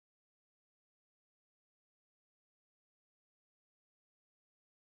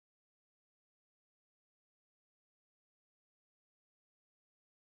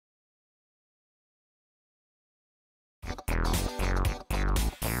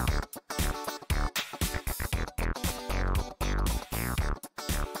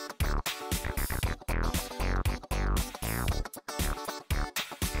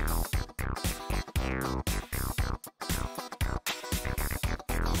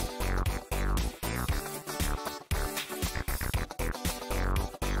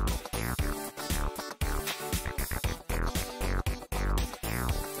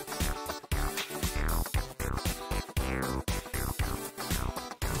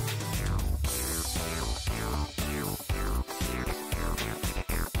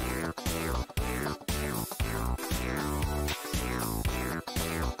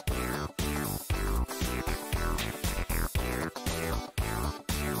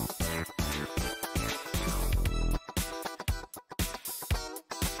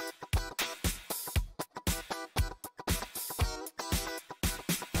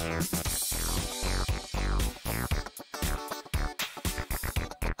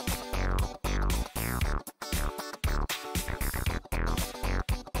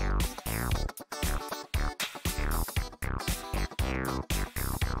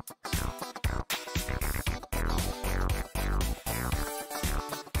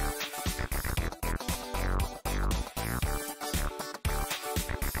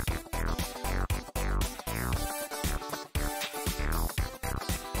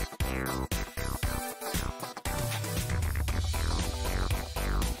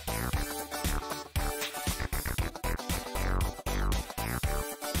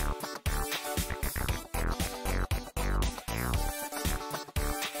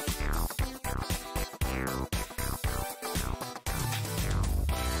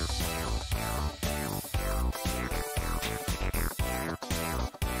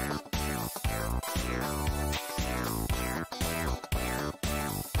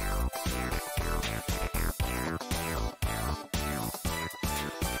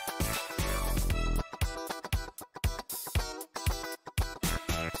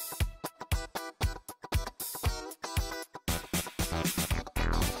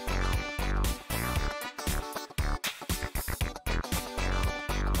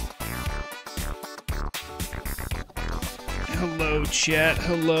Hello, chat.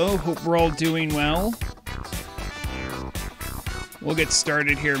 Hello. Hope we're all doing well. We'll get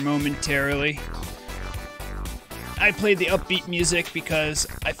started here momentarily. I played the upbeat music because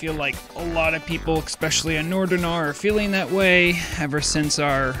I feel like a lot of people, especially on Northernor, are feeling that way ever since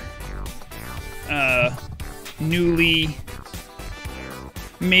our newly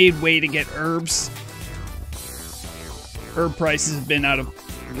made way to get herbs. Herb prices have been out of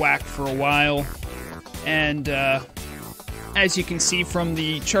whack for a while, and as you can see from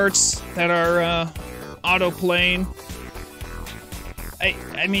the charts that are auto-playing,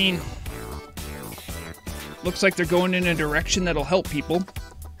 I mean, looks like they're going in a direction that'll help people.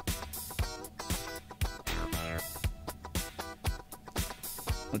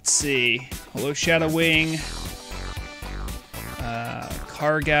 Let's see. Hello, Shadowwing.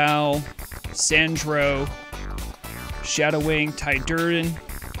 Cargal. Sandro. Shadowwing. Ty Durden.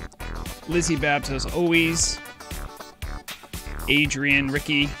 Lizzie Babs as always. Adrian.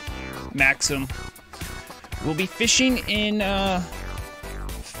 Ricky. Maxim. We'll be fishing in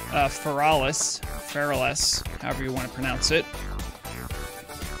Feralis, however you want to pronounce it.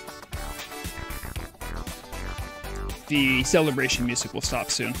 The celebration music will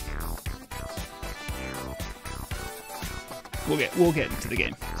stop soon. We'll get into the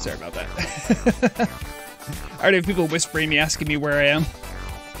game. Sorry about that. I already have people whispering me, asking me where I am.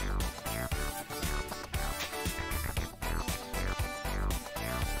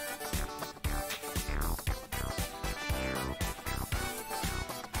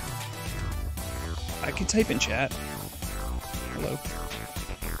 I can type in chat. Hello.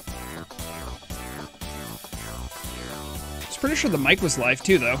 I was pretty sure the mic was live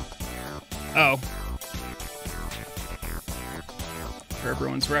too, though. Oh. For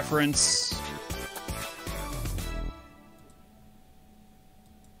everyone's reference.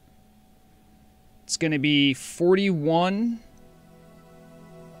 It's gonna be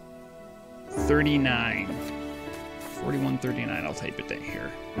 4139. 4139, I'll type it in here.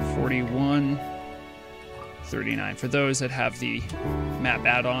 4139 for those that have the map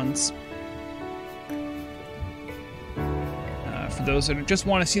add-ons. For those that just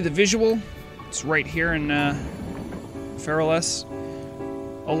want to see the visual, it's right here in Feralis.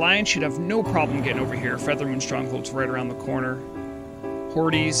 Alliance should have no problem getting over here. Feathermoon Stronghold's right around the corner.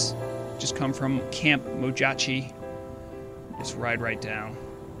 Hordes just come from Camp Mojachi. Just ride right down.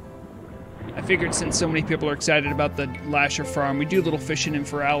 I figured since so many people are excited about the Lasher Farm, we do a little fishing in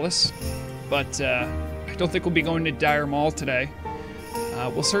Feralis, but I don't think we'll be going to Dire Mall today.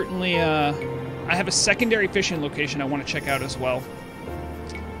 We'll certainly, I have a secondary fishing location I want to check out as well.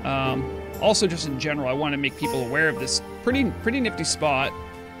 Also, just in general, I want to make people aware of this pretty nifty spot.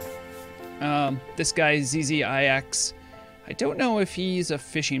 This guy, ZZIX, I don't know if he's a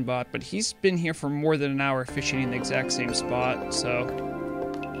fishing bot, but he's been here for more than an hour fishing in the exact same spot, so...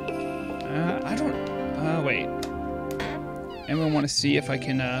 I don't... wait. Anyone want to see if I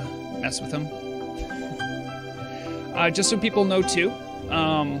can, mess with him? Just so people know, too,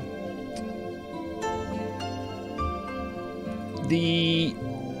 the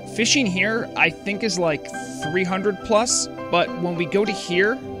fishing here, I think, is like 300 plus, but when we go to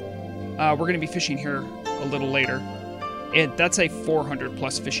here, we're going to be fishing here a little later. That's a 400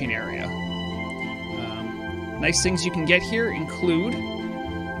 plus fishing area. Nice things you can get here include...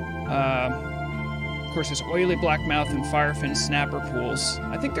 of course, there's oily blackmouth and firefin snapper pools.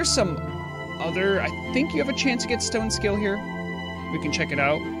 I think there's some other... I think you have a chance to get stone scale here. We can check it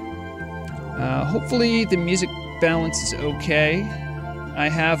out. Hopefully the music balance is okay. I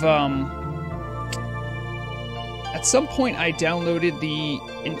have, at some point I downloaded the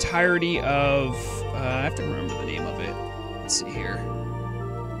entirety of... I have to remember the name of it. Let's see here.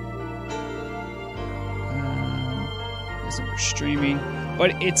 Isn't for streaming.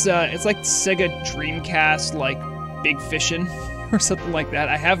 But it's like Sega Dreamcast, like Big Fishin' or something like that.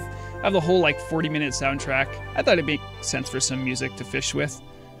 I have the whole like 40-minute soundtrack. I thought it'd make sense for some music to fish with.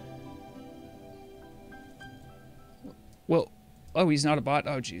 Well, oh, he's not a bot.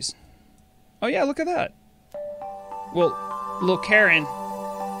 Oh, jeez. Oh yeah, look at that. Well, little Karen,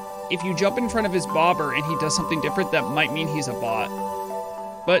 if you jump in front of his bobber and he does something different, that might mean he's a bot.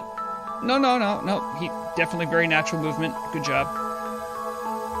 But no. He definitely very natural movement. Good job.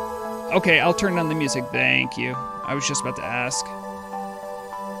 Okay, I'll turn on the music. Thank you. I was just about to ask.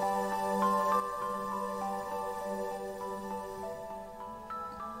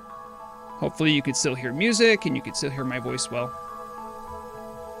 Hopefully you could still hear music and you could still hear my voice well.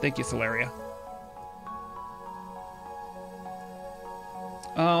 Thank you, Thalaria.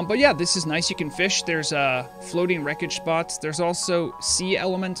 But yeah, this is nice. You can fish. There's floating wreckage spots. There's also sea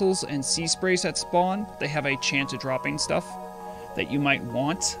elementals and sea sprays that spawn. They have a chance of dropping stuff. that you might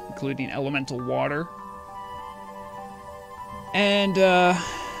want, including elemental water. And I'll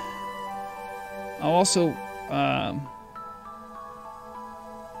also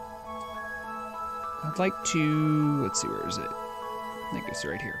I'd like to, let's see, where is it? I think it's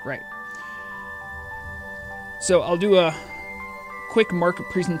right here, right. So I'll do a quick market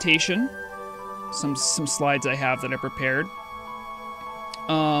presentation, some slides I have that I prepared.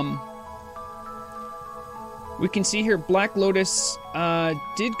 We can see here Black Lotus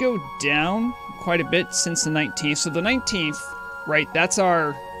did go down quite a bit since the 19th. So the 19th, right, that's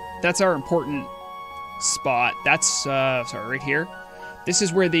our important spot. That's, sorry, right here. This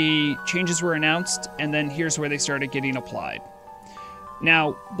is where the changes were announced, and then here's where they started getting applied.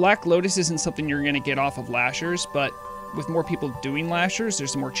 Now, Black Lotus isn't something you're going to get off of Lashers, but with more people doing Lashers,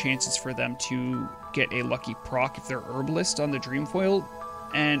 there's more chances for them to get a lucky proc if they're Herbalist on the Dreamfoil.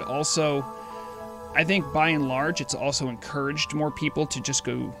 And also, I think by and large, it's also encouraged more people to just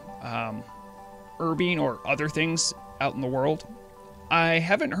go herbing or other things out in the world. I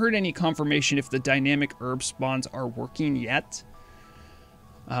haven't heard any confirmation if the dynamic herb spawns are working yet.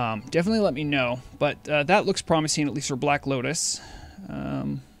 Definitely let me know, but that looks promising, at least for Black Lotus.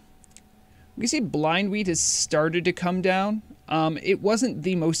 We can see Blindweed has started to come down. It wasn't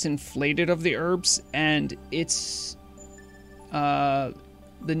the most inflated of the herbs, and it's the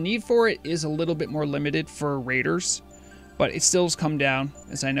need for it is a little bit more limited for raiders, but it still has come down,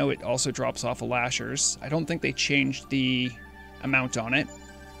 as I know it also drops off of Lashers. I don't think they changed the amount on it,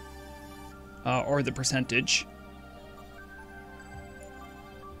 or the percentage.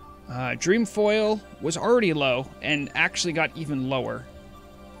 Dreamfoil was already low and actually got even lower,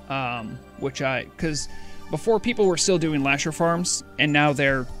 because before people were still doing Lasher farms and now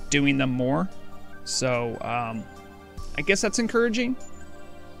they're doing them more. So, I guess that's encouraging.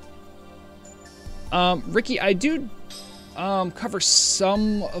 Ricky, I do cover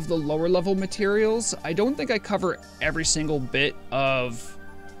some of the lower level materials. I don't think I cover every single bit of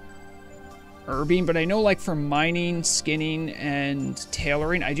herbing, but I know, like, for mining, skinning, and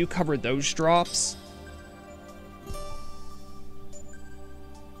tailoring, I do cover those drops.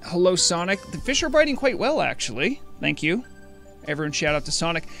 Hello, Sonic. The fish are biting quite well, actually. Thank you. Everyone shout out to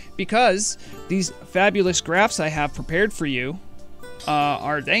Sonic, because these fabulous graphs I have prepared for you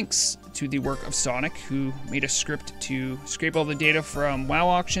are thanks to the work of Sonic, who made a script to scrape all the data from WoW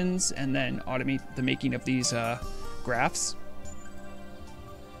auctions and then automate the making of these graphs.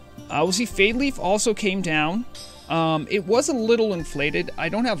 We'll see Fadeleaf also came down. It was a little inflated. I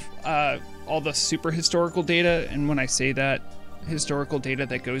don't have all the super historical data, and when I say that, historical data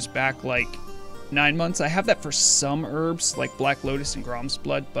that goes back like 9 months. I have that for some herbs, like Black Lotus and Grom's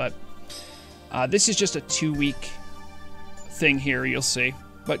Blood, but this is just a 2-week thing here, you'll see.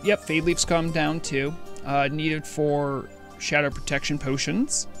 But yep, Fadeleaf's come down too. Needed for Shadow Protection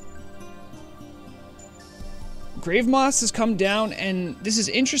Potions. Grave Moss has come down, and this is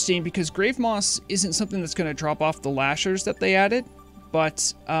interesting because Grave Moss isn't something that's going to drop off the Lashers that they added.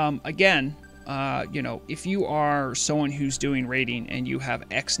 But again, you know, if you are someone who's doing raiding and you have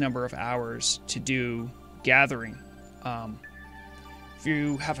X number of hours to do gathering, if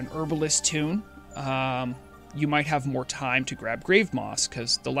you have an Herbalist toon, you might have more time to grab Grave Moss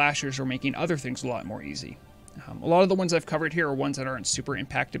because the Lashers are making other things a lot more easy. A lot of the ones I've covered here are ones that aren't super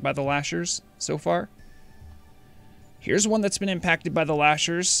impacted by the Lashers so far. Here's one that's been impacted by the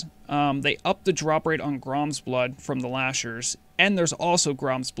Lashers. They upped the drop rate on Grom's Blood from the Lashers, and there's also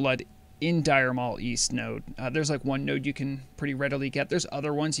Grom's Blood in Dire Maul East node. There's like one node you can pretty readily get. There's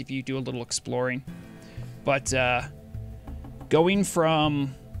other ones if you do a little exploring. But going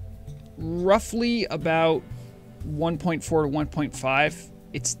from roughly about 1.4 to 1.5,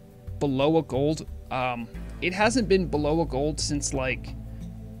 it's below a gold. It hasn't been below a gold since like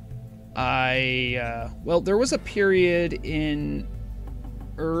well, there was a period in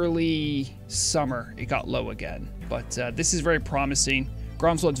early summer it got low again, but this is very promising.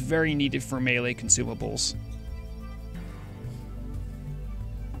 Grom's Blood's very needed for melee consumables.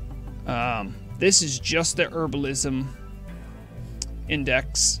 This is just the herbalism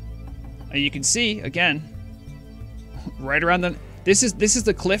index. You can see again, right around the this is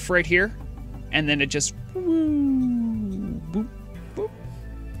the cliff right here, and then it just boop, boop.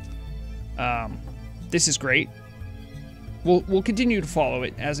 This is great. We'll continue to follow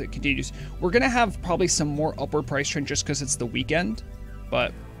it as it continues. We're gonna have probably some more upward price trend just because it's the weekend,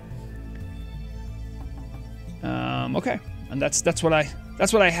 but okay. And that's what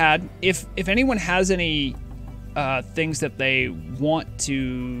I had. If anyone has any things that they want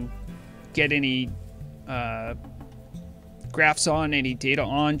to get any graphs on, any data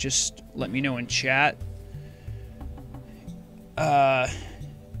on, just let me know in chat.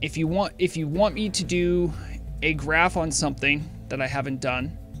 if you want me to do a graph on something that I haven't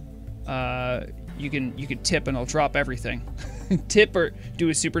done, you can tip and I'll drop everything. Tip or do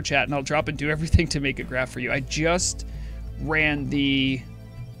a super chat and I'll drop and do everything to make a graph for you. I just ran the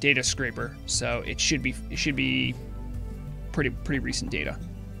data scraper, so it should be pretty recent data.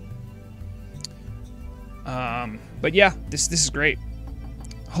 But yeah, this is great.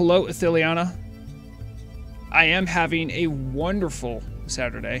 Hello, Atheliana. I am having a wonderful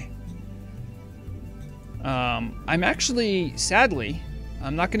Saturday. I'm actually, sadly,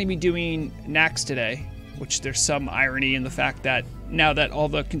 I'm not going to be doing Nax today, which there's some irony in the fact that now that all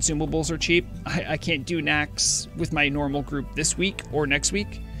the consumables are cheap, I can't do Nax with my normal group this week or next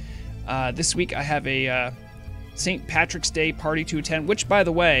week. This week I have a St. Patrick's Day party to attend, which, by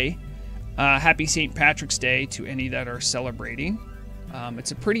the way, happy St. Patrick's Day to any that are celebrating.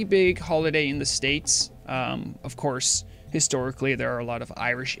 It's a pretty big holiday in the States. Of course, historically, there are a lot of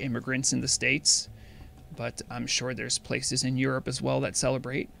Irish immigrants in the States, but I'm sure there's places in Europe as well that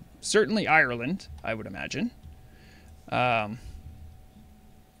celebrate. Certainly Ireland, I would imagine.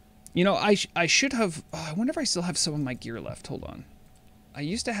 You know, I should have... Oh, I wonder if I still have some of my gear left. Hold on. I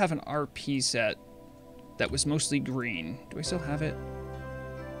used to have an RP set that was mostly green. Do I still have it?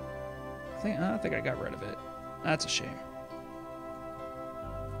 I think I got rid of it. That's a shame.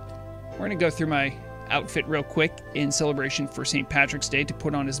 We're going to go through my outfit real quick in celebration for St. Patrick's Day to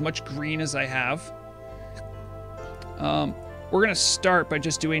put on as much green as I have. We're going to start by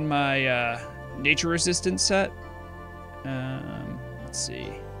just doing my nature resistance set. Let's see.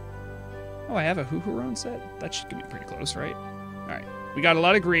 Oh, I have a Huhuron set? That should get me pretty close, right? Alright. We got a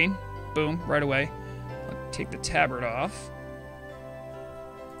lot of green. Boom, right away. I'll take the tabard off.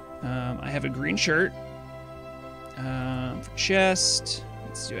 I have a green shirt. For chest.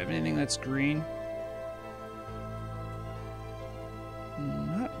 Let's do I have anything that's green?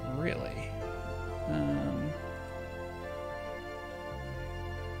 Not really.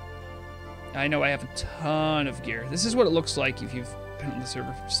 I know I have a ton of gear. This is what it looks like if you've been on the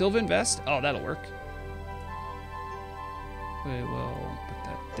server. Sylvan vest? Oh, that'll work. We will put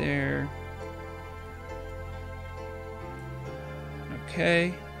that there.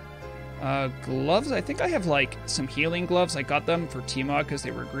 Okay. Gloves? I think I have, like, some healing gloves. I got them for T-Mod because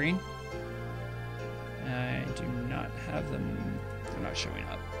they were green. I do not have them. They're not showing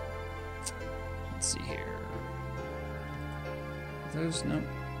up. Let's see here. Those, no.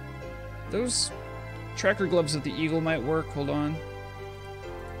 Those tracker gloves of the Eagle might work. Hold on.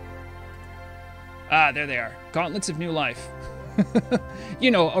 Ah, there they are. Gauntlets of New Life. You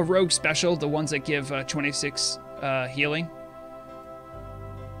know, a rogue special, the ones that give 26 healing.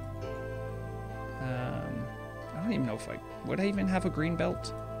 I don't even know if would I even have a green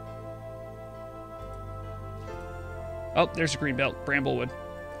belt? Oh, there's a green belt. Bramblewood.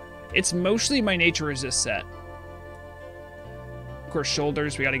 It's mostly my nature resist set. Of course,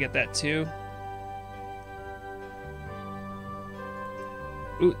 shoulders, we got to get that too.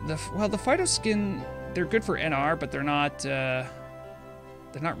 Ooh, the phyto skin, they're good for NR, but they're not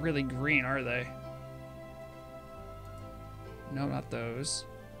really green, are they? No, not those.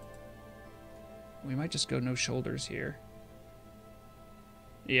 We might just go no shoulders here.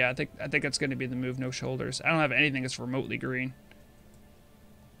 Yeah, I think that's going to be the move, no shoulders. I don't have anything that's remotely green.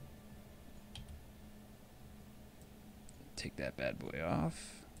 Take that bad boy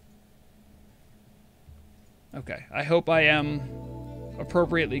off. Okay, I hope I am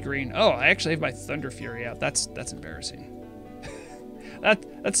appropriately green. Oh, I actually have my Thunder Fury out. That's embarrassing.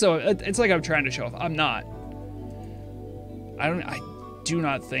 that's so it's like I'm trying to show off. I'm not. I do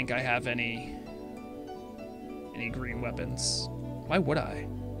not think I have any green weapons. Why would I?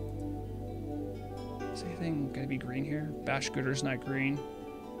 Is anything gonna be green here? Bashgooder's not green.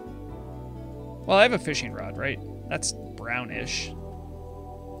 Well, I have a fishing rod, right? That's brownish.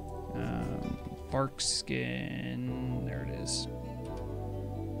 Bark skin. There it is.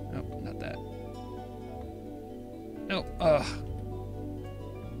 Nope, not that. No. Ugh.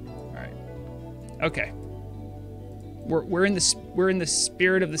 All right. Okay. We're in the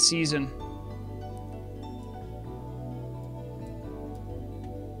spirit of the season.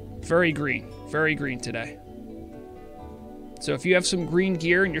 Very green today. So if you have some green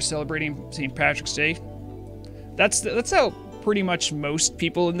gear and you're celebrating St. Patrick's Day, that's how pretty much most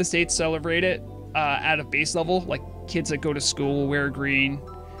people in the States celebrate it at a base level. Like kids that go to school wear green,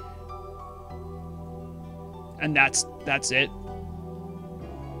 and that's it.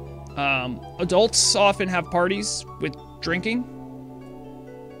 Adults often have parties with drinking,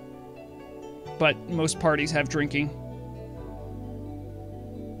 but most parties have drinking.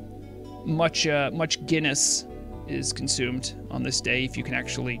 Much Guinness is consumed on this day if you can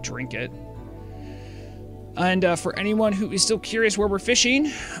actually drink it. And for anyone who is still curious where we're fishing,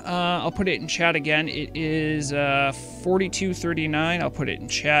 I'll put it in chat again. It is 42:39. I'll put it in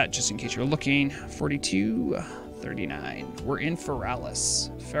chat just in case you're looking. 42:39. We're in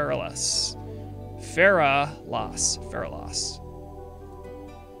Feralas. Feralas. Feralas. Feralas.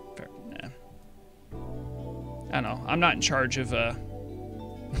 Nah. I don't know. I'm not in charge of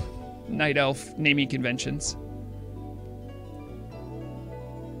Night Elf naming conventions.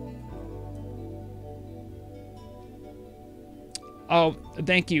 Oh,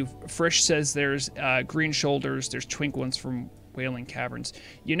 thank you. Frisch says there's green shoulders. There's twink ones from Wailing Caverns.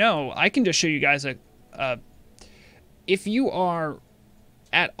 You know, I can just show you guys if you are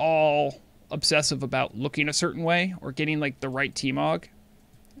at all obsessive about looking a certain way or getting like the right T-Mog,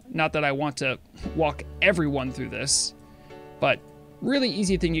 not that I want to walk everyone through this, but really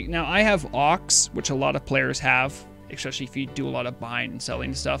easy thing. Now I have Ox, which a lot of players have, especially if you do a lot of buying and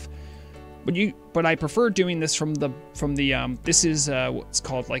selling stuff. But I prefer doing this from the this is what's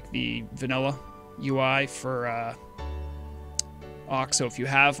called like the vanilla UI for Ox. So if you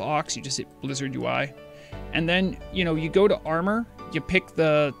have Ox, you just hit Blizzard UI, and then you go to armor, you pick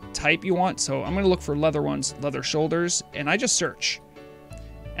the type you want. So I'm gonna look for leather ones, leather shoulders, and I just search,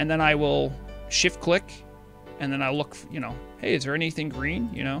 and then I will shift click, and then I'll look. Hey, is there anything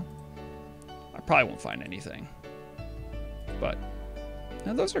green? I probably won't find anything, but.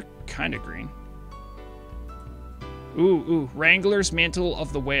 Now those are kind of green. Ooh, Wrangler's Mantle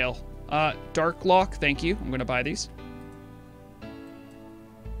of the Whale. Dark Lock, thank you. I'm gonna buy these.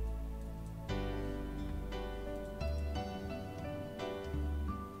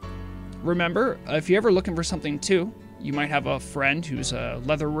 Remember, if you're ever looking for something too, you might have a friend who's a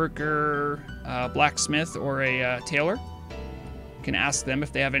leatherworker, blacksmith, or a tailor. You can ask them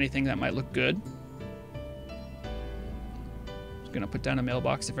if they have anything that might look good. Gonna put down a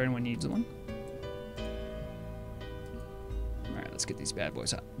mailbox if anyone needs one. All right, let's get these bad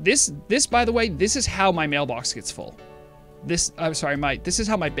boys out. This by the way, this is how my mailbox gets full. This is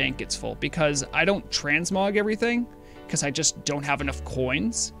how my bank gets full, because I don't transmog everything because I just don't have enough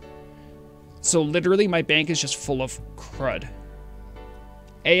coins. So literally my bank is just full of crud.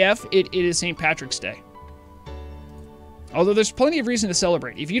 AF, it is St. Patrick's Day. Although there's plenty of reason to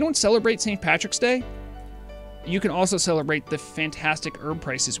celebrate. If you don't celebrate St. Patrick's Day, you can also celebrate the fantastic herb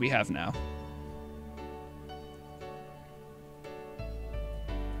prices we have now.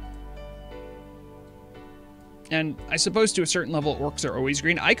 And I suppose to a certain level, orcs are always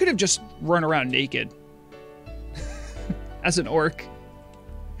green. I could have just run around naked as an orc.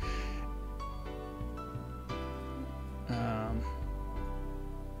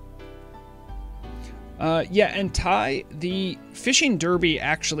 Yeah, and Ty, the fishing derby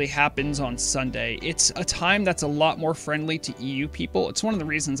actually happens on Sunday. It's a time that's a lot more friendly to EU people. It's one of the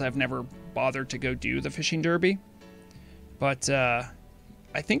reasons I've never bothered to go do the fishing derby. But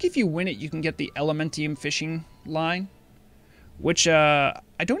I think if you win it, you can get the Elementium fishing line, which I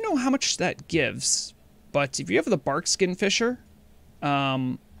don't know how much that gives. But if you have the Barkskin Fisher,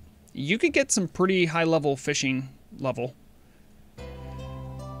 you could get some pretty high-level fishing level.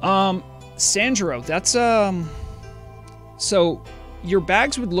 Sandro, that's, so your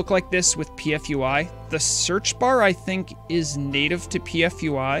bags would look like this with PFUI. The search bar, I think, is native to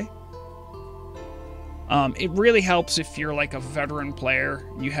PFUI. It really helps if you're like a veteran player,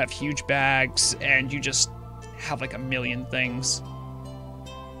 you have huge bags, and you just have like a million things.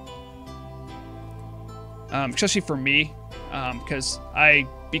 Especially for me, because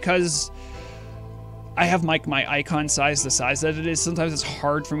I have my icon size the size that it is. Sometimes it's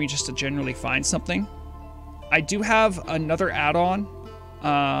hard for me just to generally find something. I do have another add-on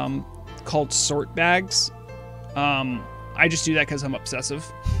called Sort Bags. I just do that because I'm obsessive.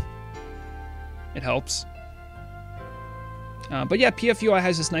 It helps. But yeah, PFUI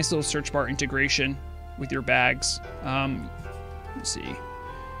has this nice little search bar integration with your bags. Let's see.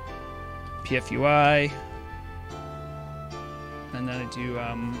 PFUI. And then I do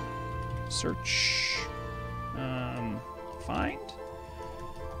search, find,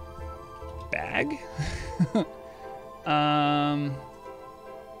 bag.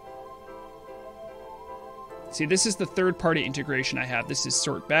 See, this is the third-party integration I have. This is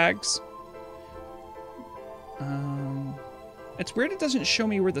Sort Bags. It's weird it doesn't show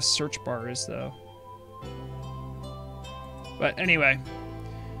me where the search bar is, though. But anyway,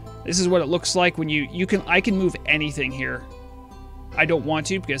 this is what it looks like when I can move anything here. I don't want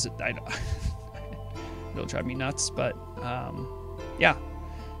to because it'll drive me nuts, but yeah,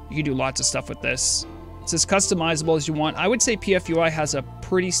 you can do lots of stuff with this. It's as customizable as you want. I would say PFUI has a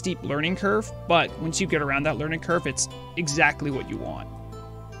pretty steep learning curve, but once you get around that learning curve, it's exactly what you want.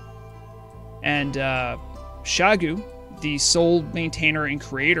 And Shagu, the sole maintainer and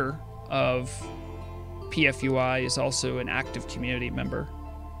creator of PFUI, is also an active community member.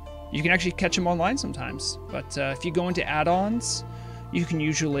 You can actually catch him online sometimes, but if you go into add-ons, you can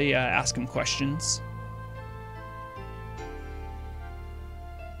usually ask him questions.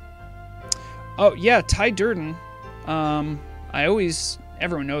 Oh yeah, Ty Durden.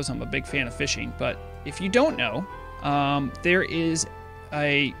 Everyone knows I'm a big fan of fishing, but if you don't know, there is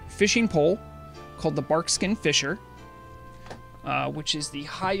a fishing pole called the Barkskin Fisher, which is the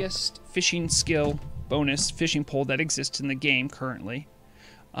highest fishing skill bonus fishing pole that exists in the game currently.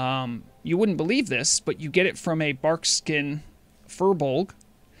 You wouldn't believe this, but you get it from a Barkskin Furbolg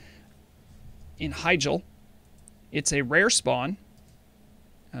in Hyjal. It's a rare spawn.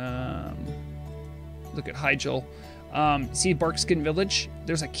 Look at Hyjal. See Barkskin Village?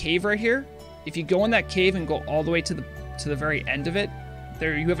 There's a cave right here. If you go in that cave and go all the way to the very end of it,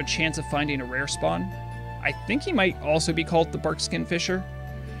 there you have a chance of finding a rare spawn. I think he might also be called the Barkskin Fisher.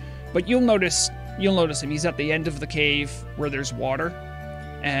 But you'll notice him. He's at the end of the cave where there's water.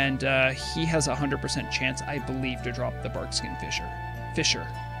 And he has a 100% chance, I believe, to drop the Barkskin Fisher.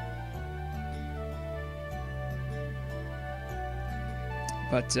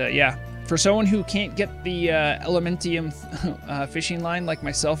 But yeah, for someone who can't get the Elementium fishing line like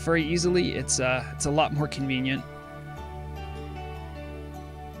myself very easily, it's a lot more convenient.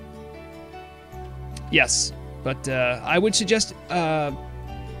 Yes, but I would suggest,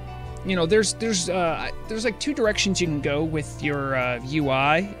 you know, there's like two directions you can go with your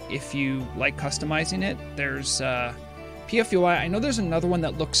UI if you like customizing it. There's PFUI. I know there's another one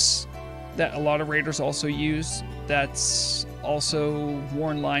that a lot of raiders also use. That's also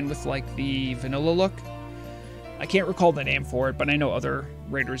more in line with like the vanilla look. I can't recall the name for it, but I know other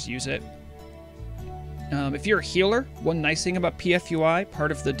raiders use it. If you're a healer, one nice thing about PFUI,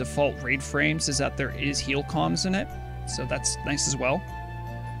 part of the default raid frames, is that there is heal comms in it, so that's nice as well.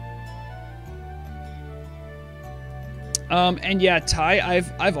 And yeah, Ty,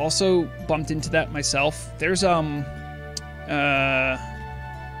 I've also bumped into that myself. There's I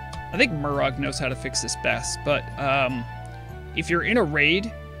think Murag knows how to fix this best, but if you're in a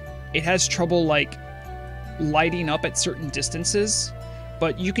raid, it has trouble like lighting up at certain distances,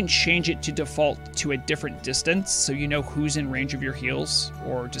 but you can change it to default to a different distance so you know who's in range of your heals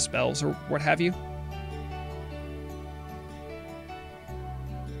or dispels or what have you.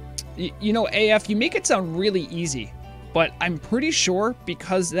 You know, AF, you make it sound really easy, but I'm pretty sure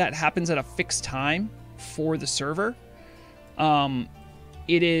because that happens at a fixed time for the server,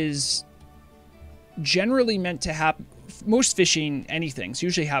 it is generally meant to happen. Most fishing anythings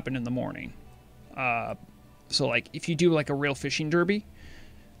usually happen in the morning. So like if you do like a real fishing derby,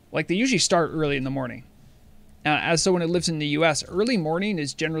 like they usually start early in the morning. As someone who lives in the US, early morning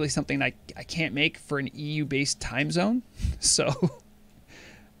is generally something I can't make for an EU-based time zone. So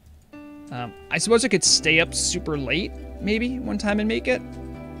I suppose I could stay up super late maybe one time and make it.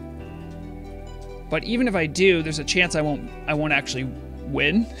 But even if I do, there's a chance I won't actually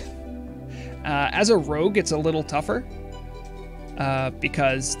win. As a rogue, it's a little tougher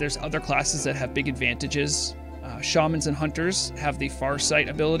because there's other classes that have big advantages. Shamans and hunters have the Farsight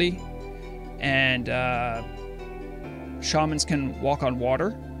ability, and shamans can walk on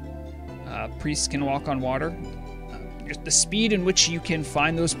water. Priests can walk on water. The speed in which you can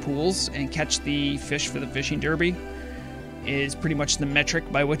find those pools and catch the fish for the fishing derby is pretty much the metric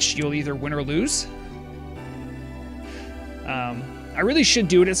by which you'll either win or lose. I really should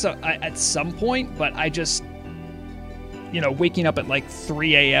do it at some point, but I just, you know, waking up at like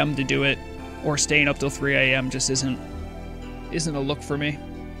 3 a.m. to do it, or staying up till 3 a.m. just isn't a look for me.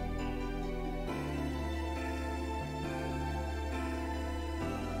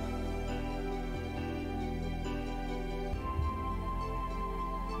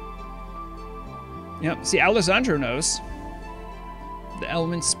 Yep, see, Alessandro knows. The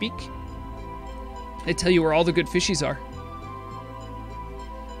elements speak. They tell you where all the good fishies are.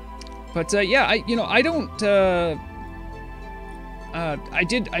 But yeah, I don't. I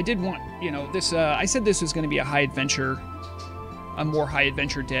did want, you know, this. I said this was going to be a more high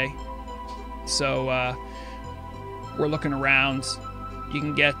adventure day. So we're looking around. You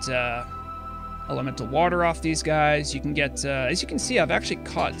can get elemental water off these guys. You can get, as you can see, I've actually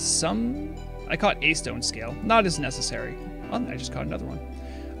caught some. I caught a stone scale, not as necessary. Oh, I just caught another one.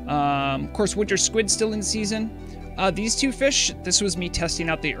 Of course, winter squid still in season. These two fish, this was me testing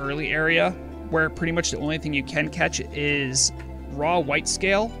out the early area, where pretty much the only thing you can catch is raw white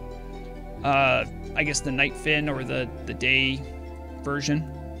scale. I guess, the night fin or the day version.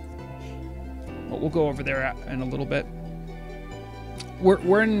 But we'll go over there in a little bit.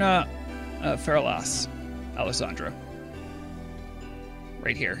 We're in Ferralas, Alessandro.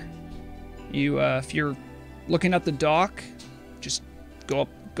 Right here. You, if you're looking at the dock, just go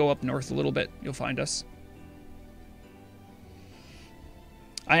up north a little bit. You'll find us.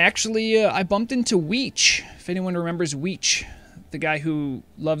 I actually, I bumped into Weech, if anyone remembers Weech, the guy who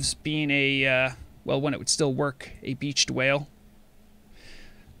loves being a, well, when it would still work, a beached whale.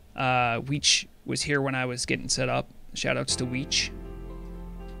 Weech was here when I was getting set up. Shoutouts to Weech.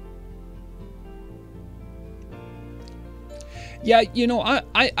 Yeah, you know,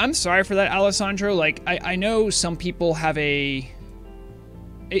 I'm sorry for that, Alessandro. Like, I know some people have it's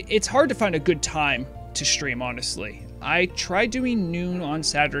hard to find a good time to stream, honestly. I tried doing noon on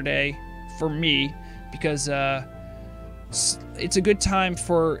Saturday for me because it's a good time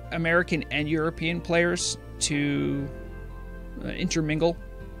for American and European players to intermingle.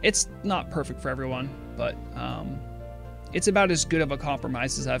 It's not perfect for everyone, but it's about as good of a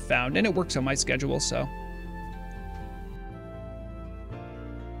compromise as I've found, and it works on my schedule, so.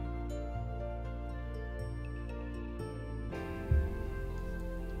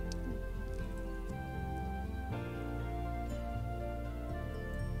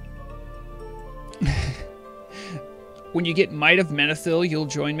 When you get Might of Menethil, you'll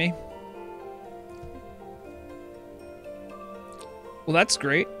join me. Well, that's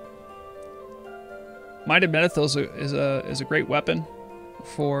great. Might of Menethil is a great weapon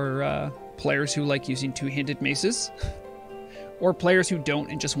for players who like using two-handed maces, or players who don't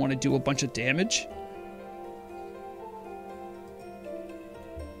and just want to do a bunch of damage.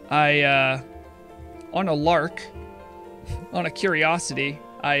 On a lark, on a curiosity,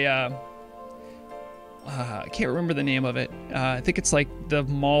 I can't remember the name of it. I think it's like the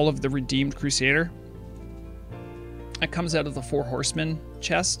Maul of the Redeemed Crusader. It comes out of the Four Horsemen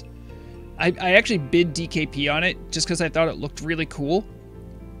chest. I actually bid DKP on it just because I thought it looked really cool,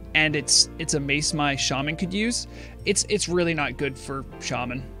 and it's a mace my shaman could use. It's really not good for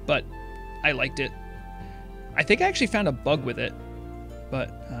shaman, but I liked it. I think I actually found a bug with it, but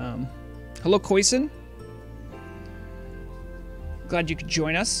hello, Koisen. Glad you could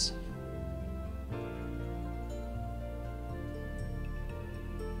join us.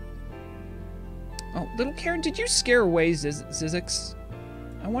 Oh, little Karen, did you scare away Zizix?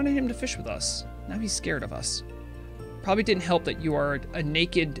 I wanted him to fish with us. Now he's scared of us. Probably didn't help that you are a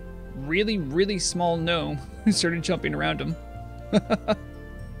naked, really, really small gnome who started jumping around him. I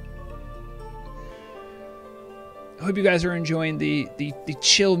hope you guys are enjoying the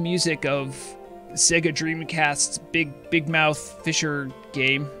chill music of Sega Dreamcast's Big Mouth Fisher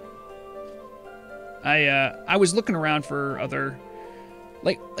game. I was looking around for other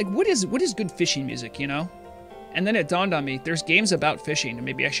like what is good fishing music, you know? And then it dawned on me, there's games about fishing, and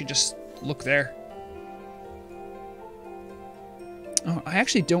maybe I should just look there. Oh, I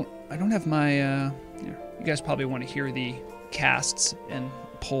don't have my you guys probably want to hear the casts and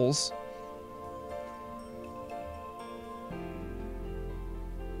pulls.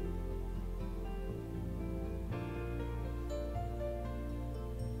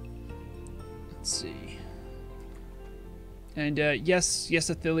 Let's see. And yes,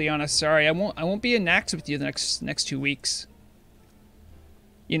 Atheliana, sorry, I won't be in Nax with you the next 2 weeks.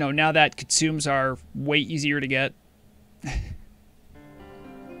 You know, now that Katsumes are way easier to get.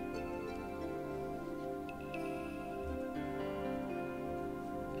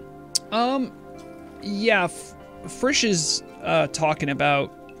 Yeah, Frisch is talking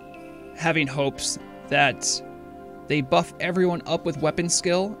about having hopes that they buff everyone up with weapon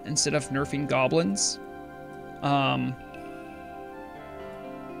skill instead of nerfing goblins.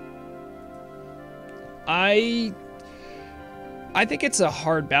 I think it's a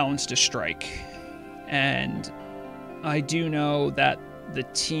hard balance to strike, and I do know that the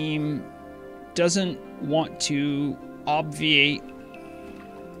team doesn't want to obviate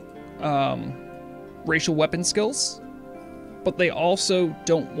racial weapon skills, but they also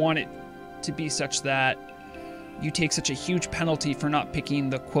don't want it to be such that you take such a huge penalty for not picking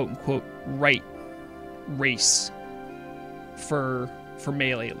the quote-unquote right race for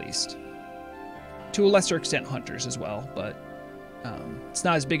melee, at least. To a lesser extent, hunters as well, but it's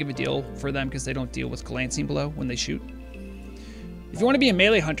not as big of a deal for them because they don't deal with glancing blow when they shoot. If you want to be a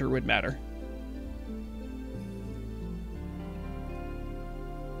melee hunter, it would matter.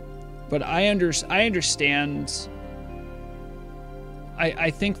 But I understand.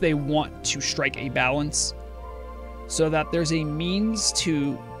 I think they want to strike a balance so that there's a means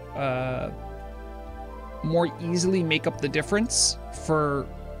to more easily make up the difference for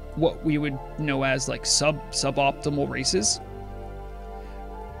what we would know as like suboptimal races.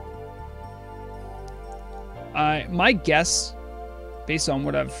 My guess, based on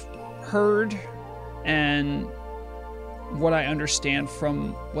what I've heard and what I understand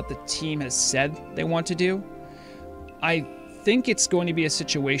from what the team has said they want to do, I think it's going to be a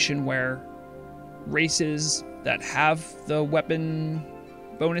situation where races that have the weapon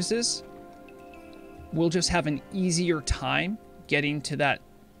bonuses will just have an easier time getting to that,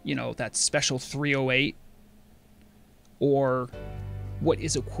 you know, that special 308 or what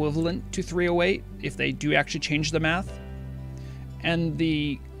is equivalent to 308 if they do actually change the math. And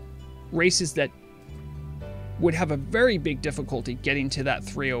the races that would have a very big difficulty getting to that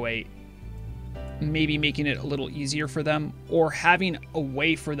 308, maybe making it a little easier for them, or having a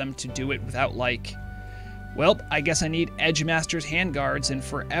way for them to do it without like, well, I guess I need Edgemaster's handguards, and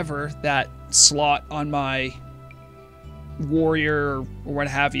forever that slot on my warrior or what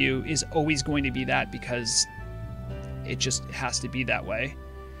have you is always going to be that because it just has to be that way.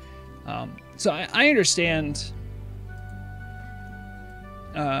 So I understand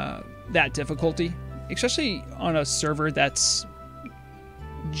that difficulty, especially on a server that's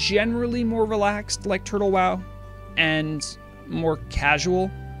generally more relaxed like Turtle WoW and more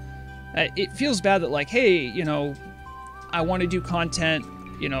casual. It feels bad that like, hey, you know, I want to do content,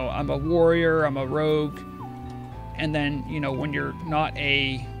 you know, I'm a warrior, I'm a rogue, and then, you know, when you're not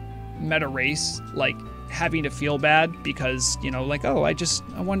a meta race, like having to feel bad because, you know, like, oh, I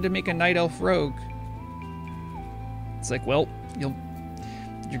wanted to make a night elf rogue. It's like, well,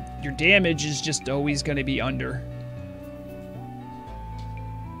 your damage is just always going to be under.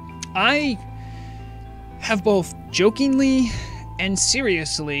 I have both jokingly and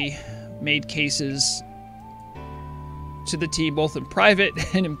seriously made cases to the team, both in private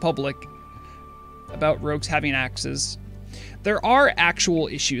and in public, about rogues having axes. There are actual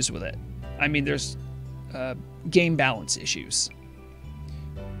issues with it. I mean, there's game balance issues.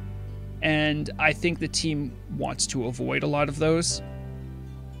 And I think the team wants to avoid a lot of those.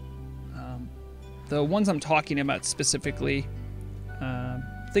 The ones I'm talking about specifically,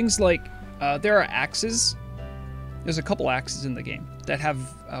 things like there are axes. There's a couple axes in the game that have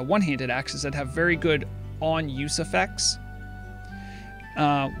one-handed axes that have very good on-use effects.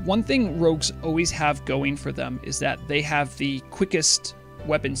 One thing rogues always have going for them is that they have the quickest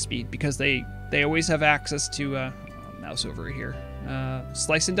weapon speed because they always have access to mouse over here.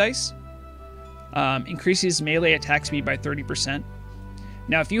 Slice and Dice increases melee attack speed by 30%.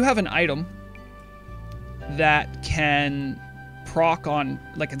 Now, if you have an item that can proc on,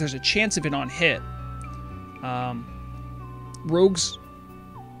 like, there's a chance of it on hit, rogues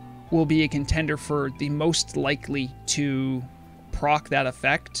will be a contender for the most likely to proc that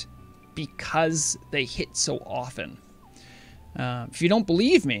effect because they hit so often. If you don't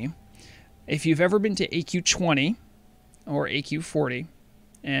believe me, if you've ever been to AQ20 or AQ40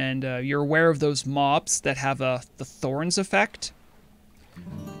 and you're aware of those mobs that have the Thorns effect,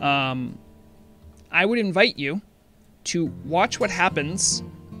 I would invite you to watch what happens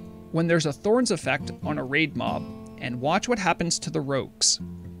when there's a Thorns effect on a raid mob and watch what happens to the rogues.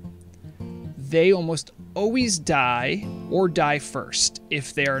 They almost always die or die first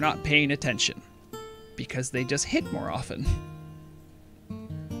if they are not paying attention because they just hit more often.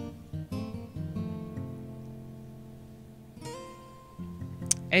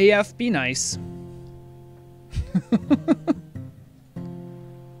 AF, be nice.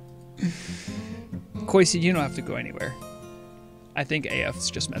 Koisi, you don't have to go anywhere. I think AF's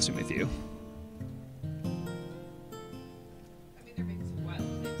just messing with you.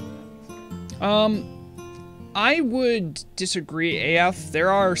 I would disagree, AF.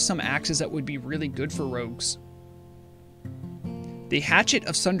 There are some axes that would be really good for rogues. The Hatchet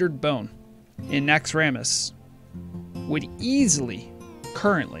of Sundered Bone in Naxxramas would easily,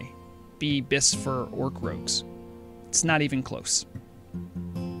 currently, be BIS for orc rogues. It's not even close.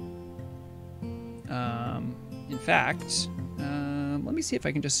 In fact, let me see if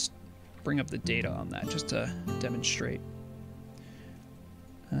I can just bring up the data on that just to demonstrate.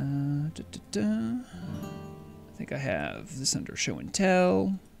 I think I have this under Show and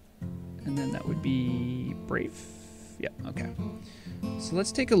Tell, and then that would be Brave. Yep, okay. So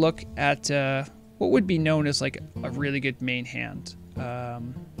let's take a look at what would be known as like a really good main hand.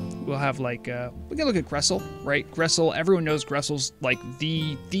 We'll have like, we can look at Gressel, right? Gressel, everyone knows Gressel's like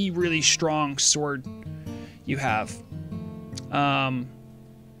the really strong sword you have.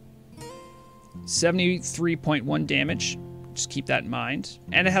 73.1 damage. Just keep that in mind.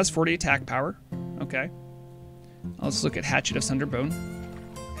 And it has 40 attack power. Okay. Let's look at Hatchet of Sundered Bone.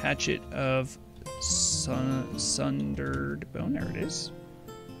 Hatchet of Sundered Bone. There it is.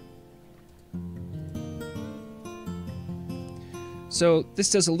 So this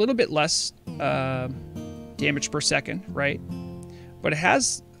does a little bit less damage per second, right? But it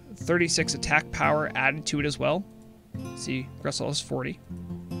has 36 attack power added to it as well. See, Gressel has 40.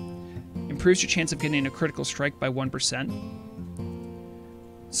 Improves your chance of getting a critical strike by 1%.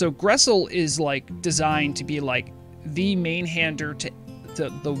 So Gressel is like designed to be like the main hander to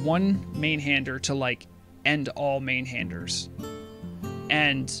the one main hander to like end all main handers.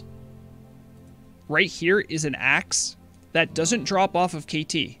 And right here is an axe that doesn't drop off of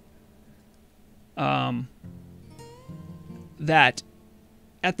KT. That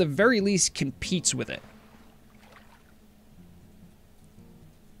at the very least competes with it.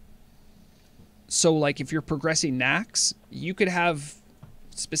 So like if you're progressing Nax, you could have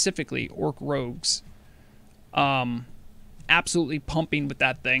specifically Orc Rogues absolutely pumping with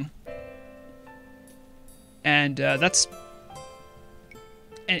that thing. And that's...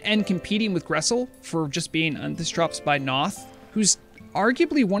 And competing with Gressel for just being... this drops by Noth, who's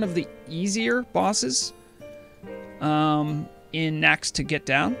arguably one of the easier bosses in Nax to get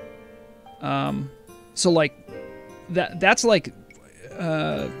down. So like... That's like...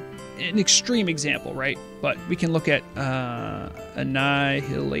 an extreme example, right? But we can look at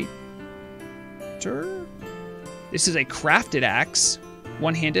Annihilator. This is a crafted axe,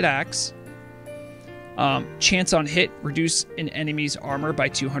 one-handed axe. Chance on hit, reduce an enemy's armor by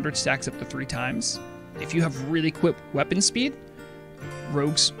 200, stacks up to 3 times. If you have really quick weapon speed,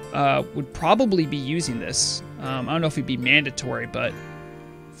 rogues would probably be using this. I don't know if it'd be mandatory, but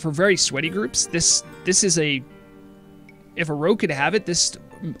for very sweaty groups, this is a... If a rogue could have it,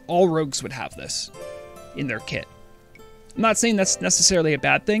 all rogues would have this in their kit. I'm not saying that's necessarily a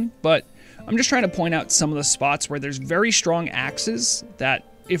bad thing, but I'm just trying to point out some of the spots where there's very strong axes that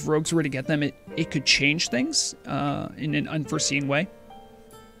if rogues were to get them, it could change things in an unforeseen way.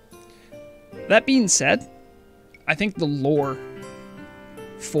 That being said, I think the lore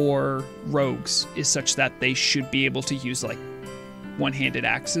for rogues is such that they should be able to use like one-handed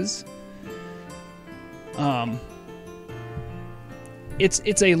axes.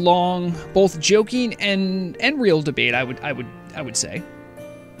 It's a long, both joking and real debate. I would say.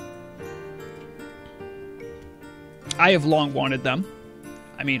 I have long wanted them.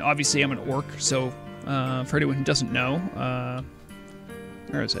 I mean, obviously I'm an orc, so for anyone who doesn't know,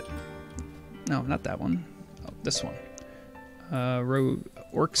 where is it? No, not that one. Oh, this one.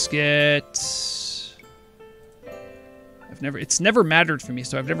 Orcs get... It's never mattered for me,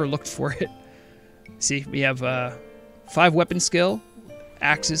 so I've never looked for it. See, we have 5 weapon skill,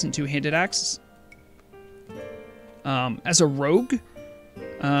 axes and 2-handed axes. As a rogue,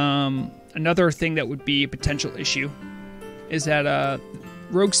 another thing that would be a potential issue is that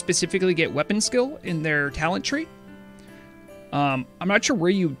rogues specifically get weapon skill in their talent tree. I'm not sure where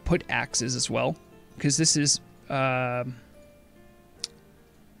you put axes as well, because this is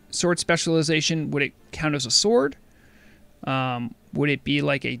sword specialization. Would it count as a sword? Would it be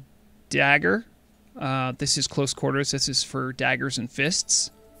like a dagger? This is close quarters. This is for daggers and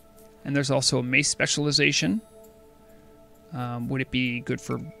fists. And there's also a mace specialization. Would it be good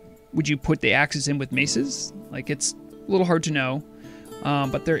for... Would you put the axes in with maces? Like, it's a little hard to know.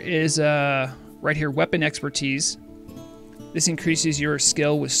 But there is, right here, weapon expertise. This increases your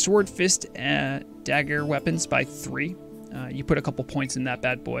skill with sword, fist, and dagger weapons by 3. You put a couple points in that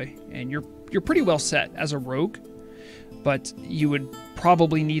bad boy, and you're pretty well set as a rogue. But you would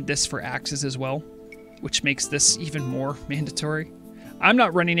probably need this for axes as well, which makes this even more mandatory. I'm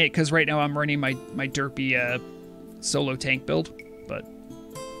not running it because right now I'm running my derpy solo tank build, but...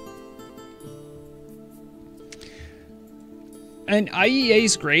 And IEA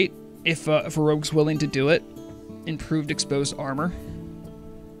is great if a rogue's willing to do it. Improved exposed armor.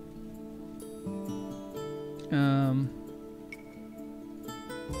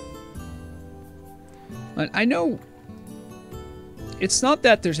 I know... It's not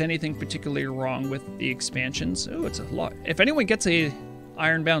that there's anything particularly wrong with the expansions. Oh, it's a lock. If anyone gets a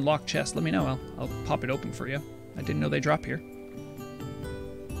ironbound lock chest, let me know. I'll pop it open for you. I didn't know they drop here.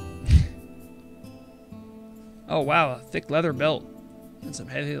 Oh wow, a thick leather belt and some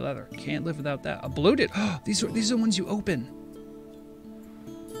heavy leather. Can't live without that. A bloated. Oh, these are the ones you open.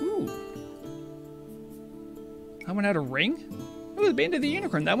 Ooh. That one had a ring. Oh, the Band of the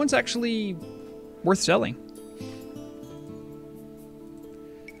Unicorn. That one's actually worth selling.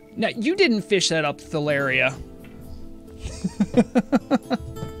 Now, you didn't fish that up, Thalaria.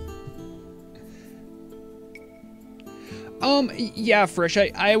 Yeah, Frisch,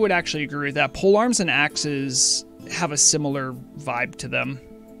 I would actually agree with that. Polearms and axes have a similar vibe to them.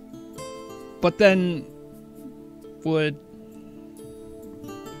 But then would...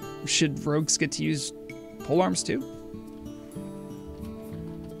 Should rogues get to use polearms too?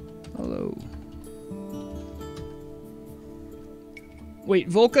 Hello. Wait,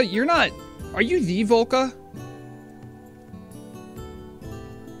 Volca, you're not... Are you the Volca?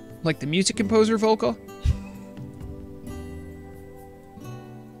 Like the music composer Volca?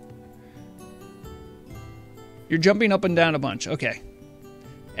 You're jumping up and down a bunch. Okay.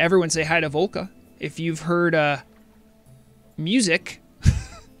 Everyone say hi to Volca. If you've heard music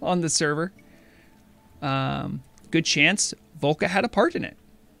on the server, good chance Volca had a part in it.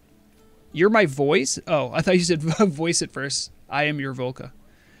 You're my voice? Oh, I thought you said voice at first. I am your Volca.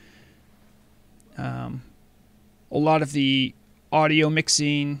 A lot of the audio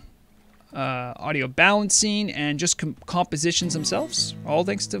mixing, audio balancing, and just compositions themselves, all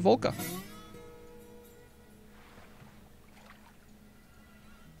thanks to Volca.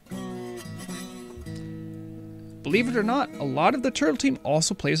 Believe it or not, a lot of the Turtle team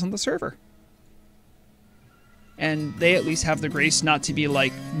also plays on the server. And they at least have the grace not to be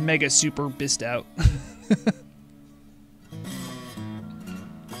like mega super bissed out.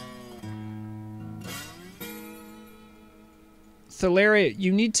 Thalaria,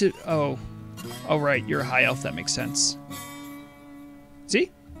 you need to... Oh, right, you're a high elf, that makes sense.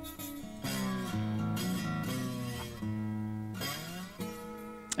 See?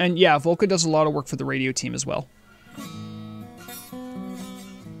 And yeah, Volca does a lot of work for the radio team as well.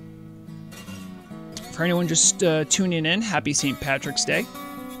 For anyone just tuning in, happy St. Patrick's Day.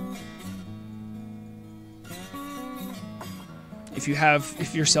 If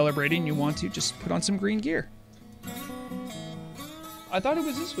you're celebrating, you want to, just put on some green gear. I thought it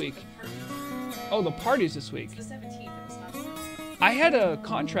was this week. Oh, the party's this week. It's the 17th. It was last week. I had a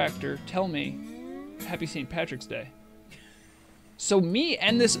contractor tell me, happy St. Patrick's Day. So me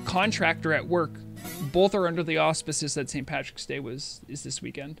and this contractor at work both are under the auspices that St. Patrick's Day is this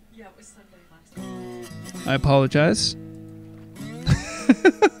weekend. Yeah, it was Sunday last week. I apologize.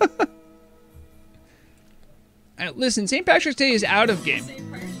 Listen, St. Patrick's Day is out of game. Same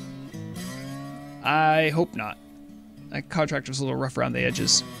party. I hope not. That contractor's a little rough around the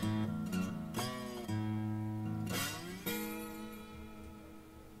edges.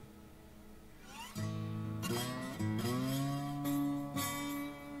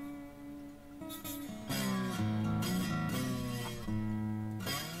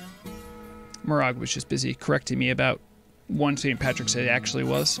 Murag was just busy correcting me about one St. Patrick's Day actually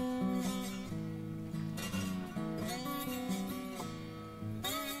was.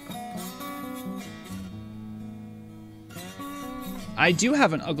 I do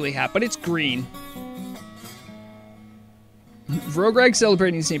have an ugly hat, but it's green. Vrograg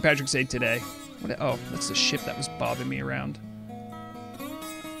celebrating St. Patrick's Day today. Oh, that's the ship that was bobbing me around.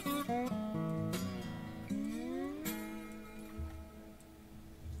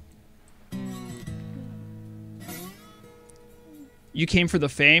 You came for the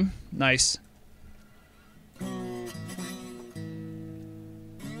fame? Nice.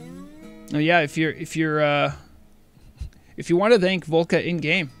 Oh yeah, if you want to thank Volca in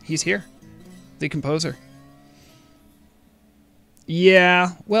game, he's here. The composer.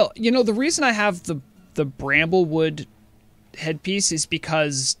 Yeah, well, you know, the reason I have the Bramblewood headpiece is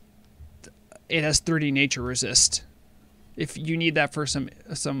because it has 30 nature resist. If you need that for some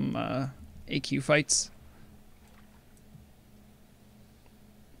AQ fights.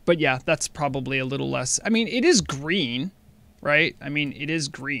 But yeah, that's probably a little less. I mean, it is green, right? I mean, it is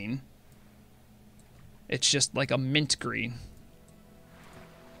green. It's just like a mint green.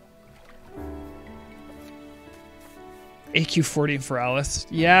 AQ40 and Feralis.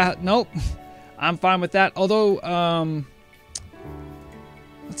 Yeah, nope. I'm fine with that. Although,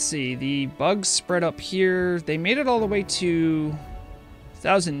 let's see. The bugs spread up here. They made it all the way to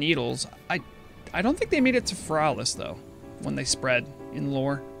 1,000 Needles. I don't think they made it to Feralis, though, when they spread in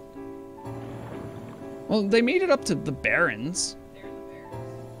lore. Well, they made it up to the Barrens.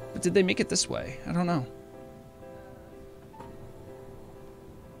 But did they make it this way? I don't know.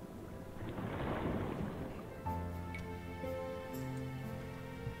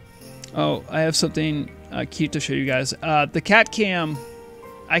 Oh, I have something cute to show you guys. The cat cam,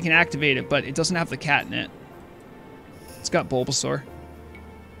 I can activate it, but it doesn't have the cat in it. It's got Bulbasaur.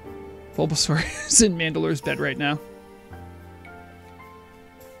 Bulbasaur is in Mandalore's bed right now.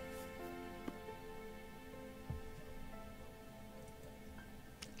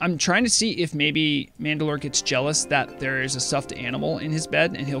 I'm trying to see if maybe Mandalore gets jealous that there is a stuffed animal in his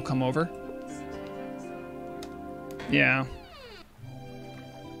bed and he'll come over. Yeah.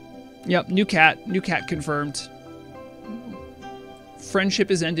 Yep, new cat. New cat confirmed.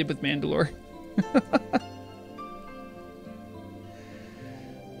 Friendship is ended with Mandalore.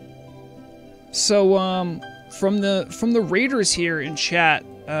 So, from the raiders here in chat,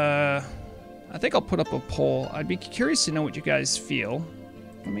 I think I'll put up a poll. I'd be curious to know what you guys feel.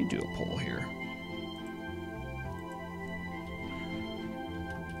 Let me do a poll here.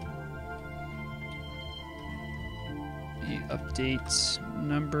 Update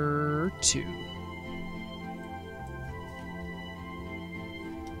number 2.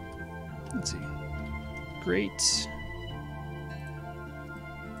 Let's see. Great.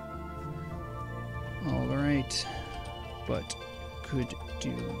 All right. But could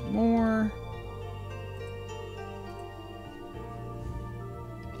do more.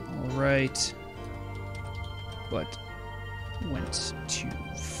 All right. But went too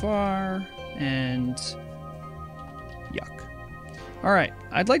far. And yuck. All right.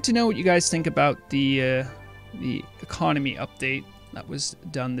 I'd like to know what you guys think about the economy update that was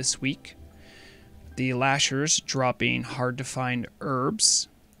done this week. The lashers dropping hard to find herbs,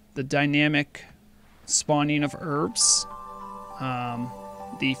 the dynamic spawning of herbs,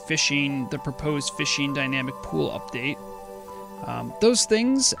 the proposed fishing dynamic pool update. Those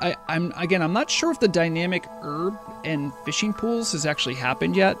things, I'm not sure if the dynamic herb and fishing pools has actually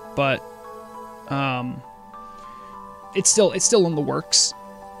happened yet, but it's still in the works.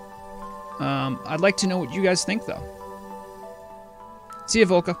 I'd like to know what you guys think, though. See you,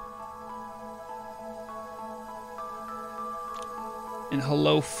 Volka. And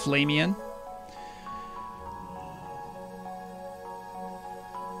hello, Flamian.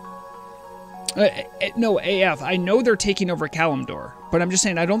 No, AF. I know they're taking over Kalimdor, but I'm just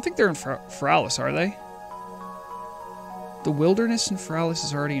saying I don't think they're in Feralis, are they? The wilderness in Feralis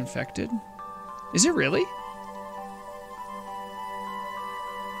is already infected. Is it really?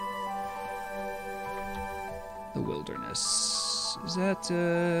 The wilderness. Is that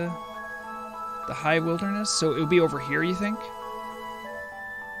the high wilderness? So it would be over here, you think?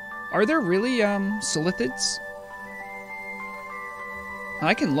 Are there really Silithids?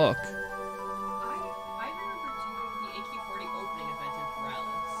 I can look. I remember doing the AQ40 opening event in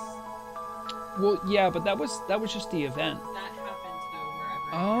Feralis. Well, yeah, but that was just the event. That happened though wherever.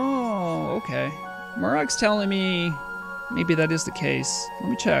 Oh, okay. Murag's telling me maybe that is the case. Let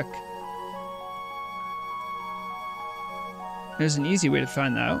me check. There's an easy way to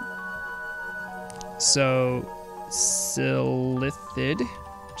find that out. So, Silithid.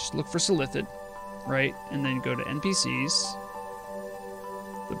 Just look for Silithid, right? And then go to NPCs.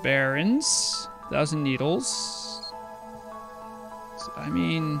 The Barrens. 1,000 Needles. So, I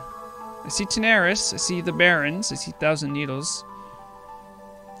mean, I see Tenaris. I see the Barrens. I see 1,000 Needles.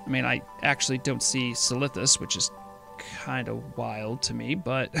 I mean, I actually don't see Silithus, which is kind of wild to me,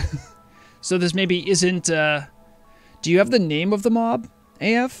 but... So this maybe isn't... Do you have the name of the mob,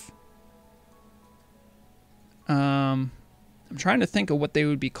 AF? I'm trying to think of what they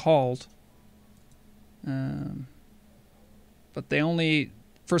would be called. But they only...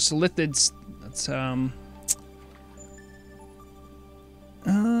 For Silithids, that's... I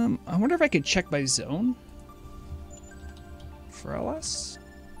wonder if I could check by zone? Feralis?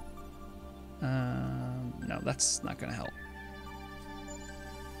 No, that's not going to help.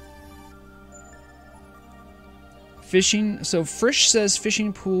 Fishing. So Frisch says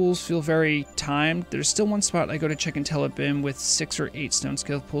fishing pools feel very timed. There's still one spot I go to check in Tel Abyb with 6 or 8 stone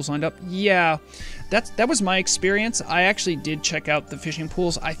scale pools lined up. Yeah, that was my experience. I actually did check out the fishing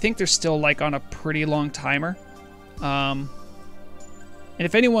pools. I think they're still like on a pretty long timer. And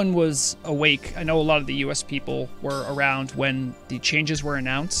if anyone was awake, I know a lot of the US people were around when the changes were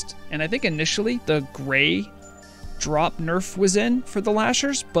announced. And I think initially the gray drop nerf was in for the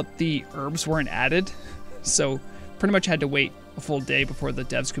lashers, but the herbs weren't added. So pretty much had to wait a full day before the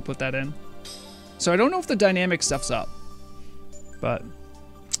devs could put that in. So I don't know if the dynamic stuff's up. But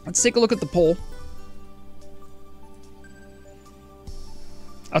let's take a look at the poll.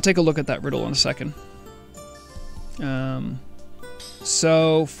 I'll take a look at that riddle in a second.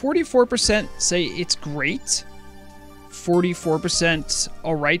 So 44% say it's great. 44%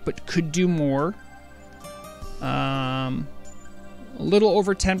 alright, but could do more. A little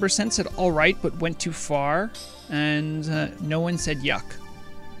over 10% said alright, but went too far. And no one said yuck.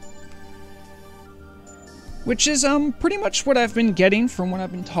 Which is pretty much what I've been getting from when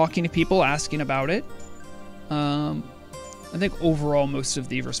I've been talking to people asking about it. I think overall most of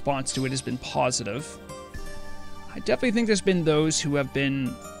the response to it has been positive. I definitely think there's been those who have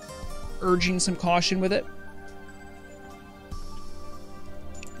been urging some caution with it.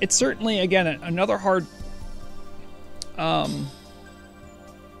 It's certainly, again, another hard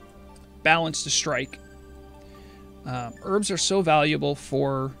balance to strike. Herbs are so valuable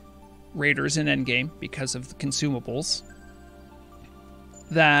for raiders in endgame because of the consumables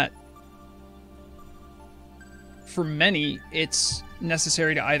that for many, it's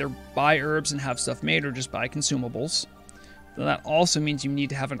necessary to either buy herbs and have stuff made or just buy consumables. So that also means you need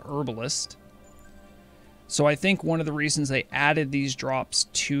to have an herbalist. So I think one of the reasons they added these drops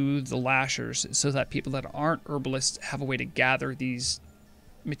to the lashers is so that people that aren't herbalists have a way to gather these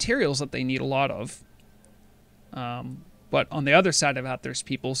materials that they need a lot of. But on the other side of that, there's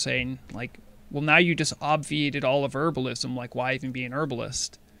people saying, like, well, now you just obviated all of herbalism. Like, why even be an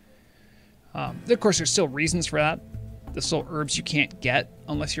herbalist? Of course, there's still reasons for that. There's still herbs you can't get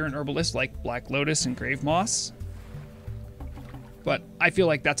unless you're an herbalist, like black lotus and grave moss. But I feel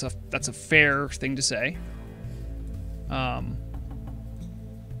like that's a fair thing to say.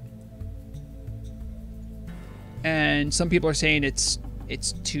 And some people are saying it's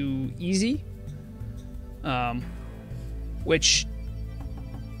too easy. Which,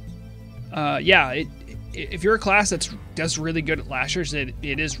 yeah, if you're a class that does really good at lashers, it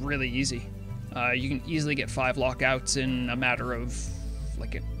is really easy. You can easily get 5 lockouts in a matter of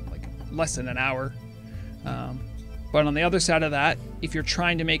like less than an hour. But on the other side of that, if you're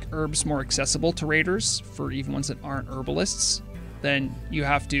trying to make herbs more accessible to raiders, for even ones that aren't herbalists, then you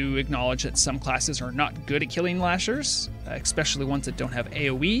have to acknowledge that some classes are not good at killing lashers, especially ones that don't have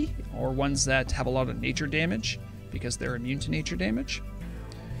AoE, or ones that have a lot of nature damage, because they're immune to nature damage.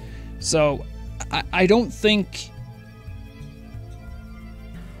 So, I don't think...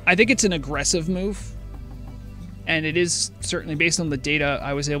 I think it's an aggressive move, and it is certainly, based on the data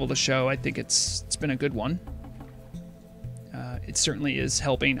I was able to show, I think it's been a good one. It certainly is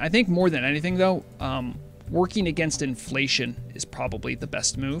helping. I think more than anything, though, working against inflation is probably the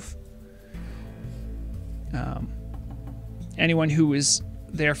best move. Anyone who was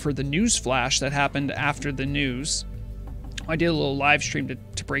there for the news flash that happened after the news, I did a little live stream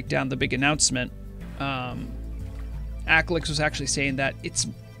to break down the big announcement. Aclix was actually saying that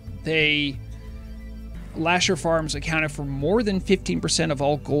Lasher farms accounted for more than 15% of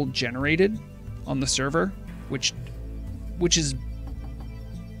all gold generated on the server, which is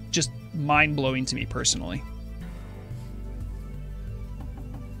just mind-blowing to me personally.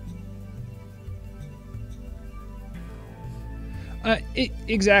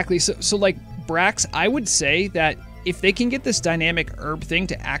 Exactly. So like Brax, I would say that if they can get this dynamic herb thing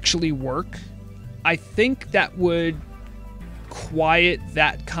to actually work, I think that would quiet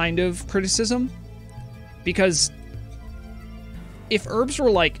that kind of criticism. Because if herbs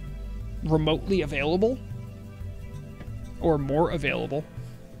were like remotely available, or more available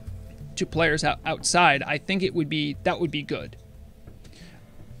to players outside, I think that would be good.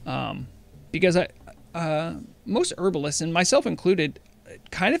 Because most herbalists, and myself included,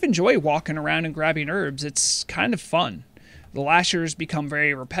 kind of enjoy walking around and grabbing herbs. It's kind of fun. The lashers become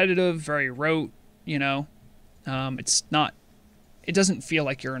very repetitive, very rote, you know. It doesn't feel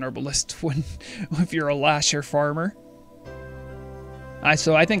like you're an herbalist if you're a lasher farmer.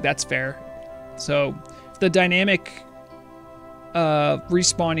 So I think that's fair. So the dynamic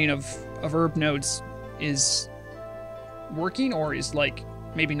respawning of herb nodes is working, or is like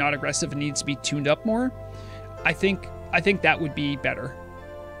maybe not aggressive and needs to be tuned up more, I think that would be better.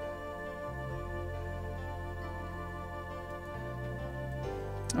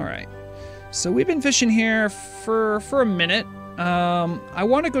 All right, so we've been fishing here for a minute. I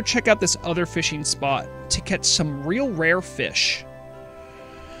want to go check out this other fishing spot to catch some real rare fish.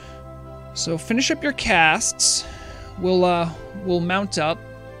 So finish up your casts. We'll mount up.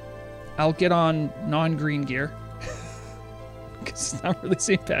 I'll get on non-green gear because it's not really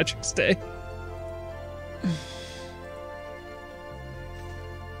St. Patrick's Day.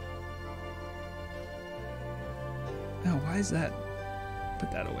 Oh, why is that?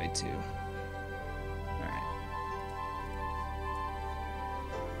 Put that away too. All right.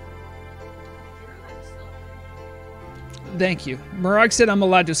 Thank you. Murag said I'm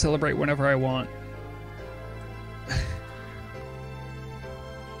allowed to celebrate whenever I want.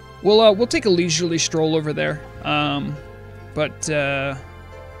 We'll take a leisurely stroll over there. But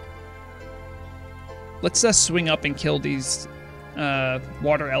let's swing up and kill these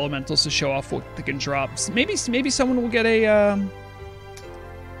water elementals to show off what they can drop. Maybe someone will get a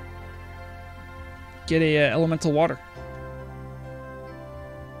elemental water.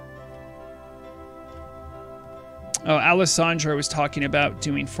 Oh, Alessandro was talking about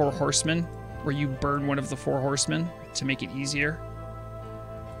doing 4 horsemen, where you burn one of the 4 horsemen to make it easier.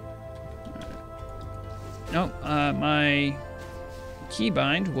 No, my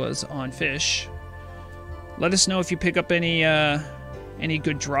keybind was on fish. Let us know if you pick up any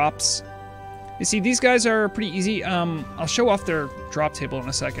good drops. You see, these guys are pretty easy. I'll show off their drop table in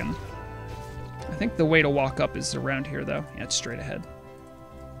a second. I think the way to walk up is around here, though. Yeah, it's straight ahead.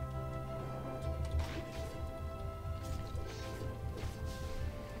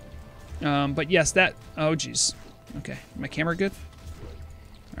 But yes, that... Oh, geez. Okay. My camera good?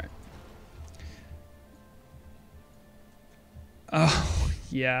 All right. Oh,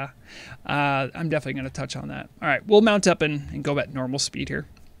 yeah. I'm definitely going to touch on that. All right. We'll mount up and go at normal speed here.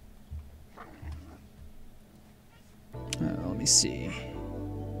 Let me see.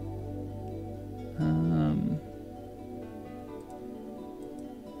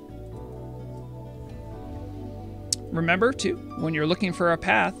 Remember, too, when you're looking for a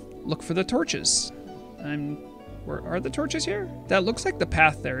path, look for the torches. Where are the torches here? That looks like the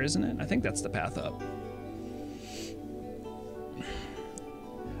path there, isn't it? I think that's the path up.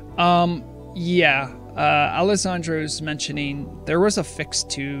 Yeah. Alessandro's mentioning there was a fix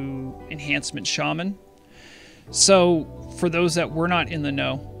to Enhancement Shaman. So, for those that were not in the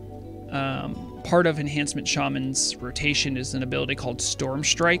know, part of Enhancement Shaman's rotation is an ability called Storm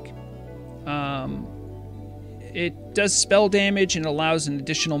Strike. It does spell damage and allows an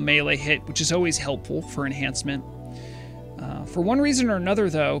additional melee hit, which is always helpful for enhancement. For one reason or another,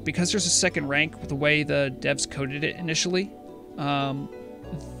 though, because there's a second rank with the way the devs coded it initially, so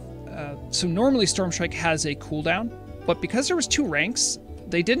normally Storm Strike has a cooldown, but because there was 2 ranks,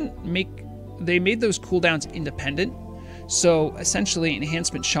 they made those cooldowns independent. So essentially,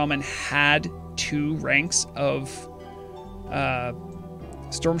 Enhancement Shaman had 2 ranks of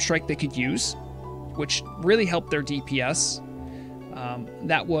Storm Strike they could use, which really helped their DPS.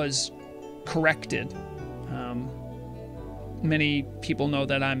 That was corrected. Many people know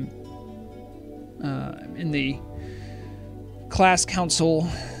that I'm in the class council.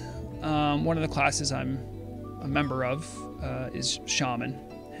 One of the classes I'm a member of is Shaman,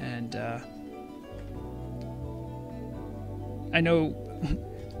 and I know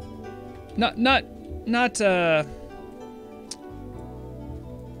not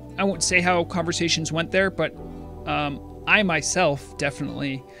I won't say how conversations went there, but I myself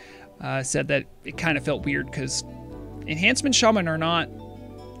definitely said that it kind of felt weird because Enhancement Shaman are not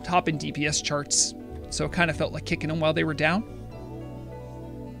top in DPS charts, so it kind of felt like kicking them while they were down.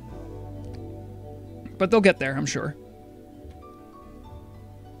 But they'll get there, I'm sure.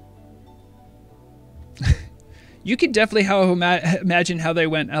 You can definitely imagine how they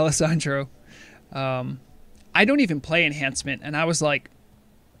went, Alessandro. I don't even play Enhancement, and I was like,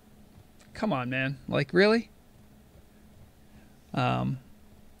 come on, man. Like, really?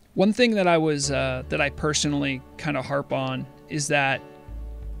 One thing that I personally kind of harp on is that,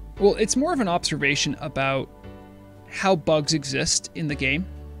 well, it's more of an observation about how bugs exist in the game.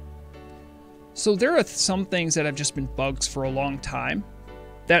 So there are some things that have just been bugs for a long time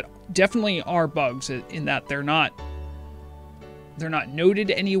that definitely are bugs in that they're not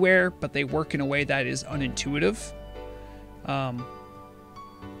noted anywhere, but they work in a way that is unintuitive.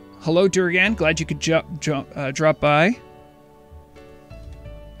 Hello, Durgan. Glad you could drop by.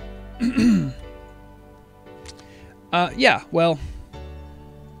 Yeah, well,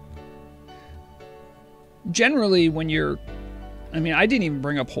 generally when you're... I mean, I didn't even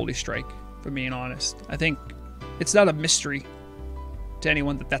bring up Holy Strike, for being honest. I think it's not a mystery to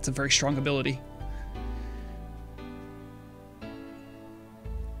anyone that that's a very strong ability.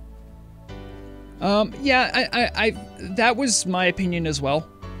 Yeah, I that was my opinion as well,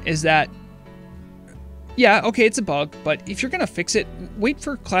 is that, yeah, okay, it's a bug, but if you're gonna fix it, wait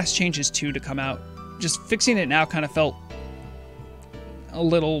for class changes 2 to come out. Just fixing it now kind of felt a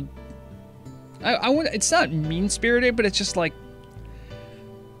little... it's not mean-spirited, but it's just like,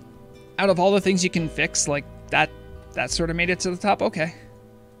 out of all the things you can fix, like, that sort of made it to the top. Okay.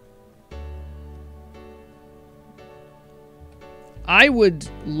 I would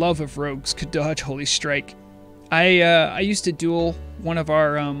love if rogues could dodge Holy Strike. I used to duel one of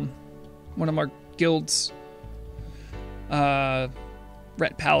our guild's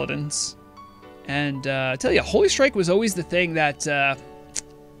Ret Paladins, and I tell you, Holy Strike was always the thing that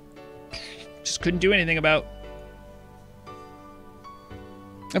just couldn't do anything about.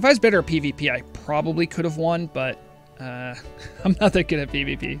 If I was better at PvP, I probably could have won, but I'm not that good at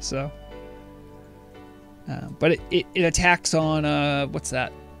PvP, so. But it attacks on, what's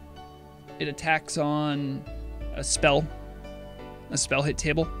that? It attacks on a spell hit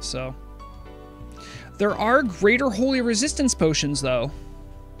table, so. There are greater holy resistance potions, though.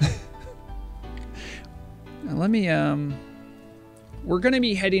 Now let me, we're going to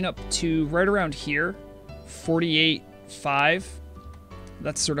be heading up to right around here, 48.5.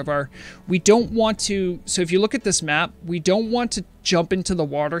 That's sort of our... We don't want to... So if you look at this map, we don't want to jump into the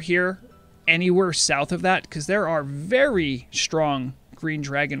water here anywhere south of that, because there are very strong green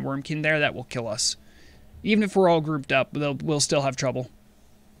dragon wormkin there that will kill us. Even if we're all grouped up, we'll still have trouble.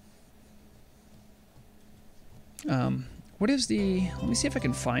 What is the... Let me see if I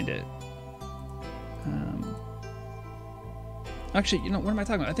can find it. Actually, you know, what am I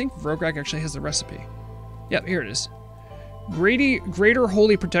talking about? I think Vrograk actually has the recipe. Yep, here it is. Greater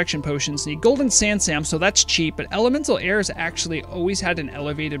Holy Protection Potions need Golden Sand Sam, so that's cheap, but Elemental Air has actually always had an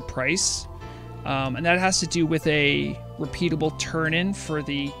elevated price. And that has to do with a repeatable turn-in for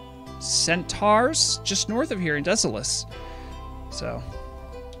the Centaurs just north of here in Desolus. So...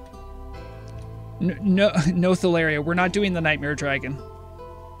 No, Thalaria, we're not doing the Nightmare Dragon.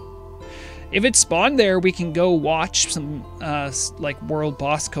 If it spawned there, we can go watch some, like, World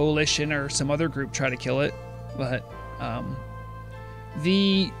Boss Coalition or some other group try to kill it. But,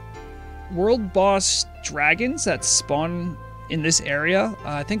 the World Boss Dragons that spawn in this area,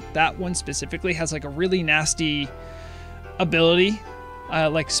 I think that one specifically has, like, a really nasty ability.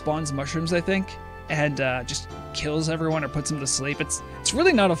 Like, spawns mushrooms, I think. And, just kills everyone or puts them to sleep. It's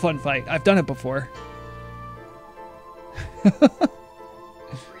really not a fun fight. I've done it before.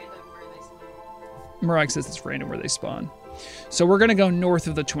 Murag says it's random where they spawn. So we're going to go north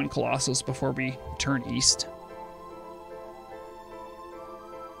of the Twin Colossals before we turn east.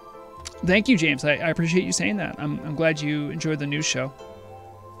 Thank you, James. I appreciate you saying that. I'm glad you enjoyed the news show.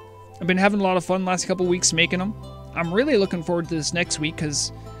 I've been having a lot of fun the last couple weeks making them. I'm really looking forward to this next week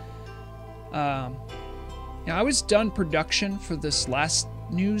because... yeah, I was done production for this last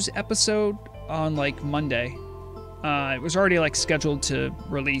news episode on, like, Monday. It was already, like, scheduled to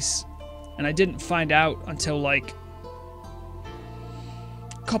release. And I didn't find out until, like,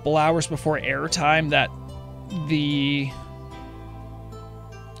 a couple hours before airtime that the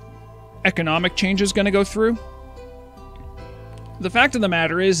economic change is going to go through. The fact of the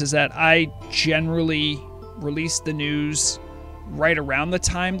matter is that I generally release the news right around the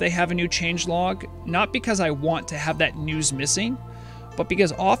time they have a new changelog, not because I want to have that news missing, but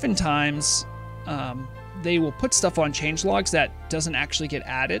because oftentimes they will put stuff on changelogs that doesn't actually get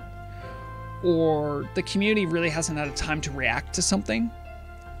added, or the community really hasn't had a time to react to something.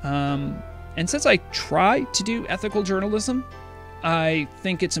 And since I try to do ethical journalism, I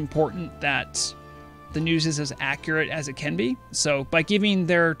think it's important that the news is as accurate as it can be. So by giving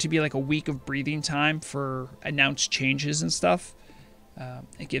there to be like a week of breathing time for announced changes and stuff,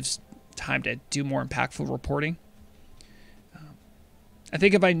 it gives time to do more impactful reporting. I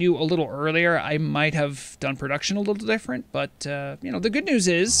think if I knew a little earlier, I might have done production a little different. But, you know, the good news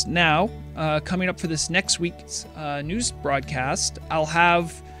is now, coming up for this next week's news broadcast, I'll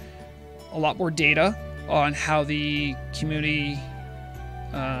have a lot more data on how the community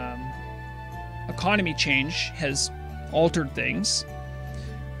economy change has altered things.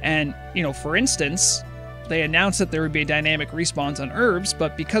 And, you know, for instance, they announced that there would be a dynamic respawns on herbs,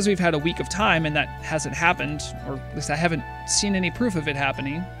 but because we've had a week of time and that hasn't happened, or at least I haven't seen any proof of it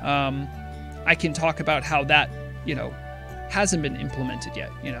happening, I can talk about how that, you know, hasn't been implemented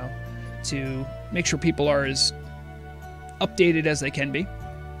yet, you know, to make sure people are as updated as they can be.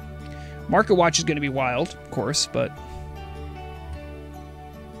 Market Watch is going to be wild, of course, but...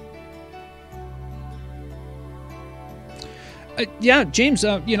 yeah, James,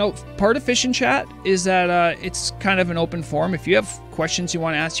 you know, part of Fish and Chat is that it's kind of an open forum. If you have questions you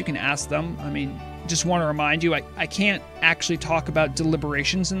want to ask, you can ask them. I mean, just want to remind you, I can't actually talk about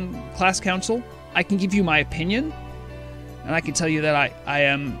deliberations in class council. I can give you my opinion, and I can tell you that I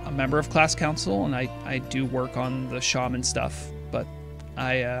am a member of class council, and I do work on the shaman stuff. But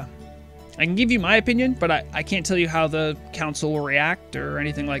I can give you my opinion, but I can't tell you how the council will react or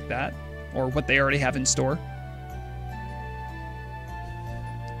anything like that, or what they already have in store.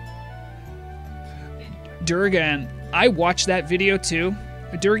 Durgan, I watched that video too.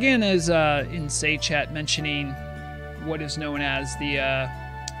 Durgan is in Say Chat mentioning what is known as the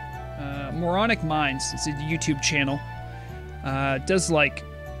Moronic Minds. It's a YouTube channel. Does like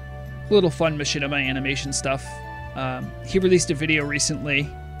little fun machinima animation stuff. He released a video recently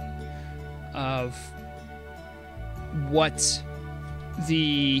of what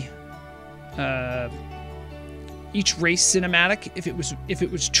the each race cinematic, if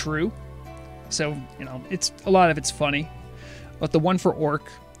it was true. So, you know, a lot of it's funny. But the one for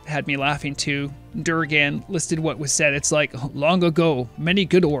Orc had me laughing too. Durgan listed what was said. It's like, long ago, many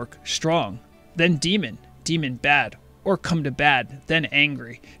good Orc, strong. Then demon, demon bad. Orc come to bad, then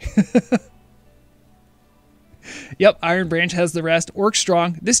angry. Yep, Iron Branch has the rest. Orc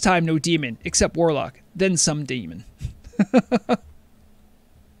strong, this time no demon, except Warlock. Then some demon.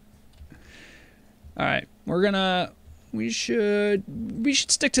 Alright, we should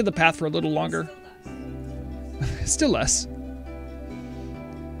stick to the path for a little longer. Still less.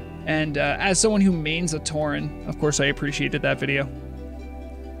 And as someone who mains a Tauren, of course I appreciated that video.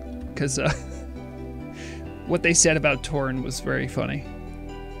 Because what they said about Tauren was very funny.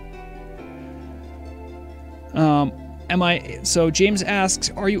 So James asks,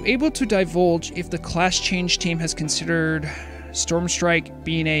 are you able to divulge if the class change team has considered Stormstrike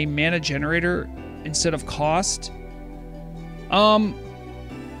being a mana generator instead of cost?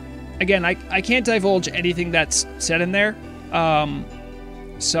 Again, I can't divulge anything that's said in there.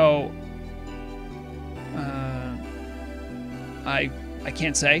 So I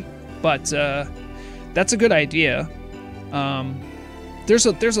can't say, but that's a good idea. There's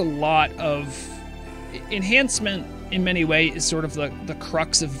a lot of enhancement in many ways is sort of the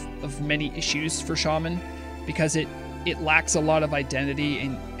crux of many issues for Shaman, because it lacks a lot of identity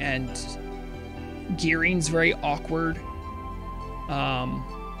and gearing's very awkward. I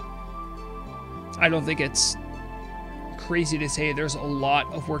don't think it's crazy to say there's a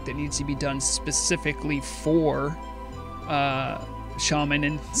lot of work that needs to be done specifically for Shaman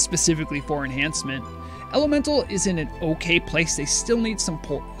and specifically for enhancement. Elemental is in an okay place. They still need some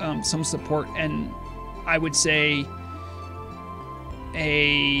support, and I would say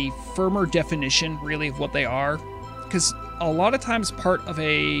a firmer definition really of what they are, because a lot of times part of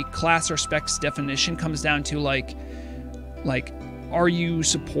a class or spec's definition comes down to like are you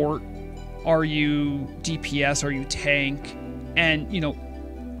support, are you DPS, are you tank? And you know,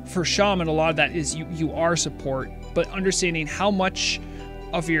 for Shaman a lot of that is you are support, but understanding how much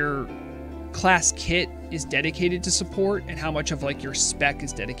of your class kit is dedicated to support and how much of like your spec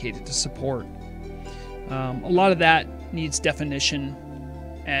is dedicated to support. A lot of that needs definition,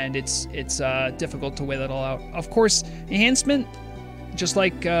 and it's difficult to weigh that all out. Of course, enhancement, just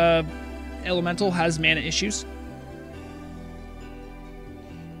like Elemental, has mana issues.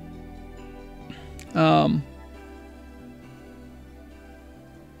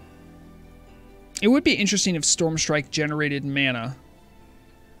 It would be interesting if Stormstrike generated mana.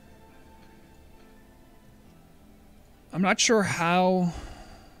 I'm not sure how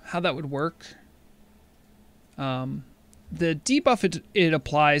that would work. The debuff it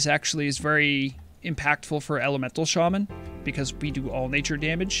applies actually is very impactful for Elemental Shaman, because we do all nature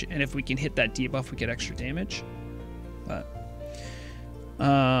damage, and if we can hit that debuff, we get extra damage. But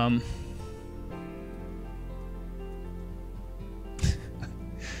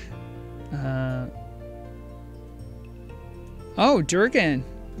oh, Durgan,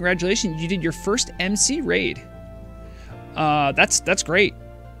 congratulations! You did your first MC raid. That's great.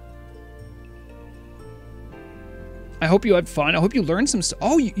 I hope you had fun. I hope you learned some stuff.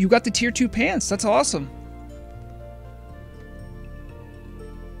 Oh, you got the tier 2 pants. That's awesome.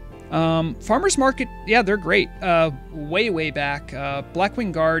 Farmer's Market, yeah, they're great. Way back,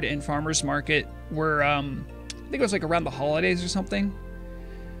 Blackwing Guard and Farmer's Market were, I think it was like around the holidays or something.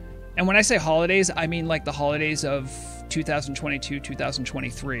 And when I say holidays, I mean like the holidays of 2022,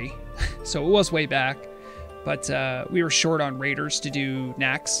 2023. So it was way back. But we were short on raiders to do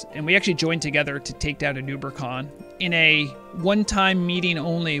Nax, and we actually joined together to take down a Nubercon in a one-time meeting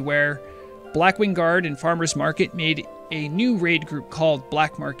only, where Blackwing Guard and Farmer's Market made a new raid group called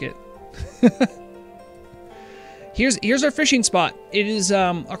Black Market. Here's our fishing spot. It is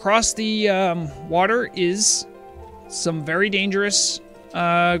across the water is some very dangerous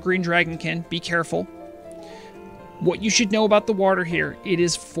green dragonkin. Be careful. What you should know about the water here, it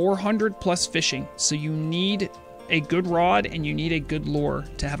is 400 plus fishing, so you need a good rod and you need a good lure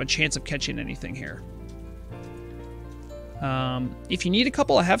to have a chance of catching anything here. If you need a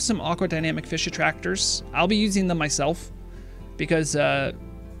couple, I have some Aqua Dynamic fish attractors. I'll be using them myself, because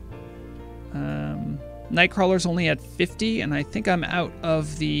Nightcrawler's only at 50, and I think I'm out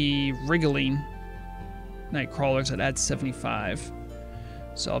of the wriggling Nightcrawlers that add 75.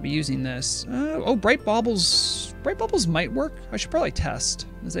 So I'll be using this. Oh, Bright Baubles. Bright Baubles might work. I should probably test,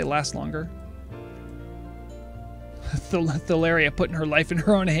 as they last longer. Thalaria putting her life in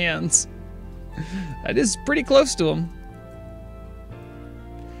her own hands. That is pretty close to him.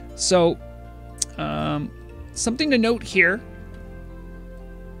 So, something to note here.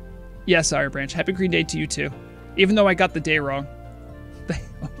 Yes, Iron Branch. Happy Green Day to you too. Even though I got the day wrong.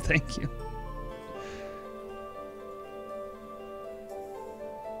 Oh, thank you.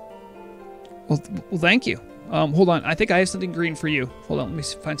 Well, thank you. Hold on. I think I have something green for you. Hold on. Let me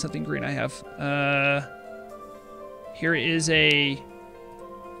find something green I have. Here is a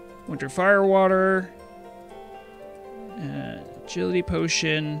Winter Firewater, Agility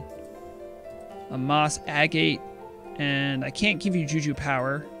Potion, a Moss Agate, and I can't give you Juju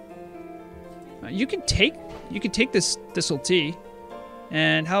Power. You can take this Thistle Tea,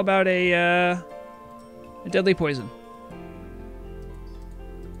 and how about a Deadly Poison?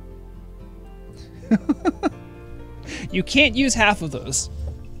 You can't use half of those.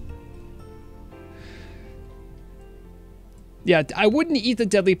 Yeah, I wouldn't eat the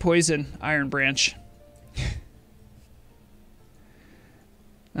Deadly Poison, Iron Branch.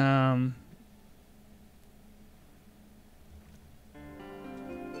 Oh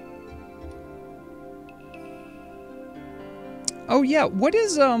yeah, what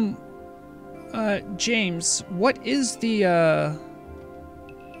is James, what is the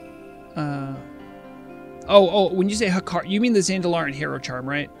when you say Hakar, you mean the Zandalarian hero charm,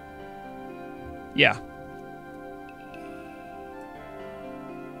 right? Yeah.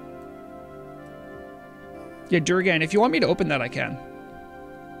 Yeah, Durgan, if you want me to open that, I can.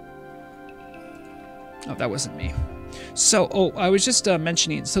 Oh, that wasn't me. So, I was just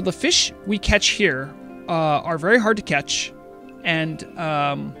mentioning, so the fish we catch here are very hard to catch, and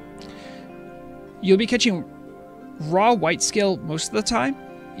you'll be catching raw white scale most of the time.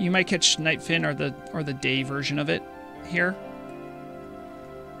 You might catch Nightfin or the day version of it here.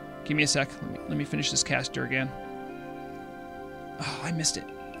 Give me a sec. Let me finish this cast, Durgan. Oh, I missed it.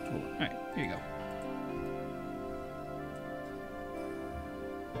 Cool. All right, here you go.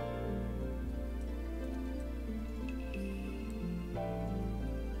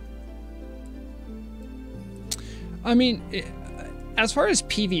 I mean, as far as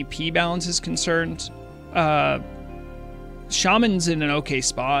PvP balance is concerned, Shaman's in an okay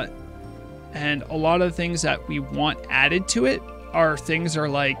spot, and a lot of the things that we want added to it are things are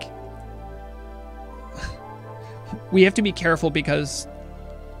like we have to be careful because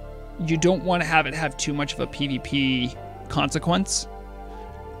you don't want to have it have too much of a PvP consequence.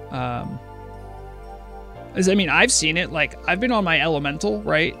 As I mean, I've seen it, like I've been on my elemental,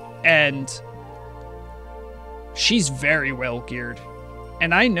 right? And she's very well geared.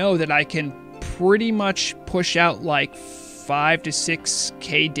 And I know that I can pretty much push out like 5 to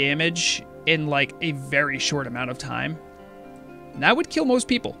 6k damage in like a very short amount of time. And that would kill most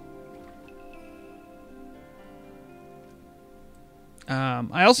people.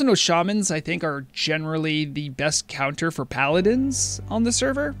 I also know shamans, I think, are generally the best counter for paladins on the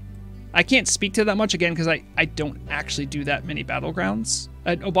server. I can't speak to that much again because I don't actually do that many battlegrounds.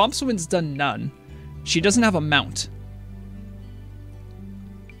 Obomswin's done none. She doesn't have a mount.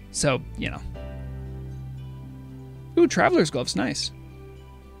 So, you know. Ooh, Traveler's Gloves, nice.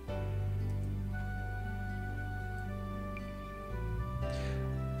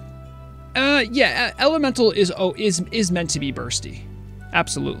 Yeah, Elemental is meant to be bursty.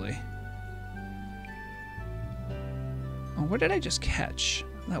 Absolutely. Oh, what did I just catch?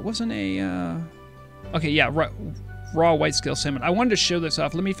 That wasn't a, Okay, yeah, raw white scale salmon. I wanted to show this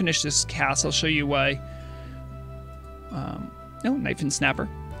off. Let me finish this cast. I'll show you why. No, knife and snapper.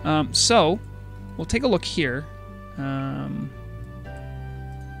 So, we'll take a look here.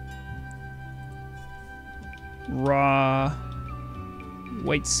 Raw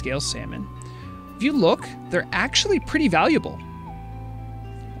white scale salmon. If you look, they're actually pretty valuable.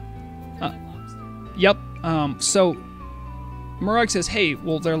 Yep. So Murag says, hey,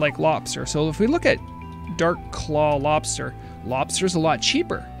 well, they're like lobster. So if we look at dark claw lobster, lobster's a lot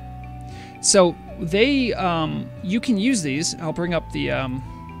cheaper. So they, you can use these. I'll bring up the, let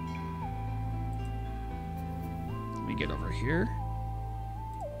me get over here.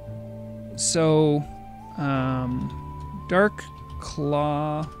 So, dark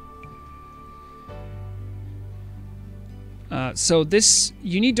claw. So this,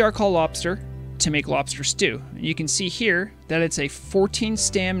 you need dark claw lobster to make lobster stew. And you can see here that it's a 14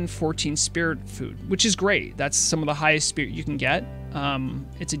 stam and 14 spirit food, which is great. That's some of the highest spirit you can get.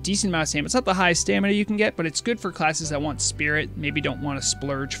 It's a decent amount of stamina. It's not the highest stamina you can get, but it's good for classes that want spirit, maybe don't want to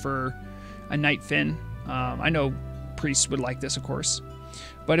splurge for a Nightfin. I know priests would like this, of course.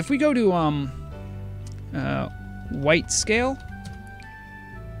 But if we go to white scale,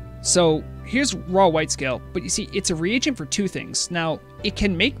 so here's raw white scale, but you see, it's a reagent for two things. Now, it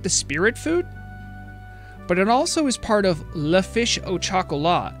can make the spirit food, but it also is part of Le Fiche au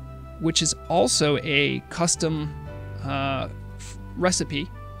Chocolat, which is also a custom recipe,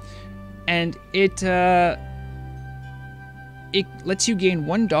 and it lets you gain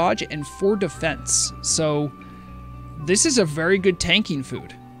 1 dodge and 4 defense. So this is a very good tanking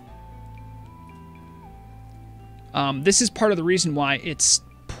food. This is part of the reason why it's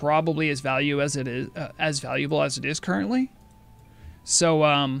probably as valuable as it is currently. So,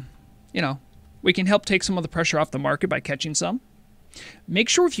 you know, we can help take some of the pressure off the market by catching some. Make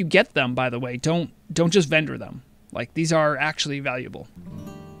sure if you get them, by the way, don't just vendor them. Like, these are actually valuable.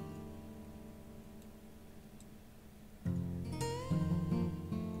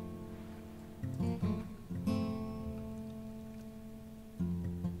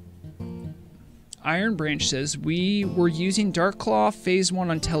 Iron Branch says, we were using Dark Claw Phase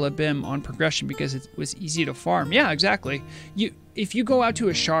 1 on Telebim on progression because it was easy to farm. Yeah, exactly. If you go out to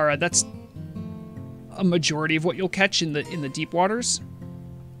Ashara, that's a majority of what you'll catch in the deep waters.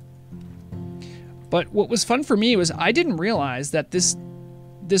 But what was fun for me was I didn't realize that this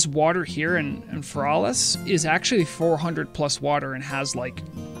water here in Feralis is actually 400 plus water and has like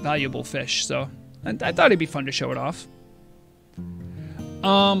valuable fish. So I thought it'd be fun to show it off.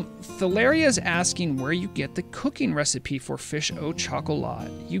 Thalaria is asking where you get the cooking recipe for fish au chocolat.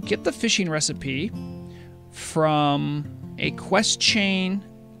 You get the fishing recipe from a quest chain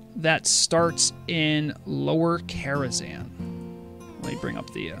that starts in Lower Karazhan. Let me bring up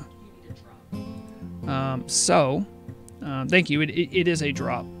the... thank you. It is a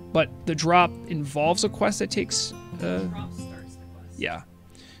drop, but the drop involves a quest that takes... Drop starts the quest. Yeah.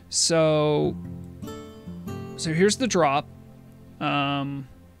 So here's the drop.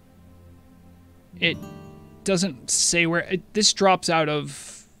 It doesn't say where... this drops out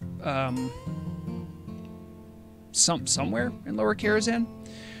of... somewhere in Lower Karazhan.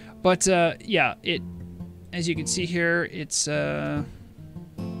 But, yeah, it... As you can see here, it's, doesn't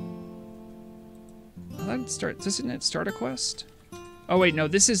it start a quest? Oh, wait, no,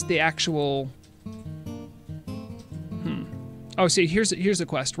 this is the actual... Oh, see, here's the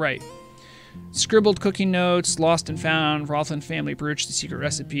quest, right. Scribbled cooking notes, lost and found, Rothlin family brooch, the secret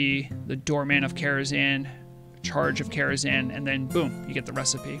recipe, the doorman of Karazhan, charge of Karazhan, and then, boom, you get the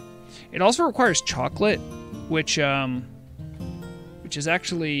recipe. It also requires chocolate, which is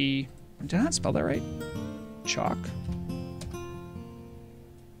actually... Did I not spell that right? Chalk.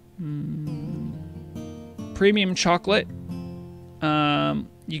 Premium chocolate.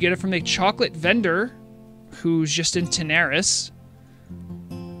 You get it from the chocolate vendor, who's just in Tanaris.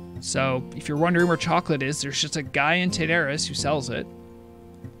 So if you're wondering where chocolate is, there's just a guy in Tanaris who sells it.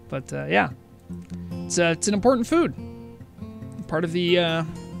 But yeah, it's an important food, part of the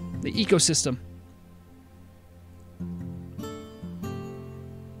ecosystem.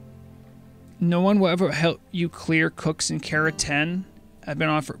 No one will ever help you clear cooks in Kara 10. I've been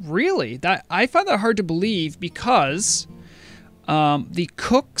on for... Really? I find that hard to believe because the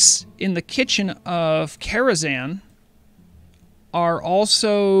cooks in the kitchen of Karazhan are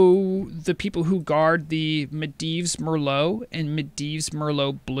also the people who guard the Medivh's Merlot and Medivh's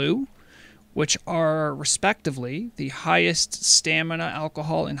Merlot Blue, which are respectively the highest stamina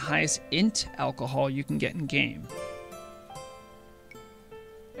alcohol and highest int alcohol you can get in game.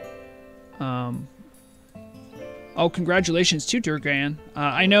 Oh, congratulations to Durgan.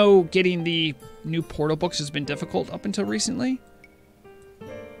 I know getting the new Portal books has been difficult up until recently.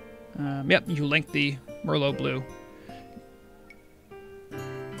 Yep, you linked the Merlot Blue.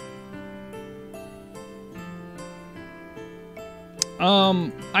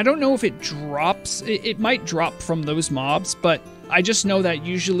 I don't know if it drops. It might drop from those mobs, but I just know that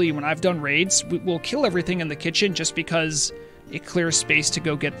usually when I've done raids, we'll kill everything in the kitchen just because it clears space to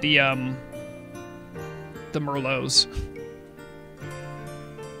go get the Merlots.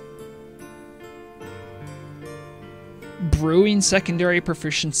 Brewing secondary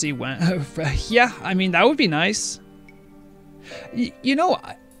proficiency went... yeah, I mean, that would be nice. You know,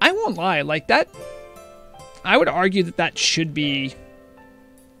 I won't lie, like that... I would argue that that should be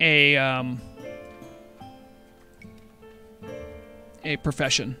a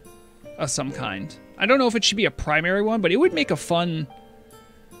profession of some kind. I don't know if it should be a primary one, but it would make a fun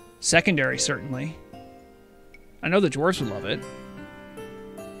secondary, certainly. I know the dwarves would love it.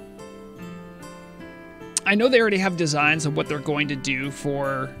 I know they already have designs of what they're going to do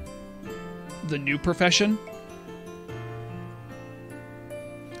for the new profession.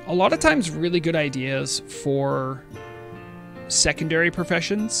 A lot of times really good ideas for secondary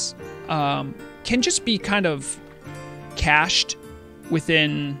professions can just be kind of cached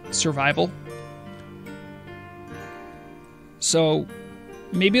within survival. So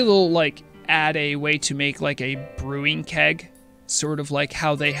maybe they'll like add a way to make like a brewing keg, sort of like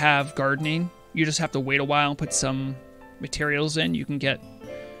how they have gardening. You just have to wait a while and put some materials in. You can get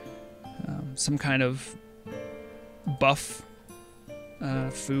some kind of buff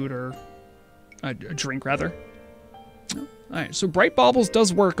food or a drink, rather. All right, so Bright Baubles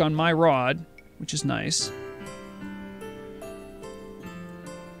does work on my rod, which is nice.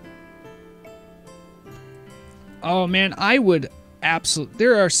 Oh man, I would absolutely...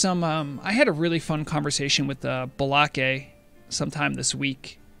 There are some... I had a really fun conversation with Balake sometime this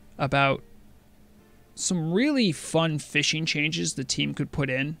week about some really fun fishing changes the team could put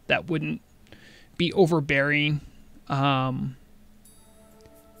in that wouldn't be overbearing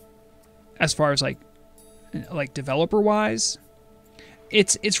as far as like developer wise.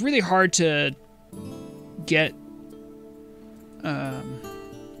 It's really hard to get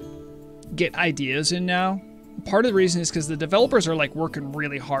ideas in now. Part of the reason is because the developers are like working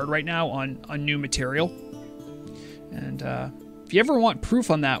really hard right now on new material, and If you ever want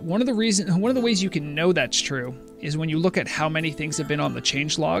proof on that, one of the ways you can know that's true is when you look at how many things have been on the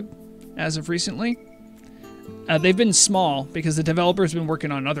changelog as of recently. They've been small because the developer's been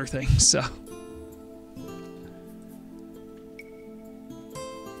working on other things, so.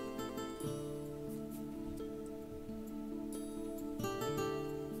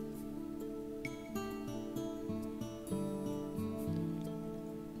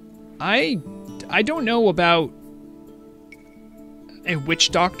 I don't know about a witch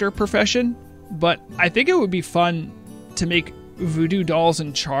doctor profession, but I think it would be fun to make voodoo dolls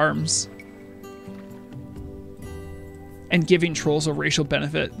and charms. And giving trolls a racial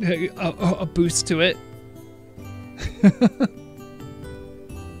benefit, a boost to it.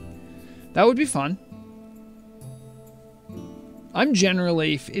 That would be fun. I'm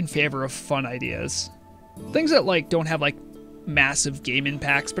generally in favor of fun ideas. Things that like don't have like massive game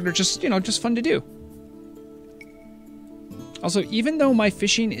impacts, but are just, you know, just fun to do. Also, even though my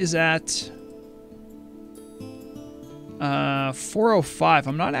fishing is at 405,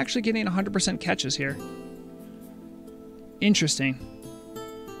 I'm not actually getting 100% catches here. Interesting.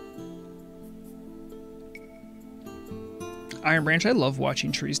 Iron Branch, I love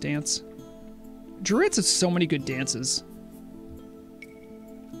watching trees dance. Druids have so many good dances.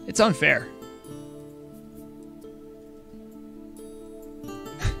 It's unfair.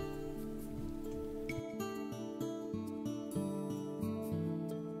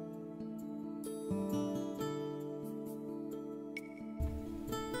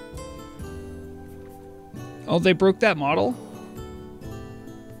 Oh, they broke that model?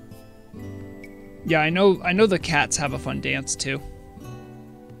 Yeah, I know the cats have a fun dance too.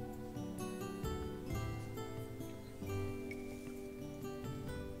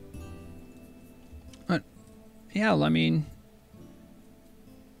 Yeah, I mean,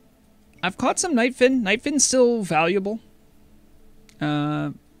 I've caught some Nightfin. Nightfin's still valuable.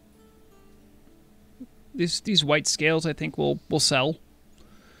 These white scales I think will sell.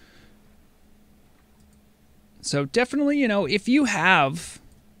 So definitely, you know, if you have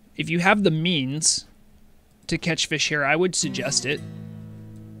the means to catch fish here, I would suggest it.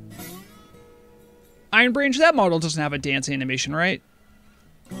 Iron Branch, that model doesn't have a dance animation, right?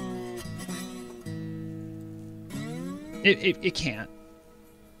 It can't.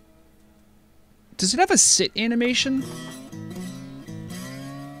 Does it have a sit animation?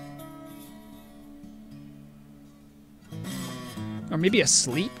 Or maybe a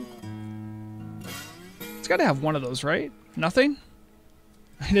sleep? It's got to have one of those, right? Nothing?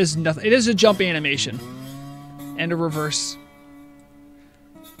 It is nothing. It is a jump animation. And a reverse.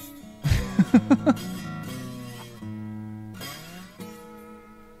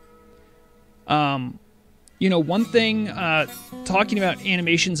 You know, one thing, talking about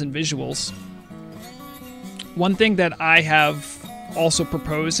animations and visuals, one thing that I have also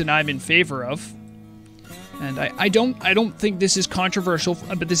proposed and I'm in favor of, and I don't think this is controversial,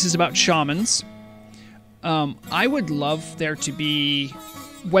 but this is about shamans. I would love there to be,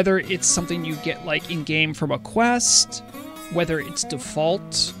 whether it's something you get like in-game from a quest, whether it's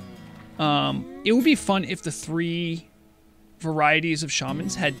default, it would be fun if the 3 varieties of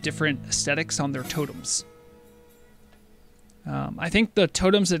shamans had different aesthetics on their totems. I think the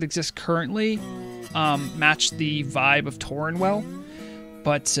totems that exist currently match the vibe of Tauren well,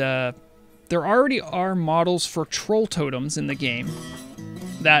 but there already are models for troll totems in the game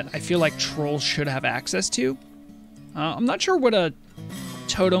that I feel like trolls should have access to. I'm not sure what a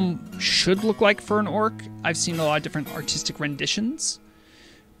totem should look like for an orc. I've seen a lot of different artistic renditions,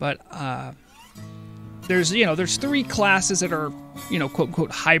 but there's 3 classes that are, you know, quote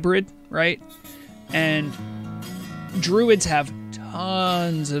unquote hybrid, right? And druids have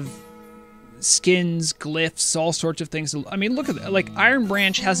tons of skins, glyphs, all sorts of things. I mean, look at that. Like, Iron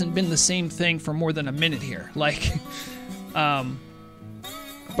Branch hasn't been the same thing for more than a minute here. Like,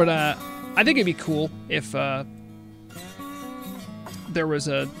 but I think it'd be cool if there was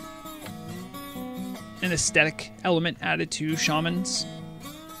an aesthetic element added to shamans.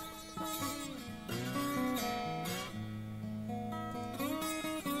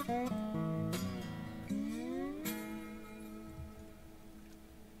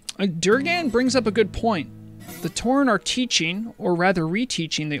 Durgan brings up a good point. The Tauren are teaching, or rather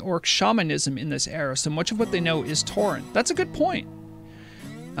reteaching, the orc shamanism in this era, so much of what they know is Tauren. That's a good point.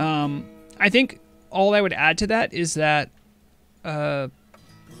 I think all I would add to that is that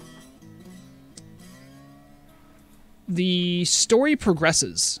the story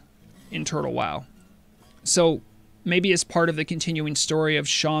progresses in Turtle WoW. So maybe as part of the continuing story of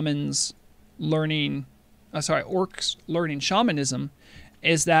shamans learning, orcs learning shamanism,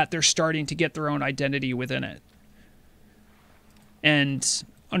 is that they're starting to get their own identity within it. and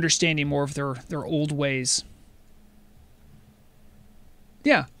understanding more of their old ways.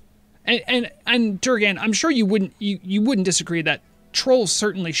 Yeah. And Durgan, I'm sure you wouldn't disagree that trolls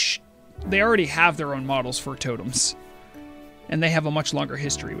certainly they already have their own models for totems, and they have a much longer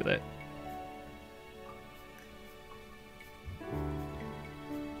history with it.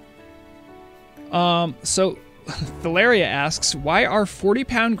 So Thalaria asks, why are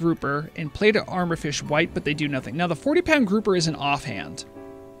 40-pound grouper and plated armorfish white but they do nothing? Now the 40-pound grouper is an offhand.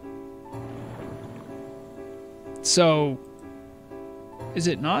 So is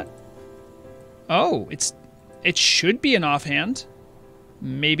it not? Oh, it should be an offhand.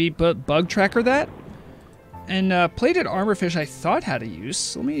 Maybe bug tracker that. And plated armorfish I thought had a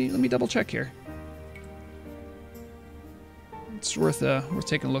use. Let me double check here. It's worth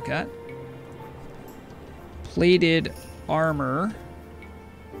taking a look at. Plated armor.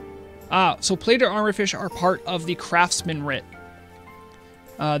 So plated armorfish are part of the craftsman writ.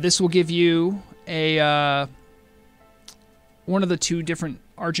 This will give you a one of the 2 different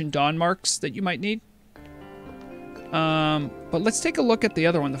Argent Dawn marks that you might need. But let's take a look at the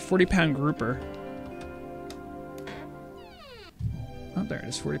other one, the 40-pound grouper. Oh, there it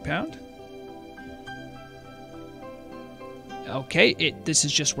is, 40-pound. Okay, this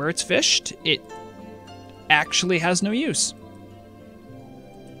is just where it's fished. It actually has no use.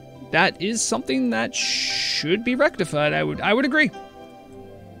 That is something that should be rectified. I would agree.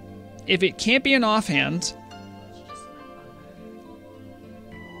 If it can't be an offhand.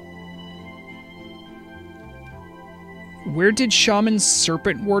 Where did Shaman's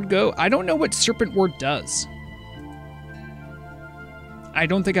Serpent Ward go? I don't know what Serpent Ward does. I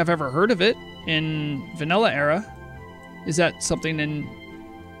don't think I've ever heard of it in Vanilla era. Is that something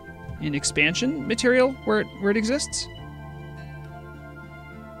in expansion material where it exists?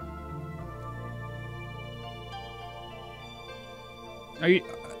 Are you?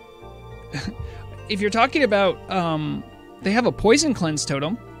 If you're talking about, they have a poison cleanse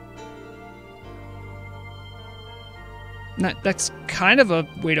totem. That's kind of a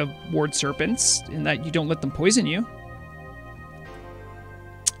way to ward serpents in that you don't let them poison you.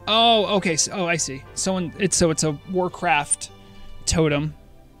 Oh, okay. Oh, I see. So it's a Warcraft totem.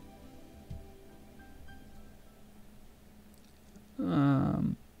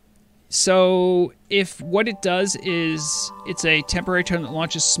 So if what it does is it's a temporary totem that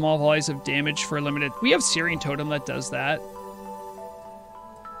launches small volleys of damage for a limited. We have Syrian totem that does that.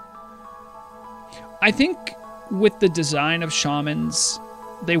 I think with the design of shamans,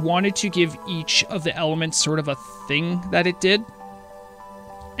 they wanted to give each of the elements sort of a thing that it did.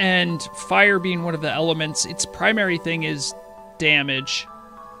 And fire being one of the elements, its primary thing is damage.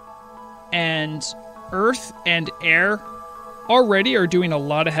 And earth and air already are doing a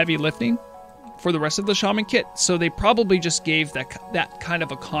lot of heavy lifting for the rest of the shaman kit. So they probably just gave that kind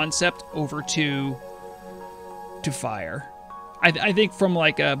of a concept over to fire. I think from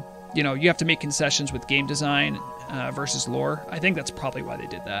like a, you know, you have to make concessions with game design versus lore. I think that's probably why they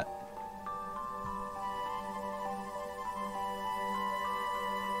did that.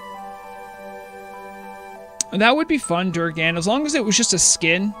 And that would be fun, Durgan, as long as it was just a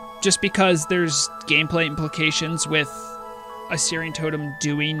skin, just because there's gameplay implications with a Syrian totem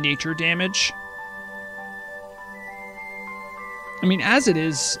doing nature damage. I mean, as it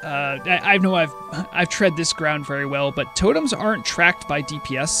is, I know I've tread this ground very well, but totems aren't tracked by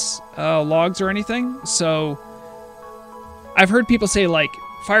DPS logs or anything. So I've heard people say like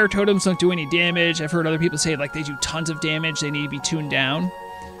fire totems don't do any damage. I've heard other people say like they do tons of damage. They need to be tuned down,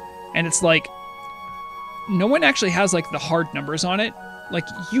 and it's like no one actually has like the hard numbers on it. Like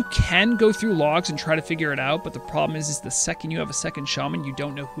you can go through logs and try to figure it out, but the problem is the second you have a second shaman, you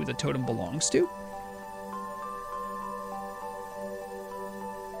don't know who the totem belongs to.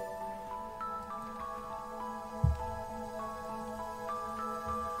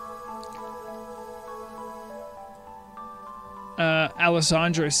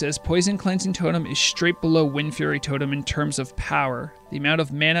 Alessandro says, Poison Cleansing Totem is straight below Wind Fury Totem in terms of power. The amount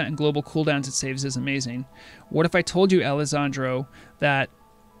of mana and global cooldowns it saves is amazing. What if I told you, Alessandro, that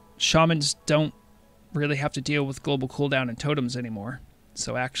shamans don't really have to deal with global cooldown and totems anymore?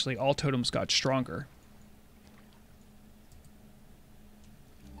 So actually, all totems got stronger.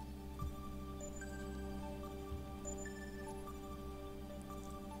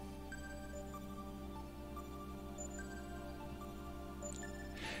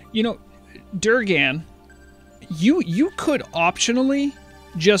 You know, Durgan, you could optionally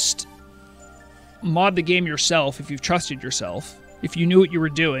just mod the game yourself if you've trusted yourself, if you knew what you were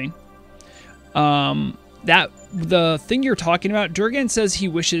doing. That the thing you're talking about, Durgan says he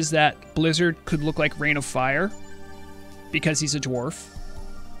wishes that Blizzard could look like Reign of Fire. because he's a dwarf.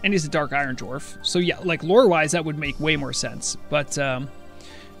 And he's a Dark Iron dwarf. So yeah, like lore-wise, that would make way more sense. But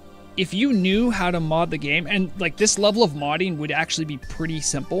if you knew how to mod the game, and like this level of modding would actually be pretty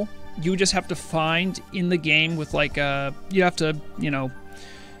simple. You would just have to find in the game with like, you have to, you know,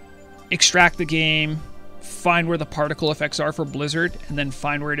 extract the game, find where the particle effects are for Blizzard, and then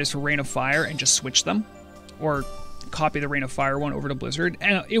find where it is for Rain of Fire and just switch them. Or copy the Rain of Fire one over to Blizzard.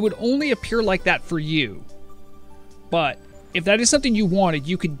 And it would only appear like that for you. But if that is something you wanted,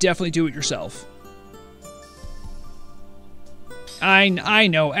 you could definitely do it yourself. I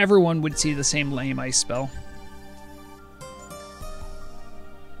know, everyone would see the same lame ice spell.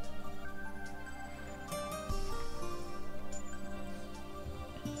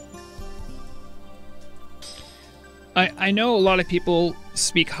 I know a lot of people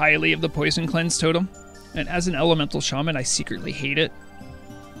speak highly of the Poison Cleanse totem, and as an elemental shaman, I secretly hate it.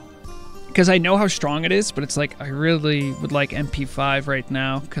 Because I know how strong it is, but it's like, I really would like MP5 right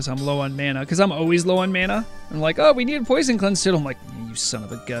now, because I'm low on mana. Because I'm always low on mana. I'm like, oh, we need a Poison Cleanse totem. I'm like, you son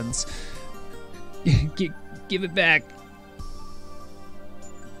of a guns. Give it back.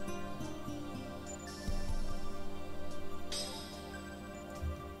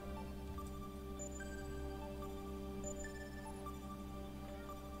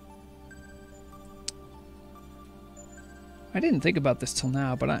 I didn't think about this till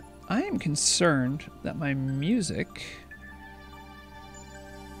now, but I am concerned that my music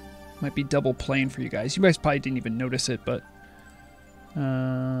might be double playing for you guys. You guys probably didn't even notice it, but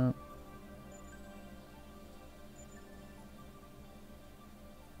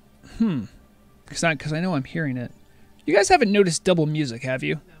because I know I'm hearing it. You guys haven't noticed double music, have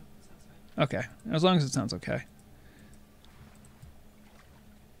you? No, sounds fine. Okay, as long as it sounds okay.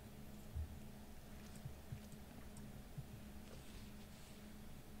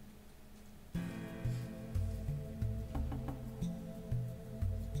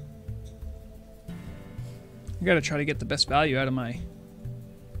 I gotta try to get the best value out of my,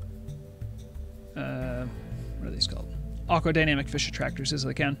 what are these called? Aquadynamic fish attractors as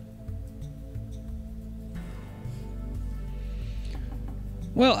I can.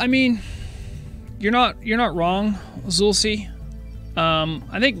 Well, I mean, you're not wrong, Zulcy.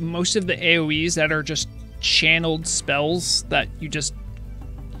 I think most of the AoEs that are just channeled spells that you just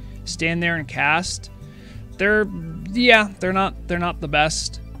stand there and cast, they're not the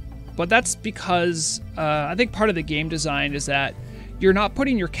best. But that's because I think part of the game design is that you're not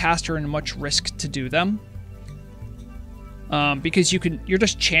putting your caster in much risk to do them. Because you're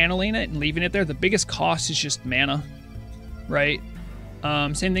just channeling it and leaving it there. The biggest cost is just mana, right?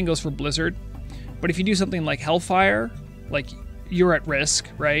 Same thing goes for Blizzard. But if you do something like Hellfire, like you're at risk,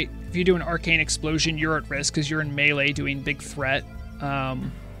 right? If you do an Arcane Explosion, you're at risk because you're in melee doing big threat.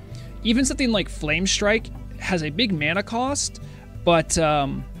 Even something like Flame Strike has a big mana cost, but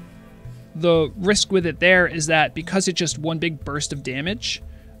the risk with it there is that because it's just one big burst of damage,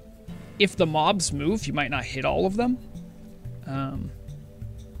 if the mobs move, you might not hit all of them.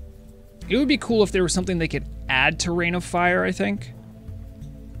 It would be cool if there was something they could add to Rain of Fire, I think.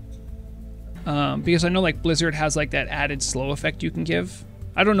 Because I know like Blizzard has like that added slow effect you can give.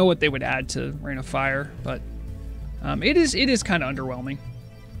 I don't know what they would add to Rain of Fire, but it is kind of underwhelming.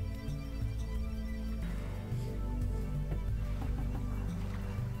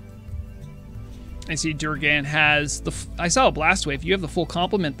 I see Durgan has the... I saw a Blast Wave. You have the full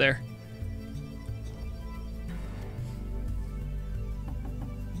complement there.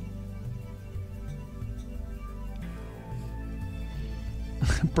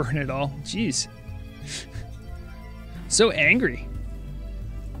 Burn it all. Jeez. So angry.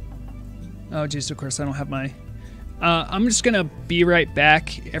 Oh, jeez, of course I don't have my... I'm just gonna be right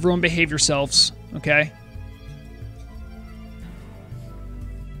back. Everyone behave yourselves, okay?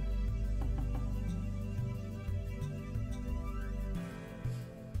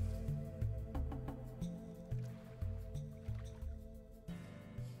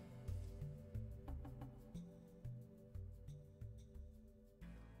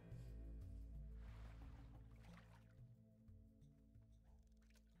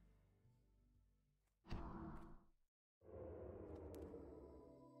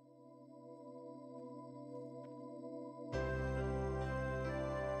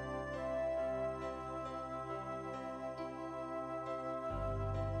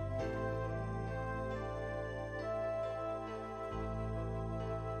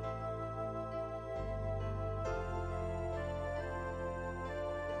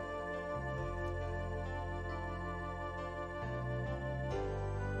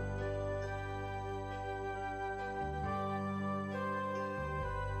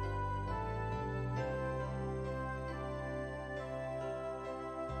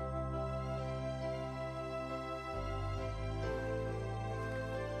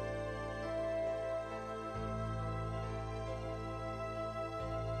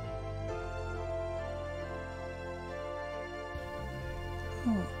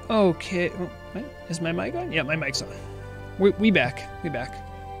 Okay. Oh, what? Is my mic on? Yeah, my mic's on. We back. We back.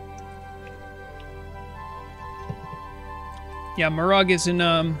 Yeah, Murag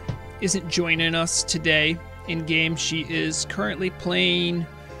isn't joining us today in game. She is currently playing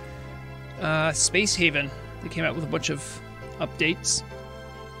Space Haven. They came out with a bunch of updates.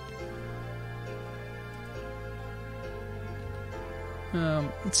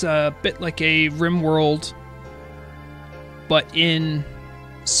 It's a bit like a RimWorld, but in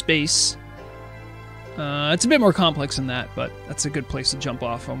space. It's a bit more complex than that, but that's a good place to jump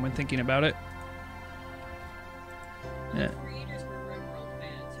off on when thinking about it. Yeah. Creators were RimWorld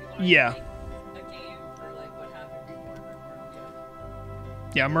fans who wanted Yeah. to make a game for like what happened before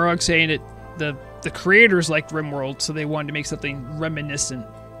RimWorld. Yeah, Murag saying it. The creators liked RimWorld, so they wanted to make something reminiscent.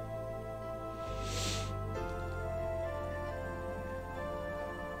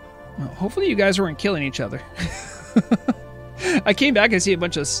 Well, hopefully you guys weren't killing each other. I came back and see a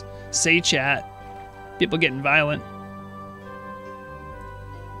bunch of say chat, people getting violent.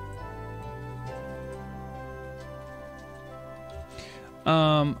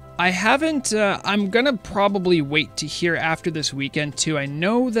 I haven't, I'm gonna probably wait to hear after this weekend too. I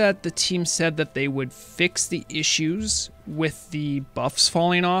know that the team said that they would fix the issues with the buffs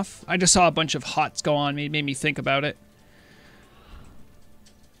falling off. I just saw a bunch of HOTS go on, made me think about it.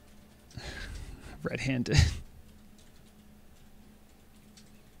 Red-handed.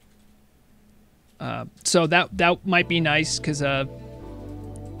 So that might be nice, because I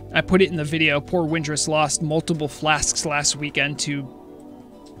put it in the video. Poor Windress lost multiple flasks last weekend to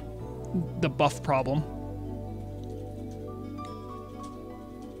the buff problem.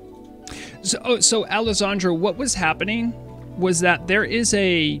 So Alessandro, what was happening was that there is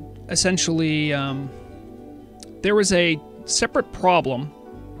essentially there was a separate problem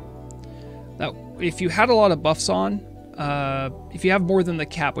that if you had a lot of buffs on, if you have more than the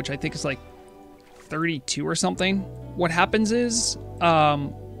cap, which I think is like 32 or something, what happens is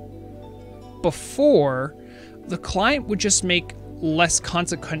before, the client would just make less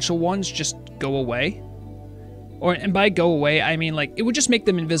consequential ones just go away. And by go away, I mean like it would just make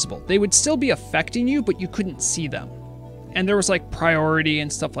them invisible. They would still be affecting you, but you couldn't see them. And there was like priority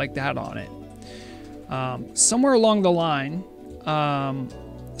and stuff like that on it. Somewhere along the line,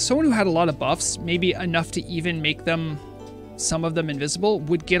 someone who had a lot of buffs, maybe enough to even make them, some of them invisible,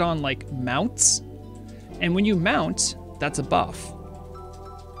 would get on like mounts. And when you mount, that's a buff.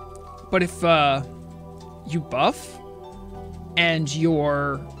 But if you buff and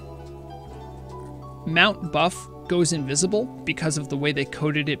your mount buff goes invisible because of the way they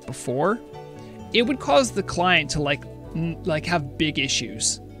coded it before, it would cause the client to like have big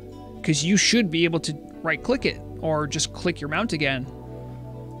issues, because you should be able to right click it or just click your mount again.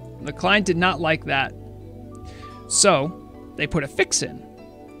 The client did not like that, so they put a fix in.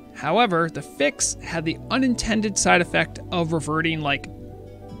 However, the fix had the unintended side effect of reverting like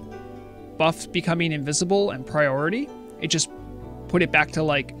buffs becoming invisible and priority. It just put it back to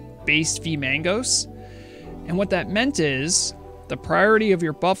like base v Mangos. And what that meant is the priority of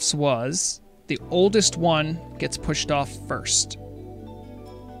your buffs was the oldest one gets pushed off first.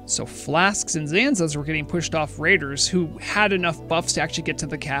 So Flasks and Zanzas were getting pushed off Raiders who had enough buffs to actually get to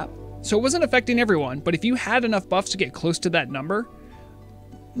the cap. So it wasn't affecting everyone, but if you had enough buffs to get close to that number,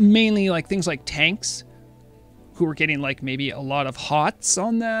 mainly like things like tanks who were getting like maybe a lot of HOTS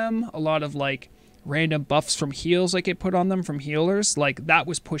on them, a lot of like random buffs from heals like it put on them from healers, like that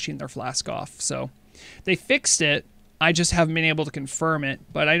was pushing their flask off. So they fixed it. I just haven't been able to confirm it,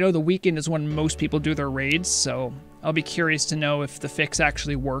 but I know the weekend is when most people do their raids, so I'll be curious to know if the fix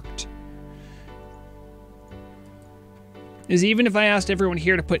actually worked. Is even if I asked everyone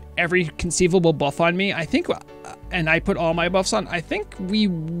here to put every conceivable buff on me, I think, and I put all my buffs on, I think we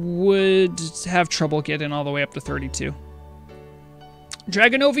would have trouble getting all the way up to 32.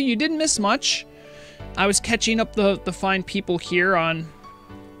 Dragonova, you didn't miss much. I was catching up the fine people here on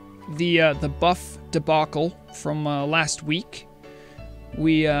the buff debacle from last week.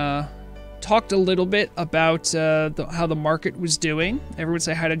 We talked a little bit about how the market was doing. Everyone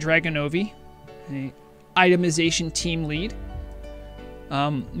say hi to Dragonovi, the itemization team lead.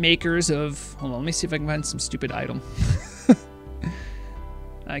 Makers of... Hold on, let me see if I can find some stupid item.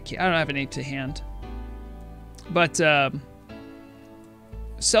 I don't have any to hand. But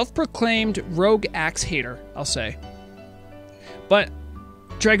self-proclaimed rogue axe hater, I'll say. But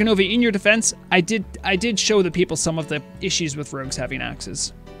Dragonovi, in your defense, I did show the people some of the issues with rogues having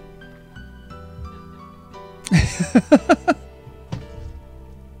axes.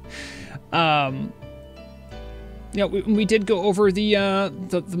 Yeah, we did go over the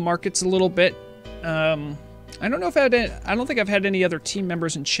markets a little bit. I don't know if I don't think I've had any other team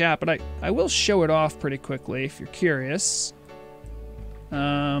members in chat, but I will show it off pretty quickly if you're curious.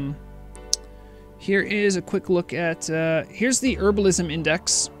 Here is a quick look at, here's the herbalism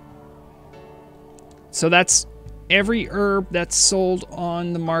index. So that's every herb that's sold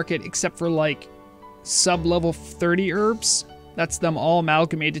on the market except for like sub-level 30 herbs. That's them all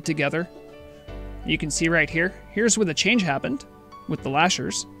amalgamated together. You can see right here. Here's where the change happened with the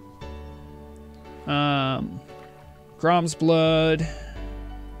lashers. Grom's Blood.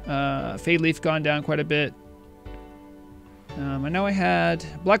 Fade Leaf gone down quite a bit. I know I had...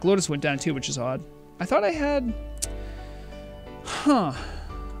 Black Lotus went down too, which is odd. I thought I had... Huh.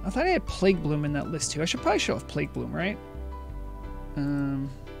 I thought I had Plague Bloom in that list too. I should probably show off Plague Bloom, right?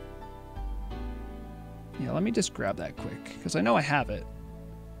 Yeah, let me just grab that quick, because I know I have it.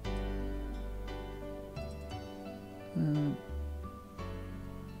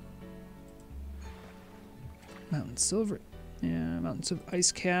 Mountain Silver. Yeah, Mountains of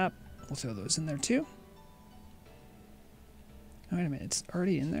Ice Cap. We'll throw those in there too. Oh, wait a minute, it's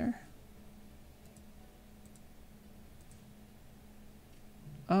already in there?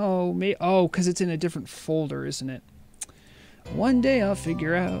 Oh, because it's in a different folder, isn't it? One day I'll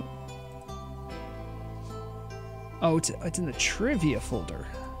figure out. Oh, it's in the trivia folder.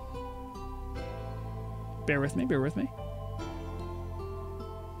 Bear with me, bear with me.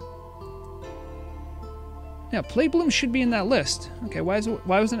 Yeah, Plague Bloom should be in that list. Okay, why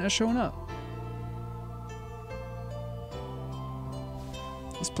wasn't it showing up?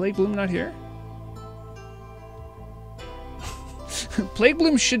 Is Plague Bloom not here? Plague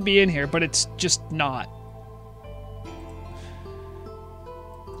Bloom should be in here, but it's just not.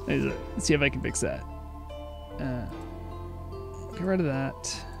 Let's see if I can fix that. Get rid of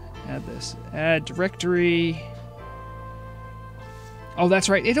that. Add this. Add directory. Oh, that's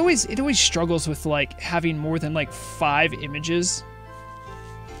right. It always struggles with like having more than like 5 images.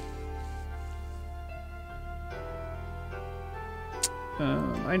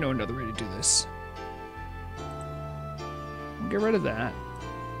 I know another way to do this. We'll get rid of that.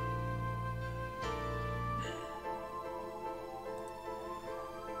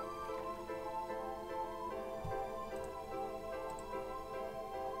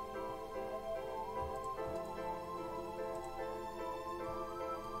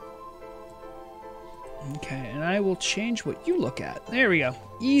 Okay, and I will change what you look at. There we go.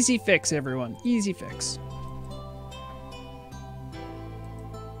 Easy fix, everyone. Easy fix.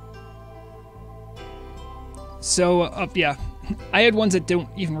 So, yeah. I had ones that don't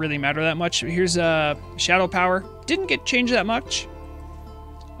even really matter that much. Here's Shadow Power. Didn't get changed that much.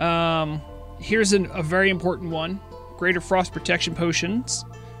 Here's a very important one. Greater Frost Protection Potions.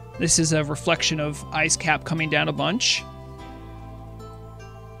 This is a reflection of Ice Cap coming down a bunch.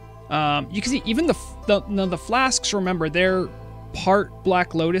 You can see even the flasks, remember, they're part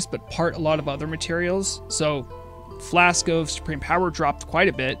Black Lotus, but part a lot of other materials. So Flask of Supreme Power dropped quite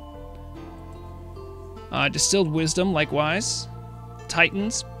a bit. Distilled Wisdom, likewise.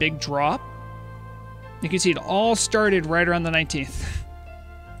 Titans, big drop. You can see it all started right around the 19th.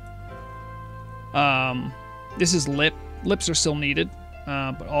 This is Lip. Lips are still needed,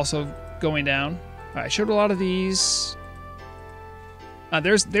 but also going down. I showed a lot of these.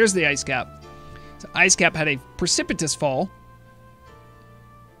 There's the Ice Cap. So Ice Cap had a precipitous fall.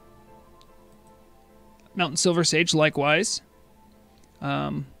 Mountain Silver Sage, likewise.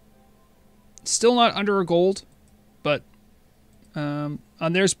 Still not under a gold, but and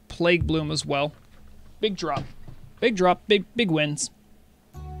there's Plague Bloom as well. Big drop, big drop, big wins.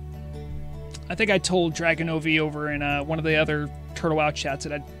 I think I told Dragonovi over in one of the other Turtle Wow chats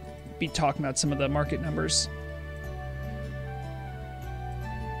that I'd be talking about some of the market numbers.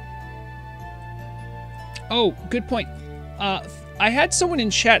 Oh, good point. I had someone in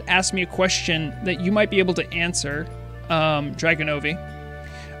chat ask me a question that you might be able to answer, Dragonovi.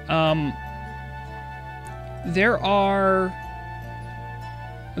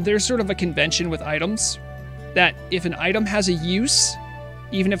 There's sort of a convention with items that if an item has a use,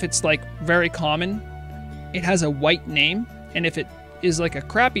 even if it's like very common, it has a white name, and if it is like a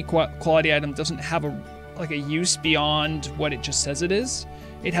crappy quality item, doesn't have a use beyond what it just says it is,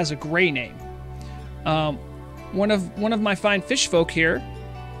 it has a gray name. One of my fine fish folk here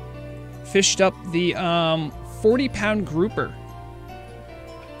fished up the 40-pound grouper.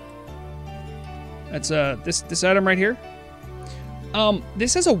 That's this item right here.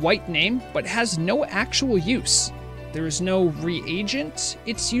 This has a white name, but has no actual use. There is no reagent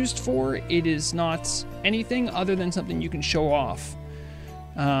it's used for. It is not anything other than something you can show off.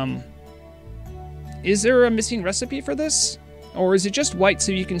 Is there a missing recipe for this? Or is it just white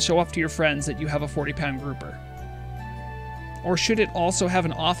so you can show off to your friends that you have a 40-pound grouper? Or should it also have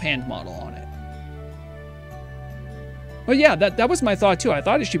an offhand model on it? Well, yeah, that was my thought too. I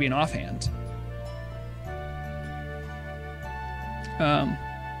thought it should be an offhand.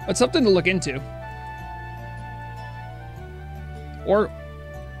 It's something to look into. Or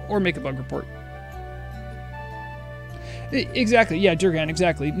make a bug report. Exactly, yeah, Durgan,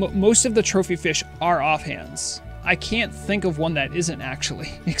 exactly. Most of the trophy fish are offhands. I can't think of one that isn't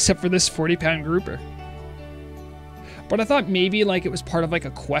actually, except for this 40-pound grouper. But I thought maybe like it was part of like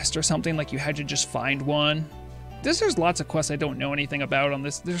a quest or something, like you had to just find one. There's lots of quests I don't know anything about on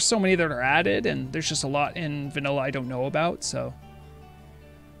this. There's so many that are added, and there's just a lot in vanilla I don't know about, so.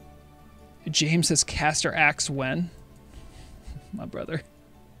 James says caster axe when? My brother.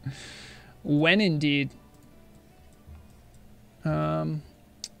 When indeed.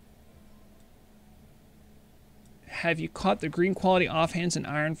 Have you caught the green quality offhands in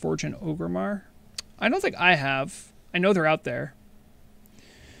Ironforge and Ogremar? I don't think I have. I know they're out there.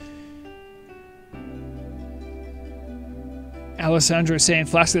 Alessandro is saying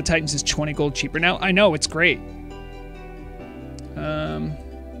Flask of the Titans is 20 gold cheaper now. I know, it's great.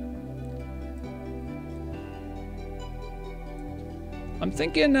 I'm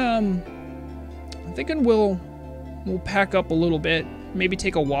thinking we'll pack up a little bit, maybe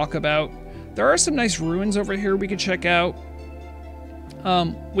take a walkabout. There are some nice ruins over here we could check out.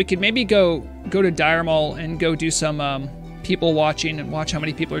 We could maybe go to Dire Maul and go do some people watching and watch how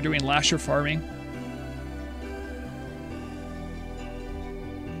many people are doing lasher farming.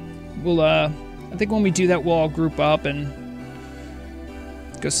 We'll I think when we do that, we'll all group up and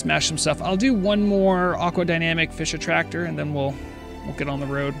go smash some stuff. I'll do one more Aqua Dynamic Fish Attractor, and then we'll get on the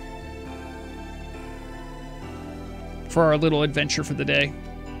road for our little adventure for the day.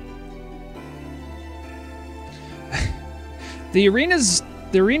 The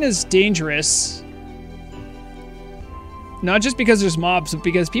arena's dangerous. Not just because there's mobs, but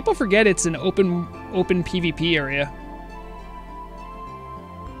because people forget it's an open PvP area.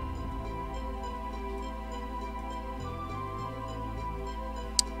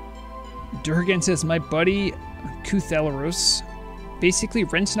 Durgan says, my buddy Kuthelaros basically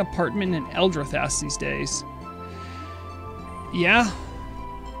rents an apartment in Eldrathas these days. Yeah.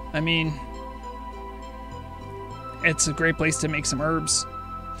 I mean, it's a great place to make some herbs.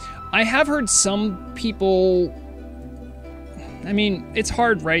 I have heard some people... I mean, it's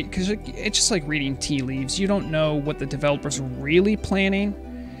hard, right? Because it's just like reading tea leaves. You don't know what the developers are really planning.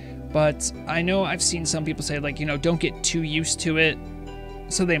 But I know I've seen some people say, like, you know, don't get too used to it.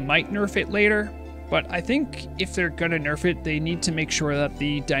 So they might nerf it later. But I think if they're going to nerf it, they need to make sure that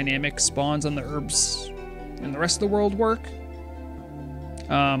the dynamic spawns on the herbs and the rest of the world work.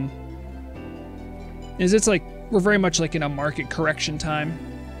 It's like, we're very much like in a market correction time.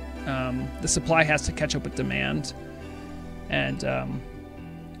 The supply has to catch up with demand. And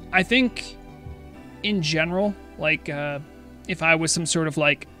I think in general, like if I was some sort of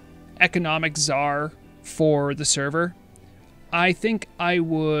like economic czar for the server, I think I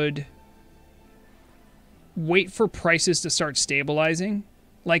would wait for prices to start stabilizing.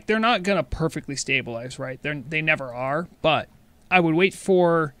 Like, they're not going to perfectly stabilize, right? They never are, but I would wait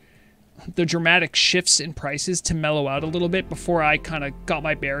for the dramatic shifts in prices to mellow out a little bit before I kind of got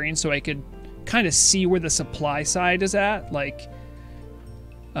my bearings, so I could kind of see where the supply side is at. Like,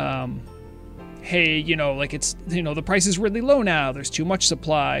 hey, you know, like it's, you know, the price is really low now. There's too much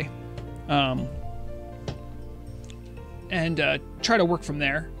supply. And try to work from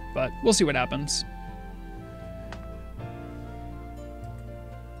there, but we'll see what happens.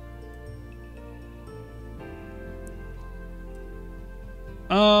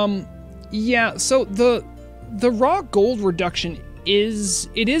 Yeah, so the raw gold reduction is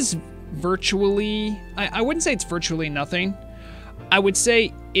virtually, I wouldn't say it's virtually nothing. I would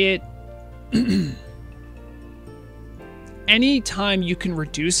say it anytime you can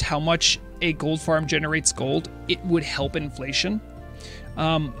reduce how much a gold farm generates gold, it would help inflation.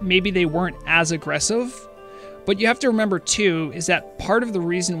 Maybe they weren't as aggressive, but you have to remember too, is that part of the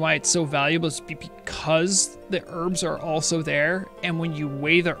reason why it's so valuable is because the herbs are also there, and when you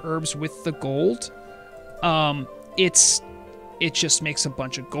weigh the herbs with the gold, it just makes a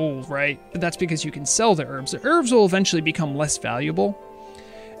bunch of gold, right? But that's because you can sell the herbs. The herbs will eventually become less valuable.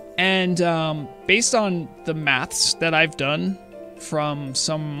 And based on the maths that I've done from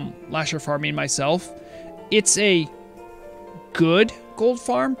some lasher farming myself, it's a good gold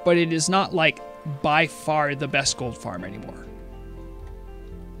farm, but it is not like by far the best gold farm anymore.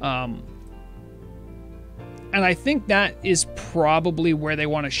 And I think that is probably where they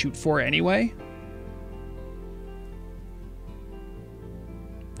want to shoot for anyway.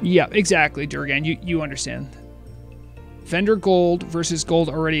 Yeah, exactly, Durgan. You understand. Vendor gold versus gold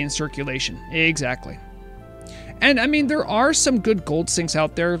already in circulation. Exactly. And I mean, there are some good gold sinks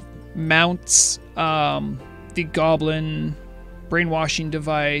out there. Mounts, the Goblin brainwashing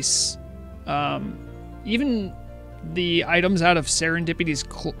device, even the items out of Serendipity's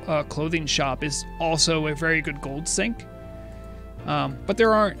clothing shop is also a very good gold sink. But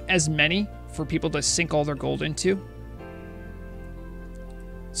there aren't as many for people to sink all their gold into.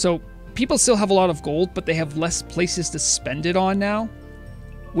 So people still have a lot of gold, but they have less places to spend it on now,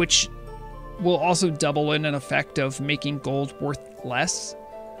 which will also double in an effect of making gold worth less.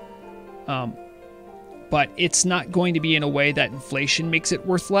 But it's not going to be in a way that inflation makes it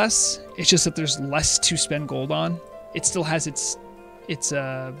worth less. It's just that there's less to spend gold on. It still has its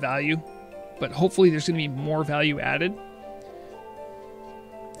value, but hopefully there's going to be more value added.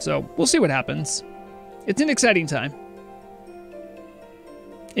 So we'll see what happens. It's an exciting time.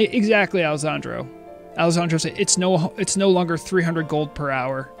 Exactly, Alessandro. Alessandro said it's no longer 300 gold per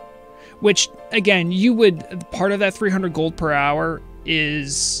hour, which again, part of that 300 gold per hour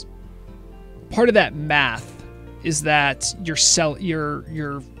is part of that math is that you're selling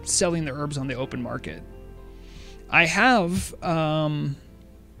the herbs on the open market. I have no,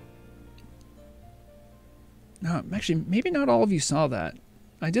 actually maybe not all of you saw that.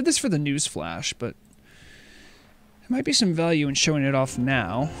 I did this for the news flash, but there might be some value in showing it off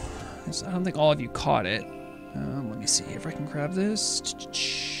now. I don't think all of you caught it. Let me see if I can grab this.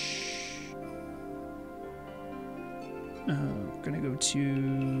 I'm gonna go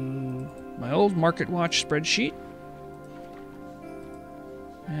to my old Market Watch spreadsheet.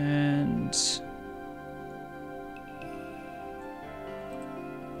 And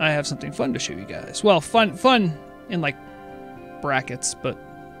I have something fun to show you guys. Well, fun in like brackets, but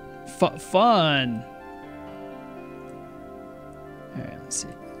fun. All right, let's see.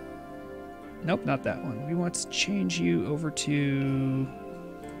 Nope, not that one. We want to change you over to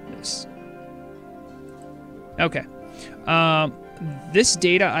this. Okay. This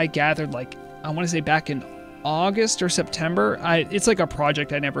data I gathered, like, I want to say back in August or September. It's like a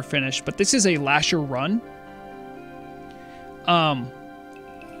project I never finished, but this is a Lasher run.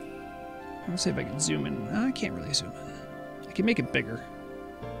 Let's see if I can zoom in. I can't really zoom in. I can make it bigger.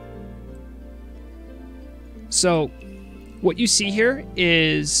 So, what you see here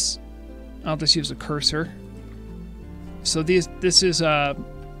is, I'll just use a cursor. So this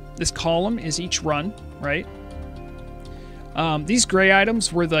column is each run, right? These gray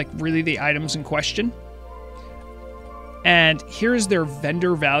items were like really the items in question. And here's their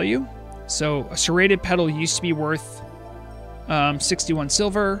vendor value. So a serrated petal used to be worth 61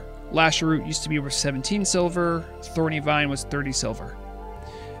 silver. Lasher root used to be worth 17 silver. Thorny vine was 30 silver.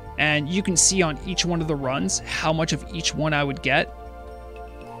 And you can see on each one of the runs how much of each one I would get.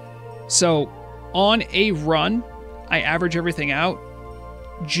 So on a run, I average everything out.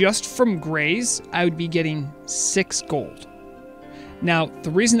 Just from grays, I would be getting 6 gold. Now, the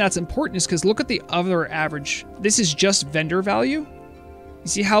reason that's important is because look at the other average. This is just vendor value. You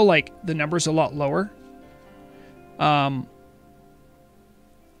see how, like, the number's a lot lower? And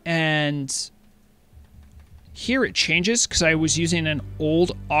here it changes because I was using an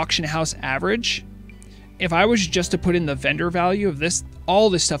old auction house average. If I was just to put in the vendor value of this, all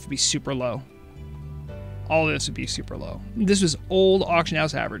this stuff would be super low. All this would be super low. This was old auction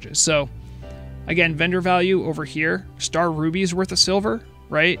house averages. So, again, vendor value over here. Star Ruby is worth a silver,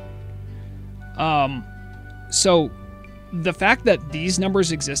 right? So, the fact that these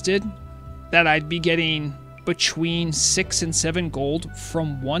numbers existed, that I'd be getting between 6 and 7 gold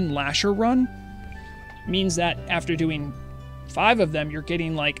from one Lasher run, means that after doing 5 of them, you're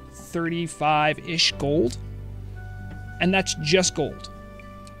getting like 35-ish gold. And that's just gold.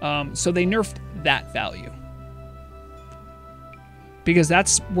 So they nerfed that value. Because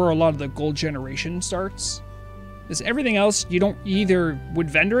that's where a lot of the gold generation starts. Because everything else, you either would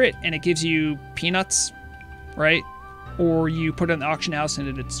vendor it and it gives you peanuts, right? Or you put it in the auction house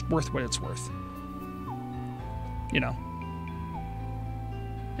and it's worth what it's worth. You know.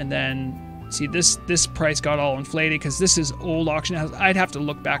 And then, see, this price got all inflated because this is old auction house. I'd have to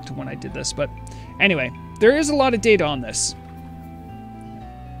look back to when I did this. But anyway, there is a lot of data on this.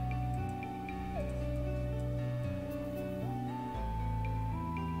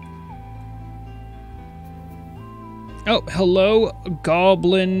 Oh, hello,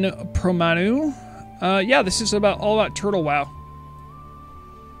 Goblin Promanu. Yeah, this is all about Turtle WoW.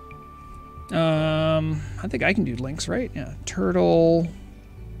 I think I can do links, right? Yeah, Turtle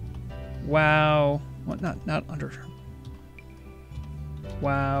WoW. What? Not under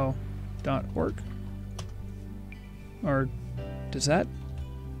WoW.org. Or does that?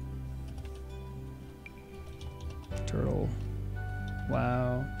 Turtle.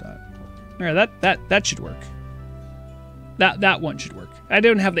 Wow. Alright, that should work. That one should work. I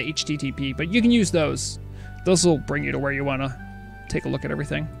don't have the HTTP, but you can use those. Those will bring you to where you want to take a look at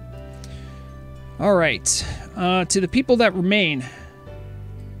everything. Alright. To the people that remain,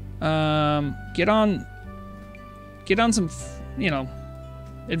 get on some, you know,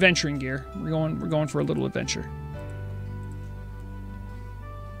 adventuring gear. We're going for a little adventure.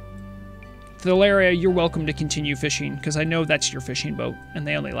 Thalaria, you're welcome to continue fishing, because I know that's your fishing boat, and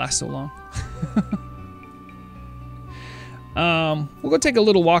they only last so long. We'll go take a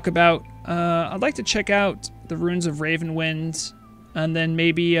little walkabout. I'd like to check out the ruins of Ravenwind, and then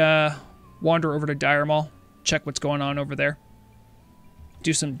maybe wander over to Dire Maul, check what's going on over there.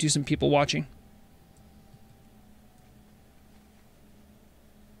 Do some people watching.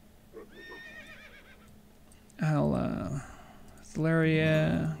 I'll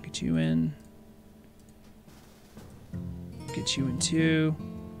Thalaria, get you in. Get you in too.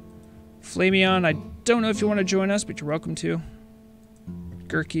 Flameon, I don't know if you want to join us, but you're welcome to.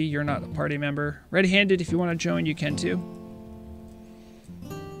 Gurky, you're not a party member. Red-handed, if you want to join, you can too.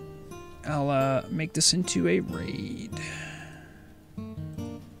 I'll make this into a raid.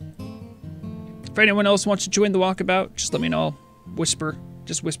 If anyone else wants to join the walkabout, just let me know. Whisper.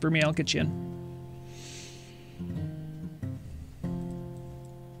 Just whisper me, I'll get you in.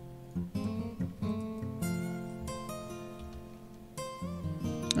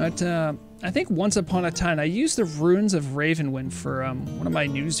 But, I think once upon a time, I used the Ruins of Ravenwind for one of my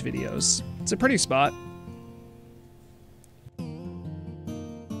news videos. It's a pretty spot.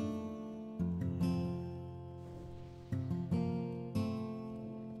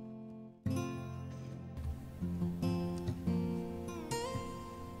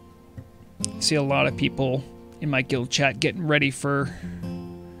 I see a lot of people in my guild chat getting ready to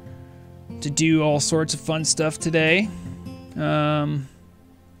do all sorts of fun stuff today.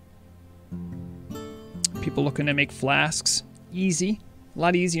 People looking to make flasks. Easy. A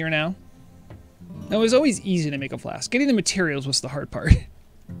lot easier now. It was always easy to make a flask. Getting the materials was the hard part.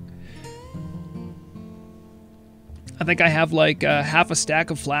 I think I have like half a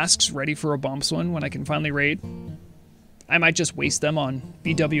stack of flasks ready for a bomb swing when I can finally raid. I might just waste them on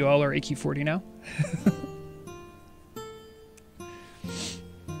BWL or AQ40 now.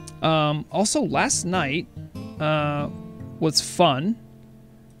 Also, last night was fun.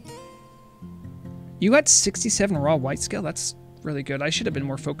 You got 67 raw white scale. That's really good. I should have been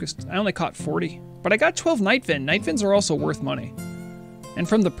more focused. I only caught 40, but I got 12 night fin. Night fins are also worth money. And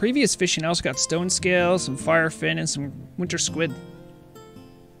from the previous fishing, I also got stone scale, some fire fin, and some winter squid.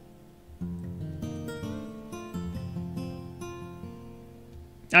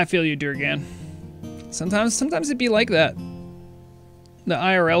 I feel you, Durgan. Sometimes it'd be like that. The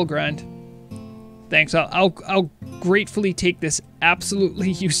IRL grind. Thanks. I'll gratefully take this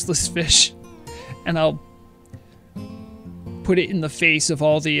absolutely useless fish, and I'll put it in the face of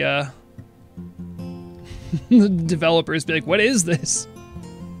all the the developers. Be like, what is this?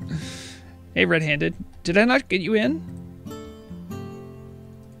 Hey, red-handed. Did I not get you in?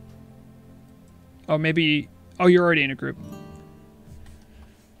 Oh, maybe... Oh, you're already in a group.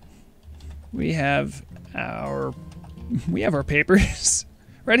 We have our papers.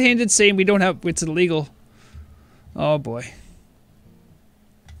 Red-handed saying we don't have... It's illegal. Oh, boy.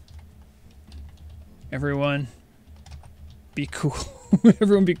 Everyone, be cool.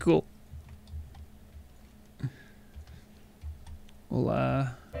 Everyone be cool. We'll,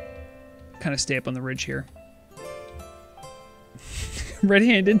 kind of stay up on the ridge here.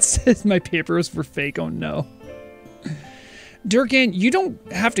 Red-handed says my papers were fake. Oh, no. Durgan, you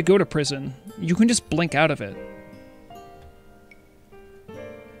don't have to go to prison. You can just blink out of it.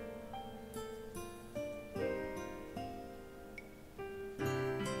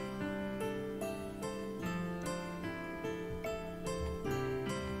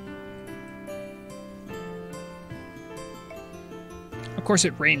 Of course,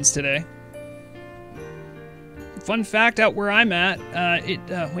 it rains today. Fun fact out where I'm at,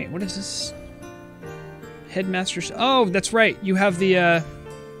 wait, what is this? Headmaster's, oh, that's right. You have the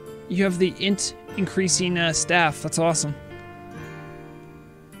int increasing staff. That's awesome.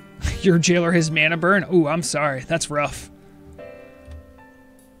 Your jailer has mana burn? Ooh, I'm sorry. That's rough.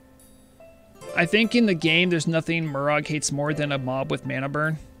 I think in the game, there's nothing Murag hates more than a mob with mana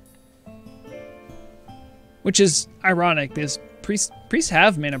burn. Which is ironic, because priests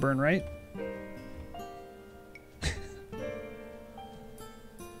have mana burn, right?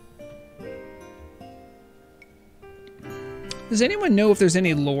 Does anyone know if there's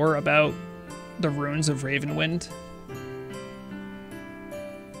any lore about the ruins of Ravenwind?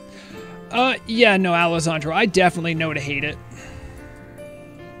 Yeah, no, Alessandro, I definitely know to hate it.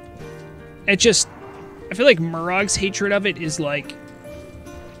 It just... I feel like Murrog's hatred of it is, like,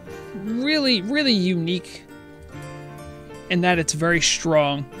 really, really unique in that it's very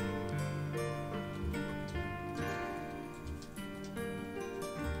strong.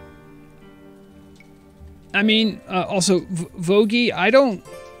 I mean, also, Vogie, I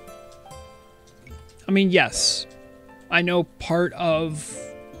mean, yes. I know part of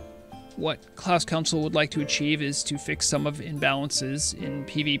what Class Council would like to achieve is to fix some of imbalances in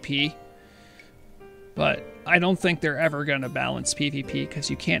PvP. But I don't think they're ever going to balance PvP because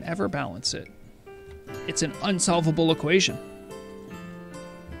you can't ever balance it. It's an unsolvable equation.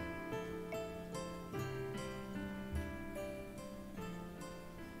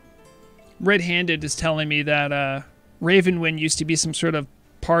 Red-Handed is telling me that Ravenwind used to be some sort of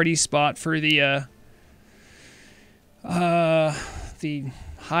party spot for the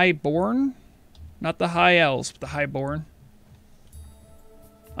Highborn? Not the High Elves, but the Highborn.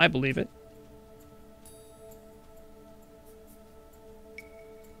 I believe it.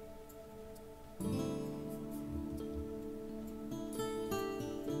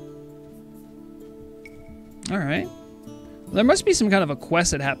 Alright. Well, there must be some kind of a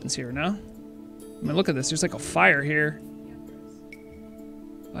quest that happens here, no? I mean, look at this. There's like a fire here.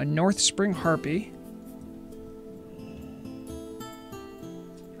 A North Spring Harpy.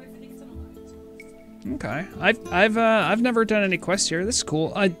 Okay. I've never done any quests here. This is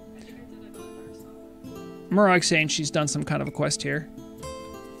cool. Murrog's saying she's done some kind of a quest here.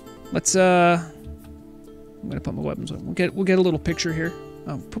 Let's I'm gonna put my weapons away. We'll get a little picture here.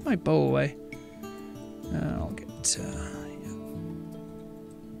 Oh, put my bow away. I'll get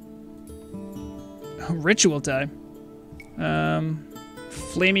ritual time.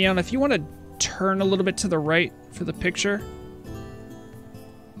 Flameon, if you want to turn a little bit to the right for the picture.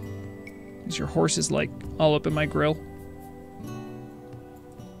 Because your horse is like all up in my grill.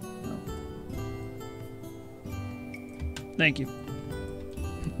 Oh. Thank you.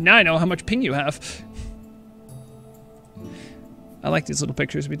 Now I know how much ping you have. I like these little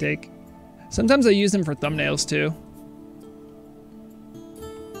pictures we take. Sometimes I use them for thumbnails too.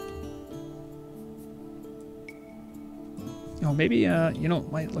 Oh, maybe, you know,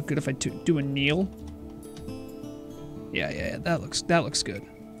 it might look good if I do a kneel. Yeah, that looks good.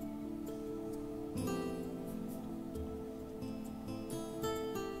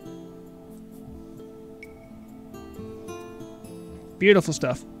 Beautiful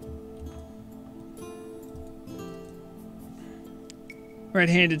stuff.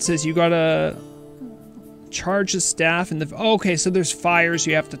 Red-Handed says you gotta charge the staff and the... Oh, okay, so there's fires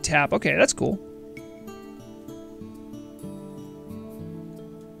you have to tap. Okay, that's cool.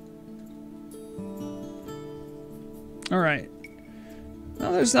 Alright.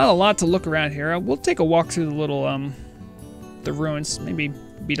 Well, there's not a lot to look around here. We'll take a walk through the little, the ruins. Maybe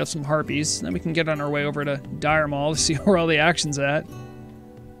beat up some harpies. Then we can get on our way over to Dire Maul to see where all the action's at.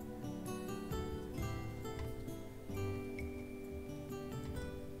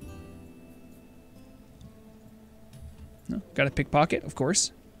 No, got a pickpocket, of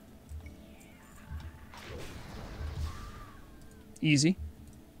course. Easy.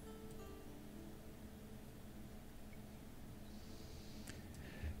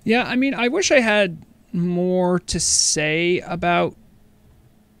 Yeah, I mean, I wish I had more to say about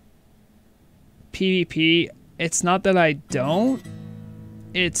PvP. It's not that I don't.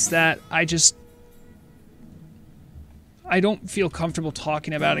 It's that I don't feel comfortable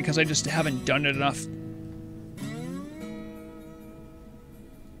talking about it because I just haven't done it enough.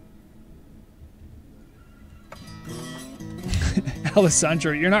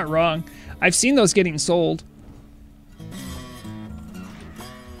 Alessandro, you're not wrong. I've seen those getting sold.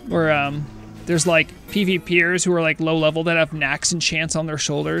 Where there's like PvPers who are like low level that have Nax enchants on their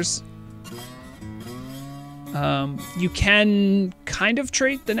shoulders. You can kind of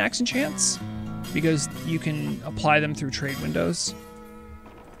trade the Nax enchants because you can apply them through trade windows.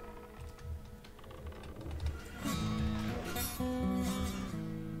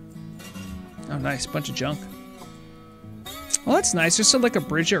 Oh, nice. Bunch of junk. Well, that's nice. There's still like a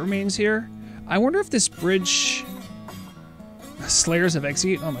bridge that remains here. I wonder if this bridge... Slayers of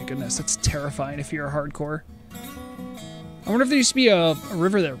Exegete? Oh my goodness, that's terrifying if you're a hardcore. I wonder if there used to be a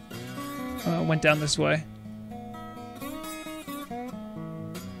river that went down this way.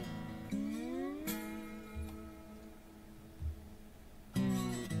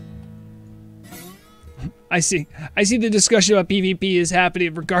 I see the discussion about PvP is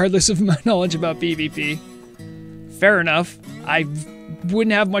happening regardless of my knowledge about PvP. Fair enough. I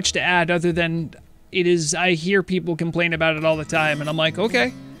wouldn't have much to add other than it is, I hear people complain about it all the time, and I'm like,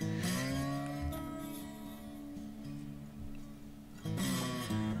 okay.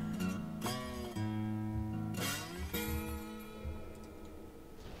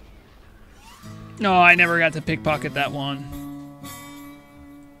 No, I never got to pickpocket that one.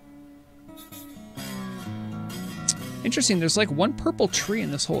 Interesting, there's like one purple tree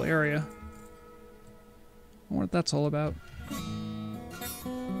in this whole area. I wonder what that's all about.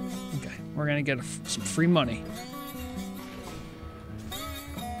 Okay, we're gonna get some free money.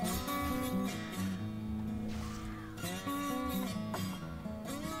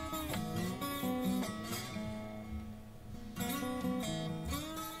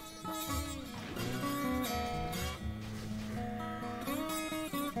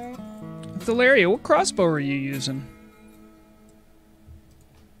 Thalaria, what crossbow are you using?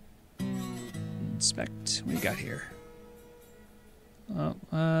 Inspect. What do you got here? Oh,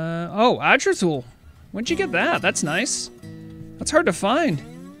 Adrathul. When'd you get that? That's nice. That's hard to find.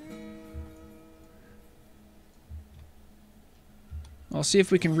 I'll see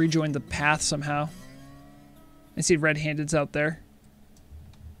if we can rejoin the path somehow. I see red-handed's out there.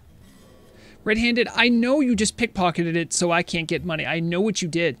 Red-handed, I know you just pickpocketed it so I can't get money. I know what you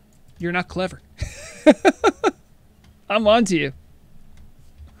did. You're not clever. I'm on to you.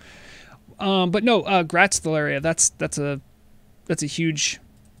 But no, Grats Thalaria. That's a huge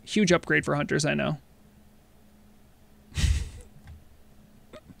upgrade for hunters, I know.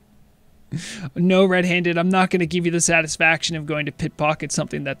 No, red-handed, I'm not going to give you the satisfaction of going to pickpocket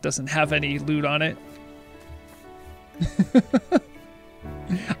something that doesn't have any loot on it.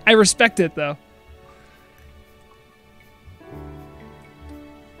 I respect it, though.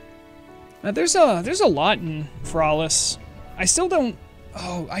 There's a lot in Feralas. I still don't...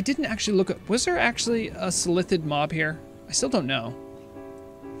 Oh, I didn't actually look at... Was there actually a Silithid mob here? I still don't know.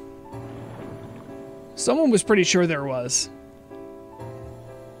 Someone was pretty sure there was.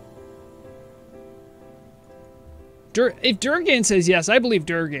 If Durgan says yes, I believe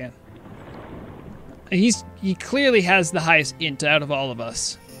Durgan. He clearly has the highest int out of all of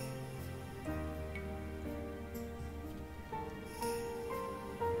us.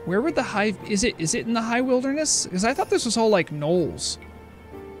 Where would the high... Is it in the high wilderness? Because I thought this was all like knolls.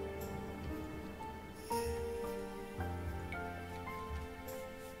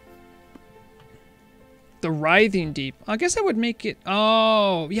 The Writhing Deep. I guess that would make it...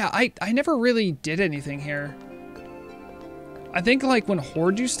 Oh, yeah, I never really did anything here. I think like when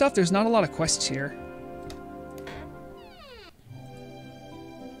Horde do stuff, there's not a lot of quests here.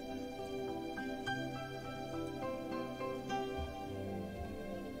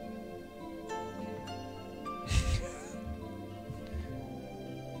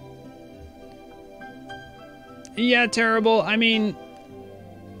 Yeah, terrible. I mean,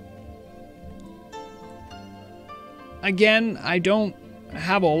 again, I don't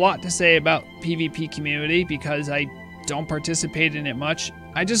have a lot to say about PvP community because I don't participate in it much.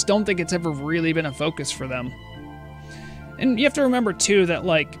 I just don't think it's ever really been a focus for them. And you have to remember too that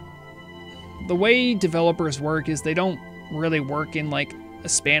like the way developers work is they don't really work in like a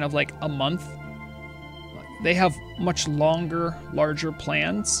span of like a month. They have much longer, larger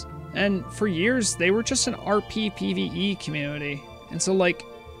plans. And for years, they were just an RP PvE community. And so, like,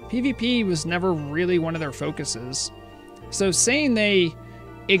 PvP was never really one of their focuses. So saying they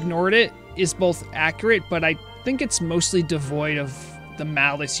ignored it is both accurate, but I think it's mostly devoid of the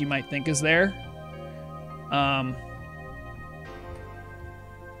malice you might think is there. But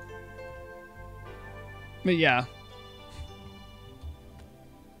yeah.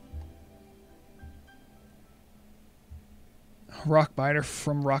 Rockbiter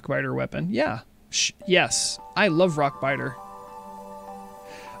from Rockbiter Weapon. Yeah. Yes. I love Rockbiter.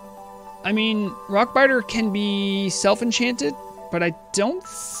 I mean, Rockbiter can be self-enchanted, but I don't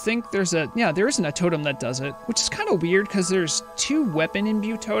think there's a... Yeah, there isn't a totem that does it, which is kind of weird because there's 2 weapon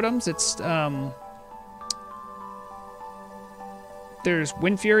imbue totems. It's, there's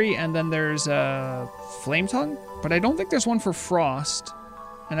Wind Fury and then there's Flame Tongue, but I don't think there's one for Frost.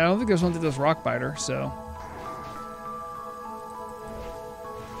 And I don't think there's one that does Rockbiter, so...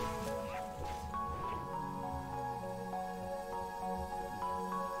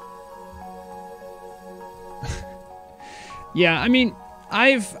 Yeah, I mean,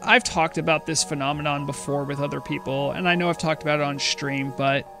 I've talked about this phenomenon before with other people, and I know I've talked about it on stream,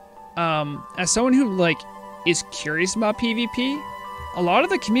 but as someone who like is curious about PvP, a lot of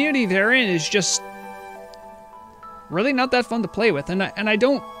the community therein is just really not that fun to play with, and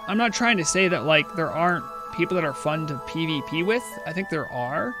I'm not trying to say that like there aren't people that are fun to PvP with. I think there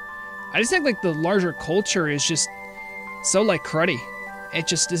are. I just think like the larger culture is just so like cruddy. It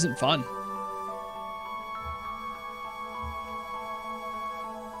just isn't fun.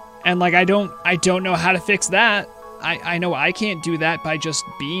 And like I don't know how to fix that. I know I can't do that by just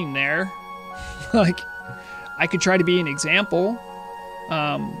being there. Like I could try to be an example.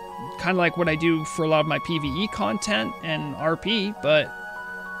 kind of like what I do for a lot of my PvE content and RP, but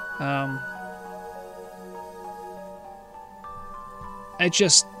it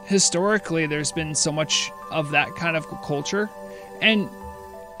just, historically, there's been so much of that kind of culture. And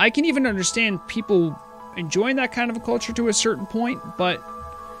I can even understand people enjoying that kind of a culture to a certain point, but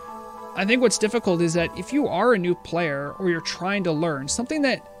I think what's difficult is that if you are a new player or you're trying to learn, something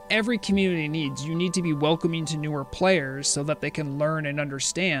that every community needs, you need to be welcoming to newer players so that they can learn and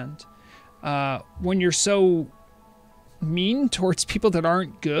understand. When you're so mean towards people that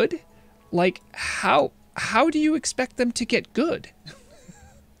aren't good, like how do you expect them to get good?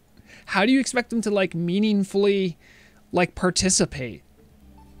 How do you expect them to like meaningfully like participate?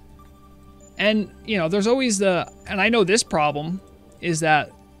 And, you know, there's always and I know this problem is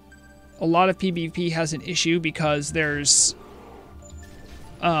that a lot of PvP has an issue because there's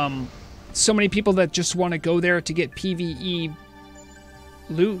so many people that just want to go there to get PvE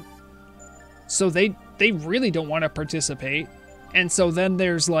loot. So they really don't want to participate. And so then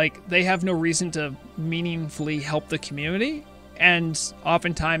there's like, they have no reason to meaningfully help the community and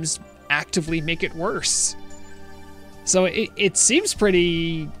oftentimes actively make it worse. So it seems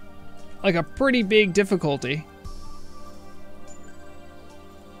pretty, like a pretty big difficulty.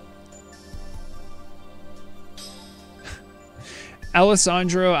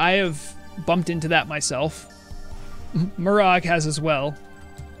 Alessandro, I have bumped into that myself. Murag has as well.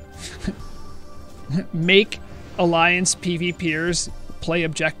 Make Alliance PvPers play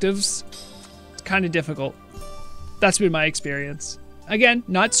objectives. It's kind of difficult. That's been my experience. Again,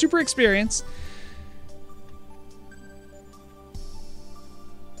 not super experienced.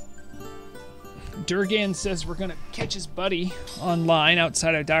 Durgan says we're gonna catch his buddy online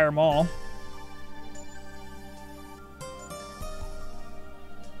outside of Dire Mall.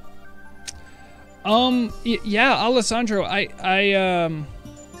 Yeah, Alessandro, I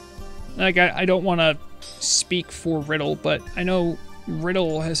don't want to speak for Riddle, but I know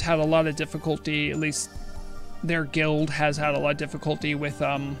Riddle has had a lot of difficulty, at least their guild has had a lot of difficulty with,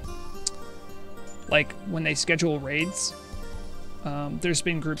 like, when they schedule raids. There's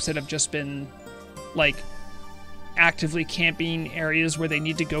been groups that have just been, like, actively camping areas where they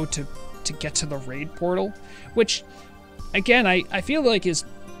need to go to get to the raid portal, which, again, I feel like is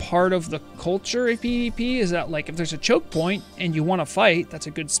part of the culture of PvP, is that, like, if there's a choke point and you want to fight, that's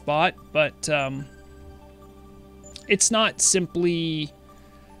a good spot, but it's not simply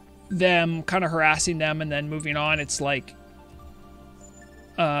them kind of harassing them and then moving on. It's like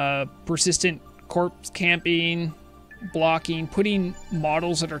persistent corpse camping, blocking, putting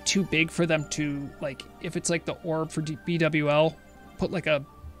models that are too big for them to, like, if it's like the orb for BWL, put like a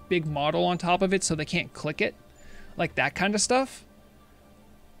big model on top of it so they can't click it, like that kind of stuff.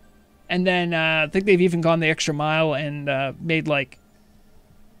 And then I think they've even gone the extra mile and made like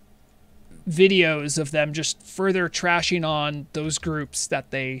videos of them just further trashing on those groups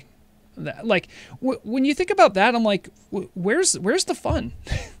that they, like, when you think about that, I'm like, where's the fun?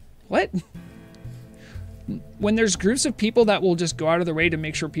 What? When there's groups of people that will just go out of their way to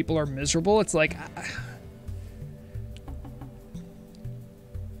make sure people are miserable, it's like,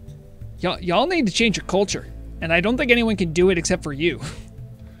 y'all need to change your culture. And I don't think anyone can do it except for you.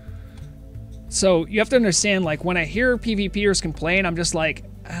 So you have to understand, like, when I hear PvPers complain, I'm just like,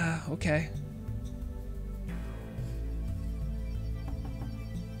 okay.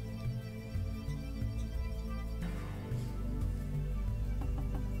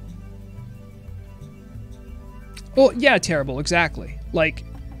 Well, yeah, terrible, exactly. Like,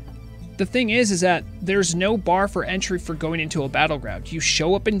 the thing is that there's no bar for entry for going into a battleground. You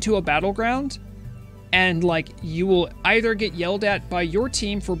show up into a battleground, and, like, you will either get yelled at by your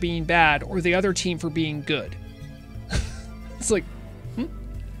team for being bad or the other team for being good. It's like,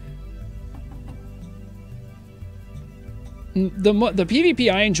 The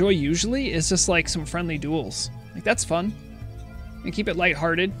PvP I enjoy usually is just, like, some friendly duels. Like, that's fun. And keep it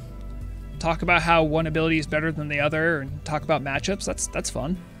lighthearted. Talk about how one ability is better than the other, and talk about matchups. That's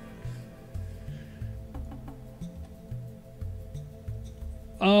fun.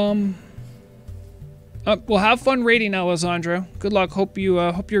 Well, have fun raiding, Alessandro. Good luck. Hope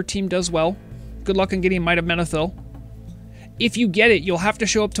your team does well. Good luck in getting Might of Menethil. If you get it, you'll have to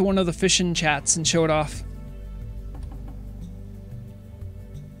show up to one of the fishing chats and show it off.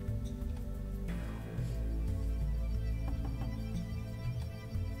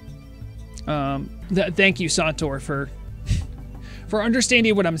 Thank you, Santor, for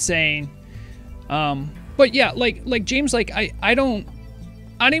understanding what I'm saying. But yeah, like James, like I don't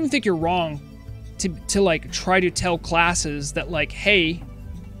even think you're wrong to like try to tell classes that, like, hey,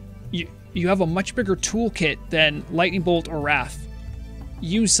 you have a much bigger toolkit than Lightning Bolt or Wrath.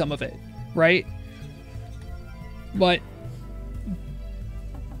 use some of it, right? But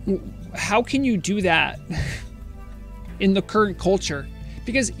how can you do that in the current culture?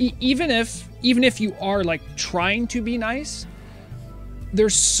 Because even if you are like trying to be nice,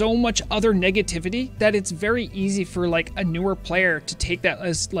 there's so much other negativity that it's very easy for like a newer player to take that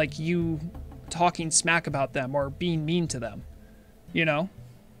as like you talking smack about them or being mean to them, you know?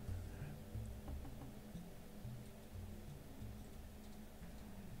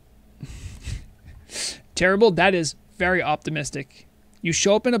 Terrible, that is very optimistic. You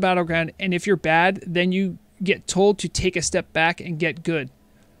show up in a battleground, and if you're bad, then you get told to take a step back and get good.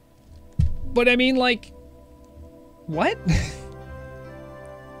 But I mean, like, what?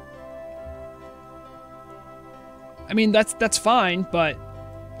 I mean, that's fine, but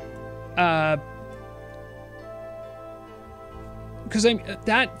because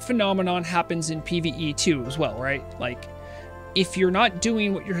that phenomenon happens in PvE too as well, right? Like, if you're not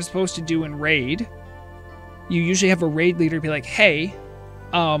doing what you're supposed to do in raid, you usually have a raid leader be like, hey,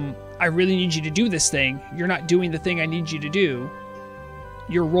 I really need you to do this thing. You're not doing the thing I need you to do.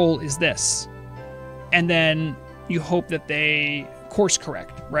 Your role is this. And then you hope that they course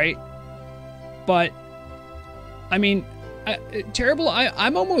correct, right? But, I mean, Terrible,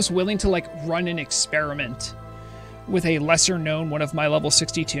 I'm almost willing to, like, run an experiment with a lesser known one of my level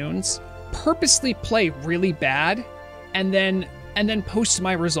 60 tunes, purposely play really bad, and then post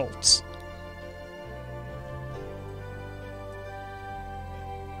my results.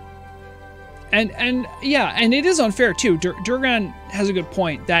 And yeah, and it is unfair too. Durgan has a good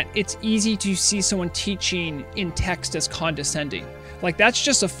point that it's easy to see someone teaching in text as condescending. Like, that's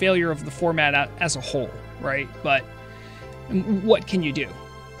just a failure of the format as a whole, right? But what can you do?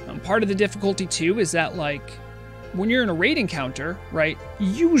 Part of the difficulty too is that, like, when you're in a raid encounter, right,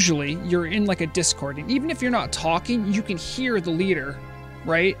 usually you're in like a Discord, and even if you're not talking, you can hear the leader,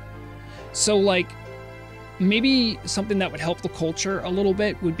 right? So, like, maybe something that would help the culture a little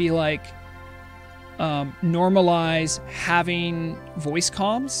bit would be like, normalize having voice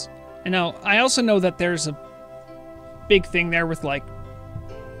comms. And now I also know that there's a big thing there with like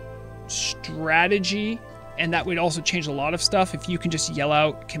strategy, and that would also change a lot of stuff if you can just yell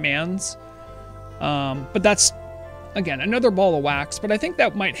out commands. But that's, again, another ball of wax. But I think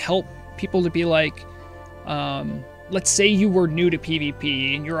that might help people to be like, let's say you were new to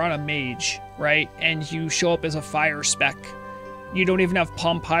PvP and you're on a mage, right? And you show up as a fire spec. You don't even have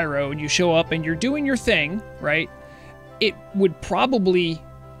Palm Pyro, and you show up and you're doing your thing, right? It would probably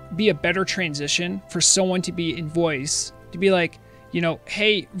be a better transition for someone to be in voice, to be like, you know,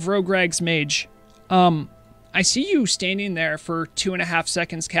 hey, Vrogreg's mage, I see you standing there for 2.5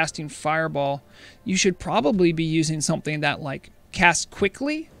 seconds casting Fireball. You should probably be using something that, like, casts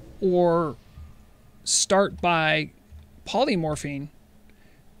quickly, or start by polymorphing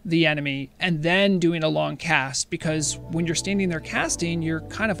the enemy and then doing a long cast, because when you're standing there casting, you're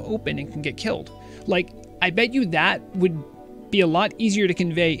kind of open and can get killed. Like, I bet you that would be a lot easier to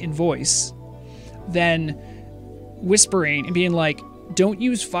convey in voice than whispering and being like, don't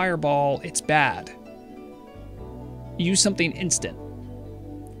use Fireball, it's bad. Use something instant.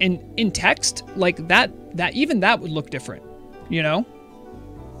 And in text, like, that even that would look different, you know?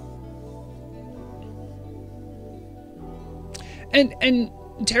 And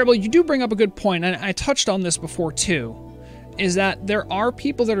Terrible, you do bring up a good point, and I touched on this before too, is that there are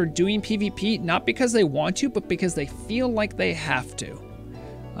people that are doing PvP not because they want to, but because they feel like they have to.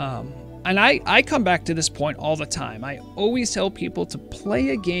 And I come back to this point all the time. I always tell people to play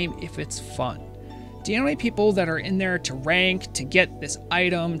a game if it's fun. Do you know how many people that are in there to rank, to get this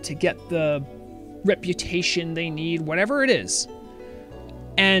item, to get the reputation they need, whatever it is?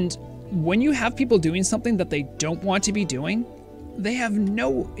 And when you have people doing something that they don't want to be doing, they have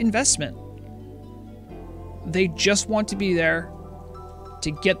no investment. They just want to be there to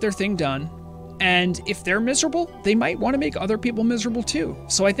get their thing done. And if they're miserable, they might want to make other people miserable too.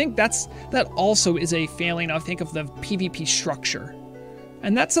 So I think that also is a failing, I think, of the PvP structure.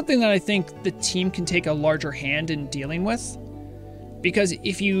 And that's something that I think the team can take a larger hand in dealing with. Because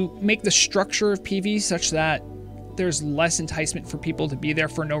if you make the structure of PvE such that there's less enticement for people to be there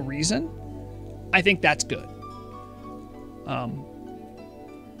for no reason, I think that's good.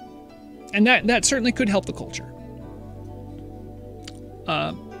 And that certainly could help the culture.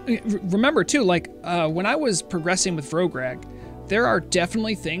 Remember too, like, when I was progressing with Vrogreg, there are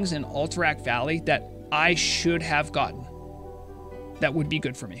definitely things in Alterac Valley that I should have gotten that would be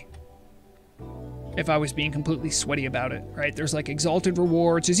good for me if I was being completely sweaty about it, right? There's like exalted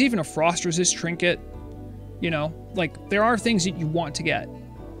rewards. There's even a frost resist trinket, you know, like there are things that you want to get.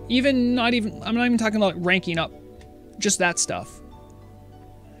 I'm not even talking about ranking up, just that stuff.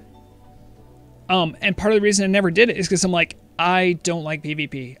 And part of the reason I never did it is because I'm like, I don't like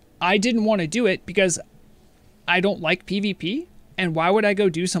PvP. I didn't want to do it because I don't like PvP. And why would I go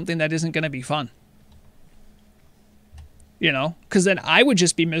do something that isn't going to be fun? You know, because then I would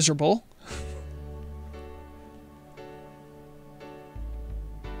just be miserable.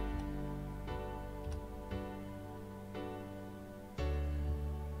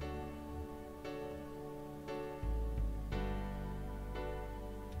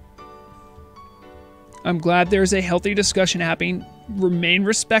 I'm glad there's a healthy discussion happening. Remain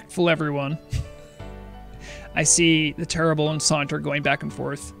respectful, everyone. I see the Terrible and Saunter going back and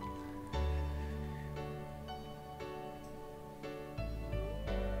forth.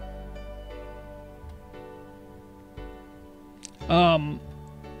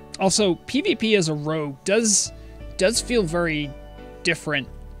 Also, PvP as a rogue does feel very different.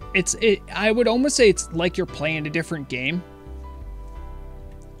 I would almost say it's like you're playing a different game.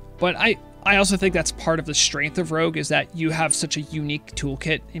 But I also think that's part of the strength of Rogue is that you have such a unique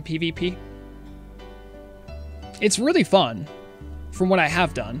toolkit in PvP. It's really fun from what I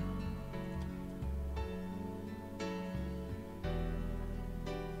have done.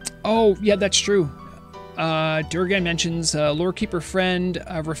 Oh, yeah, that's true. Durgan mentions Lorekeeper friend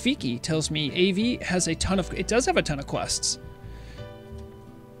Rafiki tells me AV has a ton of... It does have a ton of quests.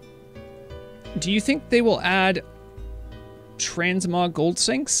 Do you think they will add transmog gold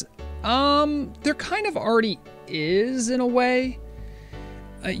sinks? There kind of already is in a way.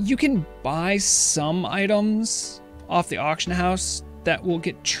 You can buy some items off the auction house that will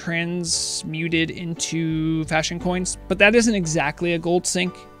get transmuted into fashion coins, but that isn't exactly a gold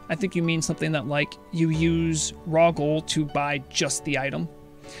sink. I think you mean something that like you use raw gold to buy just the item.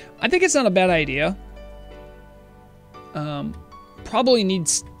 I think it's not a bad idea. Probably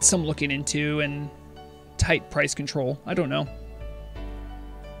needs some looking into and tight price control. I don't know.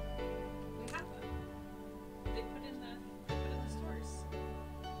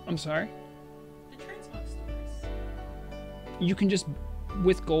 I'm sorry? The transmog stores. You can just,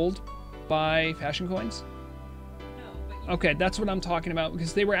 with gold, buy fashion coins? No, but you Okay, that's what I'm talking about,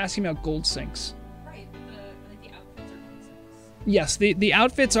 because they were asking about gold sinks. right, but the outfits are gold sinks. Yes, the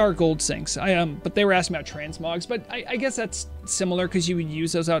outfits are gold sinks. But they were asking about transmogs, but I guess that's similar, because you would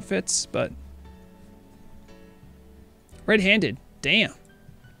use those outfits, but... Red-handed. Damn.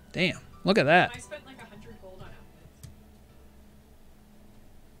 Damn. Look at that. I spent like 100 gold on outfits.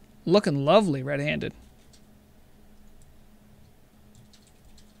 Looking lovely red-handed.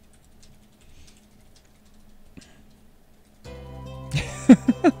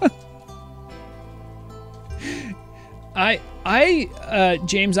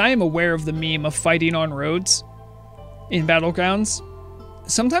 James, I am aware of the meme of fighting on roads in Battlegrounds.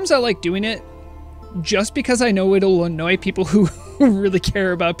 Sometimes I like doing it just because I know it'll annoy people who really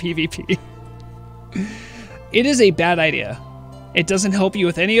care about PvP. It is a bad idea. It doesn't help you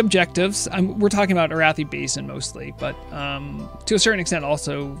with any objectives. We're talking about Arathi Basin mostly, but to a certain extent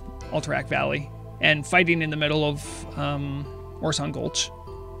also Alterac Valley and fighting in the middle of Orson Gulch.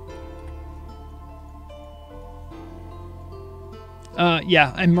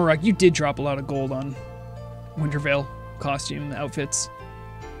 Yeah, and Muruk, you did drop a lot of gold on Wintervale costume outfits.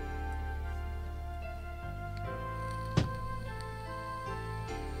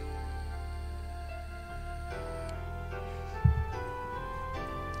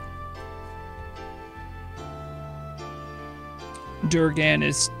 Durgan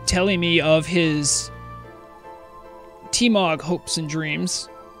is telling me of his T-Mog hopes and dreams.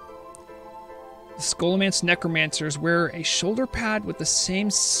 The Scholomance Necromancers wear a shoulder pad with the same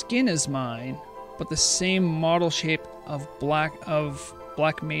skin as mine, but the same model shape of black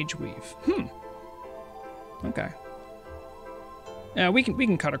mage weave. Okay. Yeah, we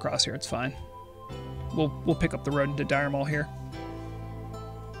can cut across here. It's fine. We'll pick up the road into Dire Maul here.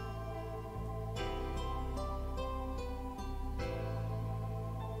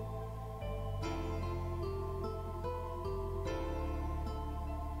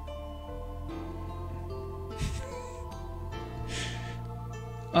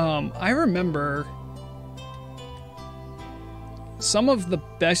 I remember some of the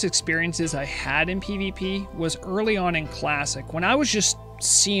best experiences I had in PvP was early on in Classic, when I was just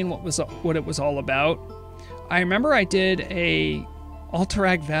seeing what it was all about. I remember I did a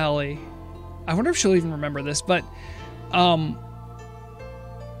Alterac Valley. I wonder if she'll even remember this, but I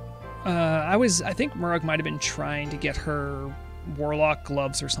think Muruk might have been trying to get her Warlock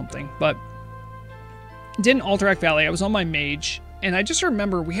gloves or something, but did an Alterac Valley. I was on my mage. And I just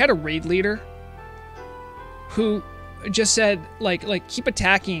remember we had a raid leader who just said, like, keep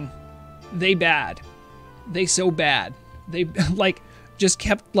attacking. They bad. They so bad. They, like, just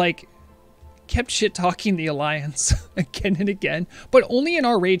kept kept shit-talking the Alliance again and again, but only in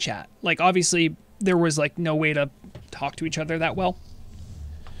our raid chat. Like, obviously, there was, like, no way to talk to each other that well.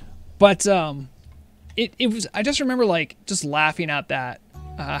 But, it was, I just remember, like, just laughing at that,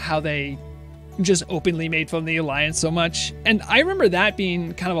 how they just openly made fun of the Alliance so much. And I remember that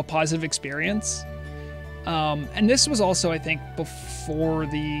being kind of a positive experience. And this was also, I think, before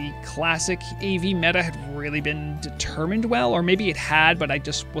the classic AV meta had really been determined well, or maybe it had, but I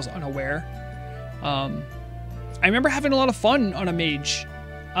just was unaware. I remember having a lot of fun on a mage,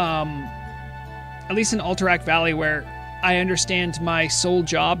 at least in Alterac Valley, where I understand my sole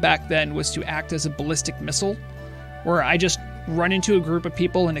job back then was to act as a ballistic missile, where I just run into a group of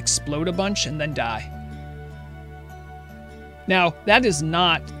people and explode a bunch and then die. Now, that is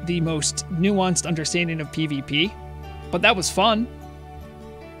not the most nuanced understanding of PvP, but that was fun.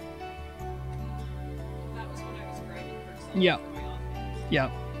 That was when I was grinding for something. Yeah.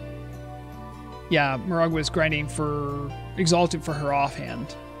 Yeah. Yeah, Murag was grinding for Exalted for her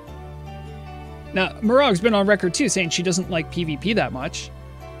offhand. Now, Murag's been on record too saying she doesn't like PvP that much.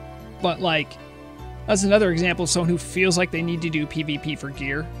 But, like, that's another example of someone who feels like they need to do PvP for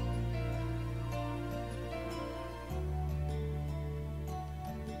gear.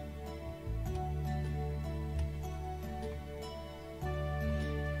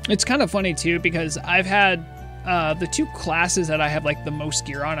 It's kind of funny too, because I've had the two classes that I have like the most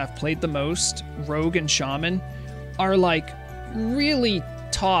gear on, I've played the most, Rogue and Shaman, are like really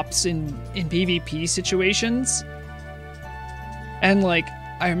tops in PvP situations. And like,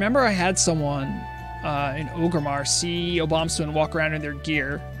 I remember I had someone in Orgrimmar see Obamsman walk around in their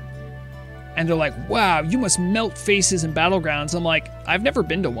gear, and they're like, wow, you must melt faces in battlegrounds. I'm like, I've never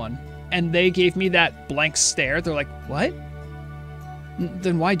been to one. And they gave me that blank stare. They're like, what?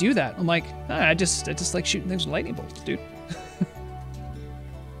 Then why do that? I'm like, I just like shooting things with lightning bolts, dude.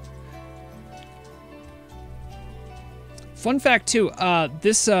 Fun fact too,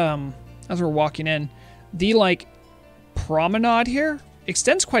 this as we're walking in, the like promenade here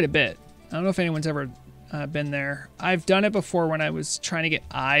extends quite a bit. I don't know if anyone's ever been there. I've done it before when I was trying to get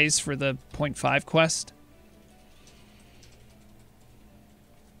eyes for the 0.5 quest.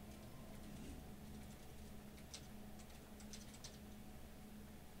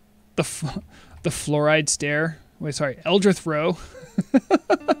 The fluoride stare. Wait, sorry, Eldrith Row.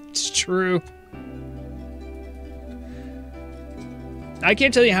 It's true. I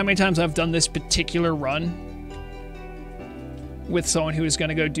can't tell you how many times I've done this particular run with someone who is going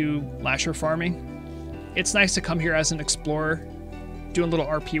to go do lasher farming. It's nice to come here as an explorer, do a little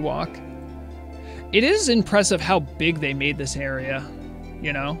RP walk. It is impressive how big they made this area,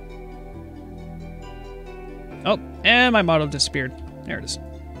 you know? Oh, and my model disappeared. There it is.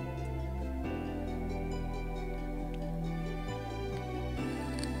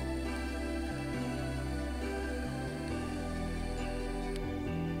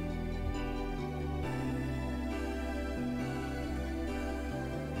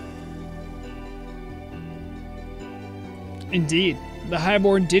 Indeed. The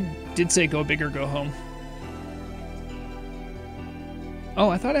Highborn did say go big or go home. Oh,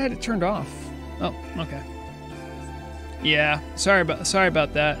 I thought I had it turned off. Oh, okay. Yeah, sorry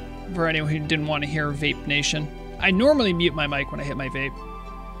about that for anyone who didn't want to hear Vape Nation. I normally mute my mic when I hit my vape.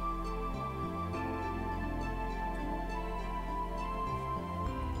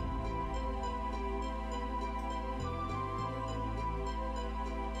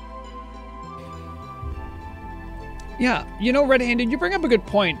 Yeah, you know, Red-Handed, you bring up a good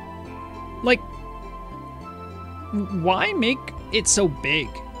point. Like, why make it so big?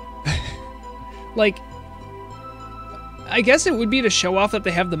 Like, I guess it would be to show off that they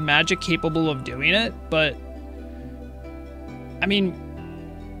have the magic capable of doing it, but I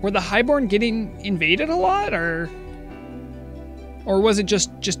mean, were the Highborn getting invaded a lot, or was it just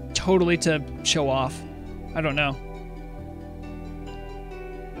totally to show off? I don't know.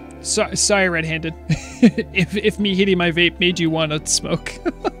 Sorry, Red-Handed. if me hitting my vape made you want to smoke.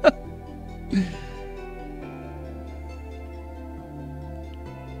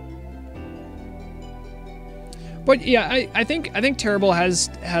 But yeah, I think Terrible has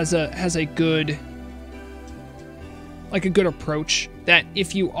a good, like, a good approach, that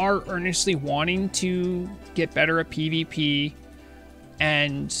if you are earnestly wanting to get better at PvP,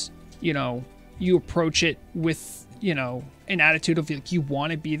 and you know, you approach it with, you know, an attitude of like you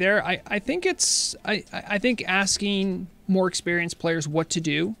want to be there, I think asking more experienced players what to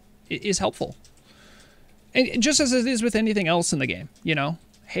do is helpful. And just as it is with anything else in the game, you know,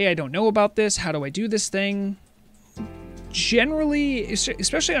 hey, I don't know about this, how do I do this thing? Generally,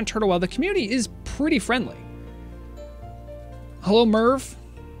 especially on Turtle Well, the community is pretty friendly. Hello, Merv.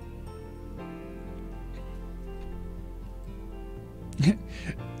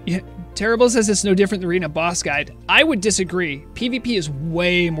 Yeah, Terrible says it's no different than reading a boss guide. I would disagree. PvP is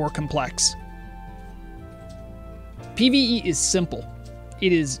way more complex. PvE is simple.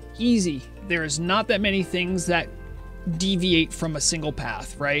 It is easy. There is not that many things that deviate from a single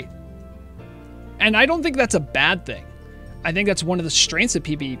path, right? And I don't think that's a bad thing. I think that's one of the strengths of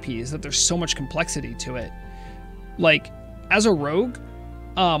PvP is that there's so much complexity to it. Like, as a rogue,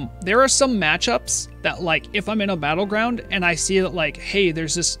 there are some matchups that, like, if I'm in a battleground and I see that, like, hey,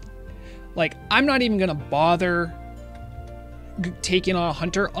 there's this, like, I'm not even gonna bother taking on a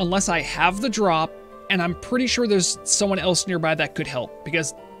hunter unless I have the drop and I'm pretty sure there's someone else nearby that could help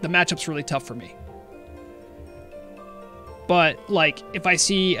because the matchup's really tough for me. But, like, if I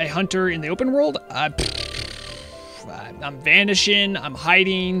see a hunter in the open world, I'm vanishing, I'm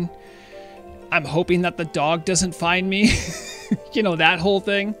hiding, I'm hoping that the dog doesn't find me, you know, that whole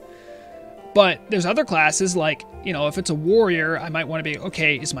thing. But there's other classes, like, you know, if it's a warrior, I might want to be,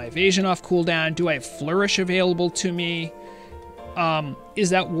 okay, is my evasion off cooldown? Do I have flourish available to me? Is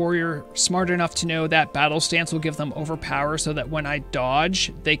that warrior smart enough to know that battle stance will give them overpower so that when I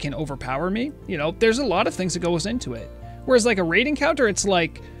dodge, they can overpower me? You know, there's a lot of things that goes into it. Whereas, like, a raid encounter, it's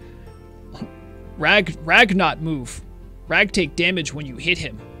like, Rag not move. Rag take damage when you hit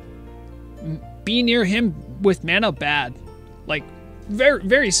him. Be near him with mana bad. Like, very,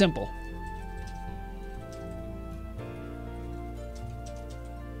 very simple.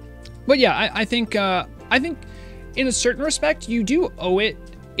 But yeah, I think in a certain respect, you do owe it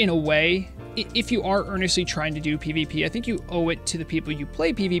in a way. If you are earnestly trying to do PvP, I think you owe it to the people you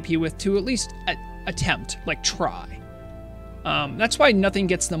play PvP with to at least attempt, like try. That's why nothing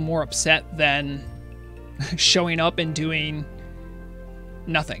gets them more upset than showing up and doing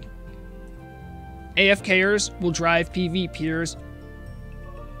nothing. AFKers will drive PvPers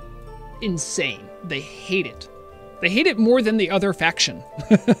insane. They hate it. They hate it more than the other faction.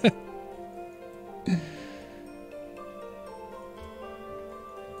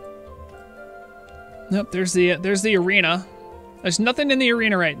 Nope, there's the arena. There's nothing in the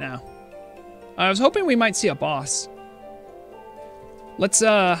arena right now. I was hoping we might see a boss. Let's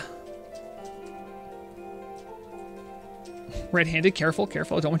red-handed, careful,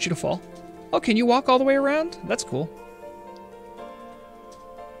 careful. I don't want you to fall. Oh, can you walk all the way around? That's cool.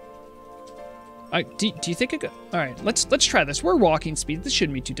 Do you think it could? All right, let's try this. We're walking speed. This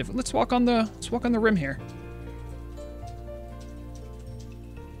shouldn't be too different. Let's walk on the rim here.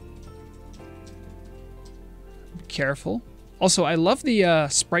 Careful. Also, I love the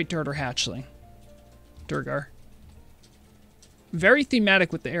Sprite Darter hatchling. Durgar. Very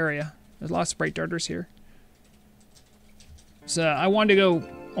thematic with the area. There's a lot of Sprite Darters here. So I want to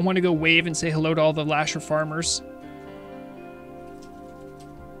go wave and say hello to all the Lasher farmers.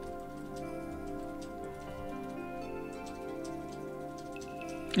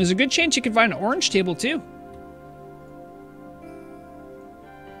 There's a good chance you can find an orange table too.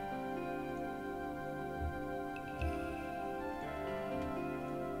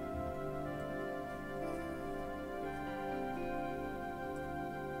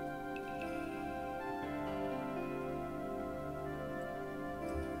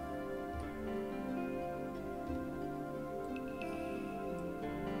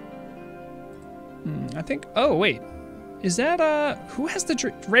 I think, oh wait, is that, who has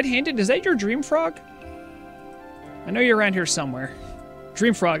the red-handed? Is that your Dream Frog? I know you're around here somewhere.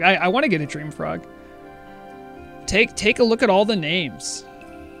 Dream Frog, I want to get a Dream Frog. Take a look at all the names.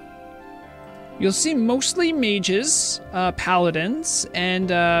 You'll see mostly mages, paladins,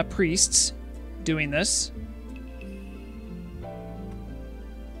 and priests doing this.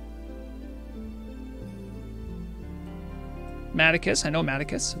 Maticus, I know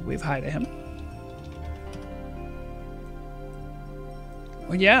Maticus, wave hi to him.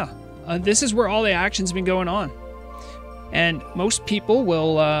 Well, yeah, this is where all the action's been going on. And most people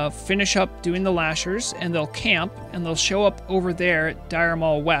will finish up doing the Lashers, and they'll camp, and they'll show up over there at Dire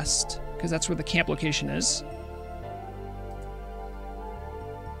Maul West, because that's where the camp location is.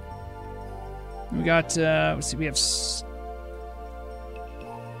 We got, let's see, we have...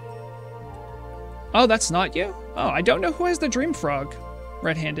 Oh, that's not you? Oh, I don't know who has the Dream Frog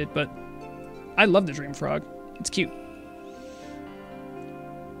red-handed, but I love the Dream Frog. It's cute.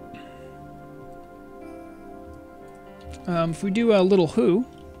 If we do a little who,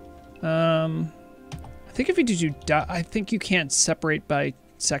 I think if we do, I think you can't separate by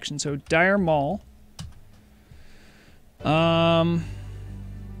section. So Dire Maul. It's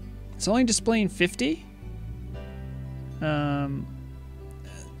only displaying 50.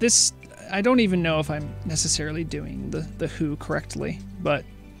 This, I don't even know if I'm necessarily doing the who correctly, but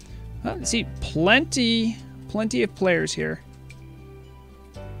let's see, plenty of players here.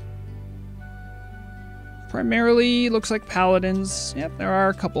 Primarily, looks like paladins. Yep, there are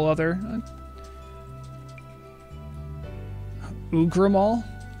a couple other. Ugramal?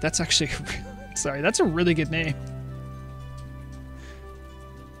 That's actually... Sorry, that's a really good name.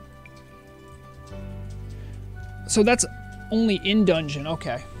 So that's only in dungeon,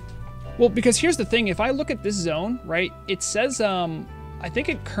 okay. Well, because here's the thing, if I look at this zone, right, it says, I think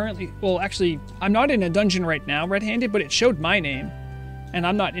it currently... Well, actually, I'm not in a dungeon right now, red-handed, but it showed my name, and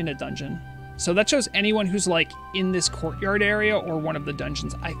I'm not in a dungeon. So that shows anyone who's, like, in this courtyard area or one of the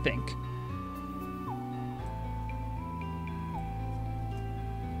dungeons, I think.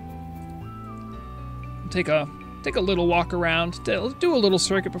 Take a little walk around. Let's do a little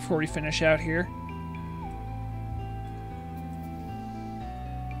circuit before we finish out here.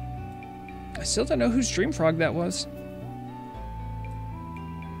 I still don't know whose Dreamfrog that was.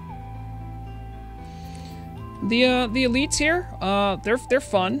 The elites here, they're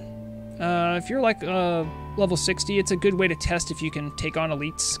fun. If you're like level 60, it's a good way to test if you can take on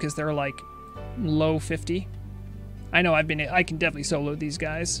elites because they're like low 50. I know I can definitely solo these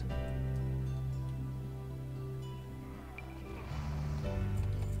guys.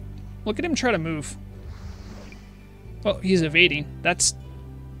 Look at him try to move. Oh, he's evading. That's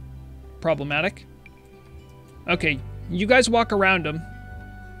problematic. Okay, you guys walk around him.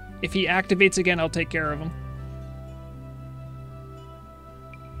 If he activates again, I'll take care of him.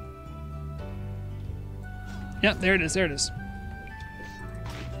 Yeah, there it is, there it is.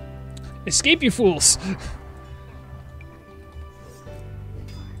 Escape, you fools!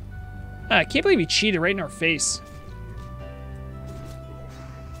 I can't believe he cheated right in our face.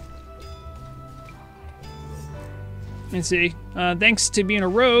 Let's see. Thanks to being a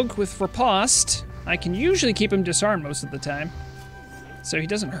rogue with Riposte, I can usually keep him disarmed most of the time. So he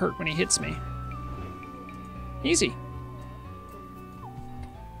doesn't hurt when he hits me. Easy.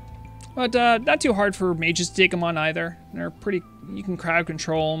 But not too hard for mages to take them on either. They're pretty... You can crowd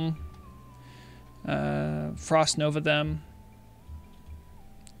control them. Frost Nova them.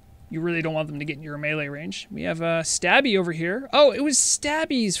 You really don't want them to get in your melee range. We have Stabby over here. Oh, it was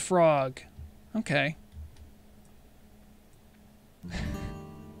Stabby's frog. Okay.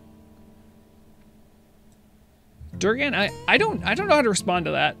 Durgan, I don't know how to respond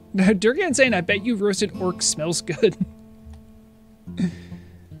to that. Durgan saying, I bet you roasted orc smells good.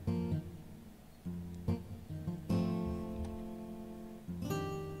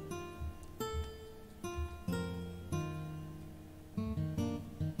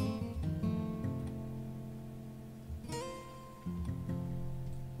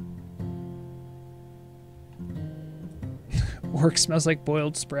 Orc smells like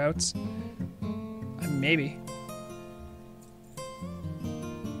boiled sprouts. Maybe.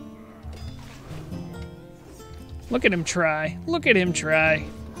 Look at him try. Look at him try.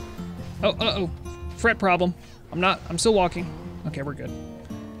 Oh, uh-oh. Fret problem. I'm still walking. Okay, we're good.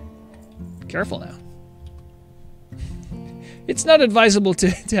 Careful now. It's not advisable to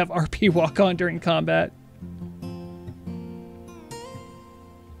have RP walk on during combat.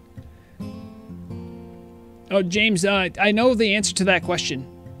 Oh, James, I know the answer to that question.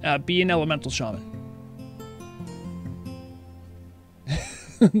 Be an elemental shaman.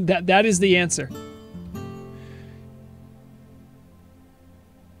 That is the answer.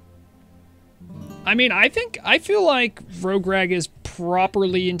 I mean, I feel like Rograg is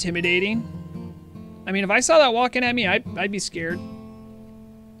properly intimidating. I mean, if I saw that walking at me, I'd be scared.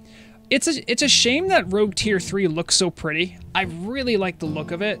 It's a shame that Rogue Tier 3 looks so pretty. I really like the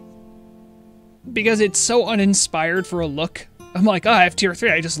look of it. Because it's so uninspired for a look. I'm like, oh, I have Tier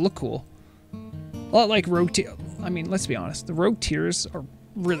 3, I just look cool. A lot like Rogue Tier. I mean, let's be honest. The Rogue Tiers are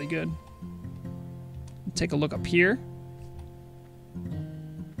really good. Take a look up here.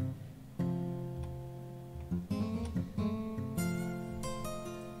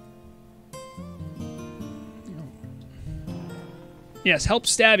 Yes, help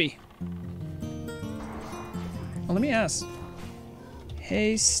Stabby. Well, let me ask.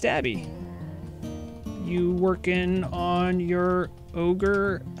 Hey, Stabby. You working on your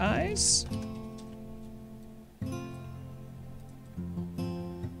ogre eyes?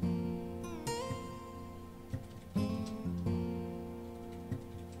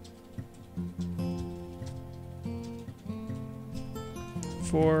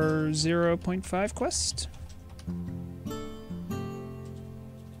 For 0.5 quest?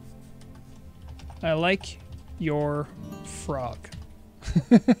 I like your frog.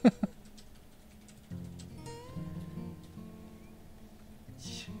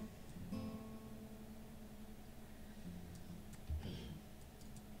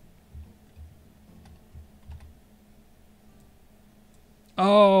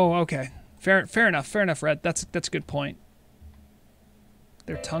 Oh, okay. Fair enough, Red. That's a good point.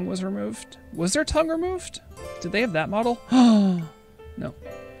 Their tongue was removed. Was their tongue removed? Did they have that model? No.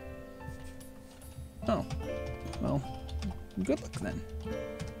 Oh. Well, good luck then.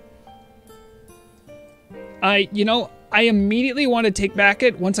 I immediately wanted to take back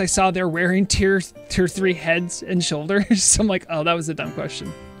it once I saw they're wearing tier 3 heads and shoulders. So I'm like, oh, that was a dumb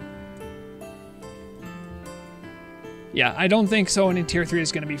question. Yeah, I don't think someone in tier 3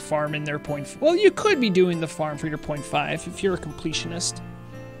 is going to be farming their point. Well, you could be doing the farm for your 0.5 if you're a completionist.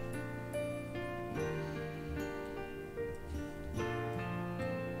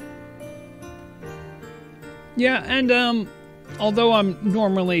 Yeah, and although I'm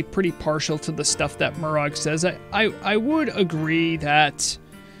normally pretty partial to the stuff that Murag says, I would agree that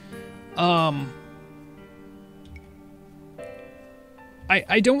I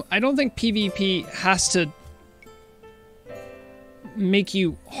don't think PvP has to make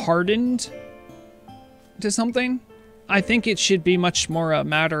you hardened to something. I think it should be much more a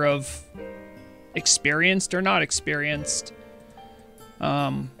matter of experienced or not experienced.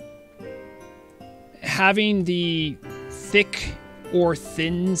 Having the thick or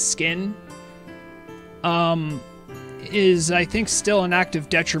thin skin is, I think, still an active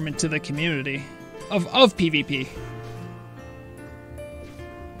detriment to the community of PvP.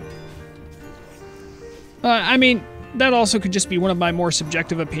 I mean, that also could just be one of my more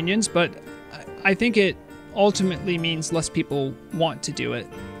subjective opinions, but I think it ultimately means less people want to do it.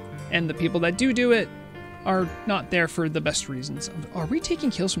 And the people that do it are not there for the best reasons. Are we taking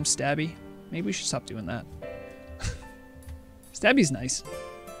kills from Stabby? Maybe we should stop doing that. Stabby's nice.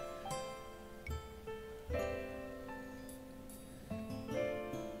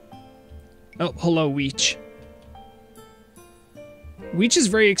 Oh, hello, Weech. Weech is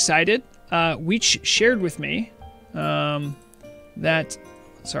very excited. Weech shared with me that...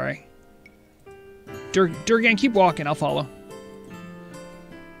 Sorry. Durgan, keep walking. I'll follow.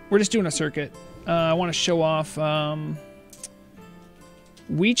 We're just doing a circuit. I want to show off...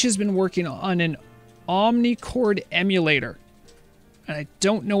 Weech has been working on an Omnicord emulator. And I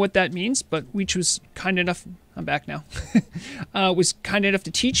don't know what that means, but Weech was kind enough... I'm back now. Was kind enough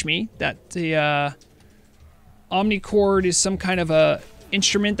to teach me that the Omnicord is some kind of a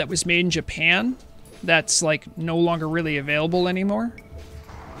instrument that was made in Japan that's like no longer really available anymore.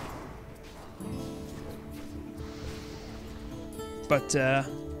 But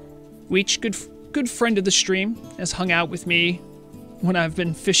Weech, good friend of the stream, has hung out with me when I've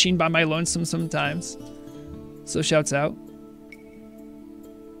been fishing by my lonesome sometimes. So shouts out.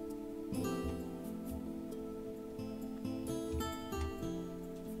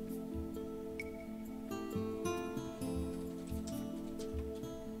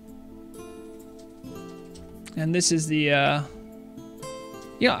 And this is the,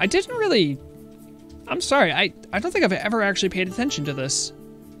 yeah, I didn't really, I'm sorry, I don't think I've ever actually paid attention to this.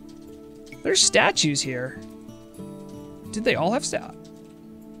 There's statues here. Did they all have Oh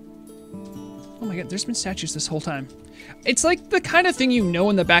my god, there's been statues this whole time. It's like the kind of thing you know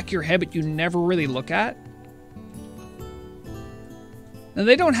in the back of your head, but you never really look at. And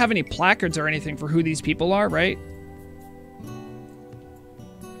they don't have any placards or anything for who these people are, right?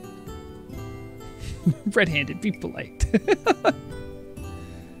 Red-handed, be polite.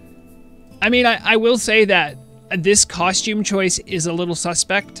 I mean, I will say that this costume choice is a little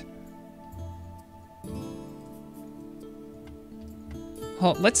suspect.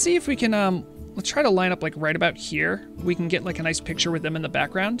 Well, let's see if we can, let's try to line up like right about here. We can get like a nice picture with them in the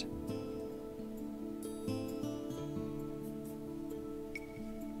background.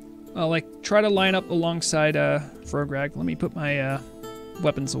 I'll like try to line up alongside Frograg. Let me put my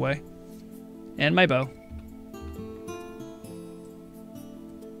weapons away. And my bow.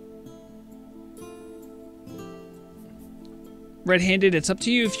 Red-handed, it's up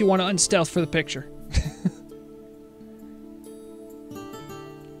to you if you want to unstealth for the picture.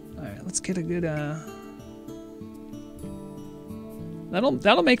 Alright, let's get a good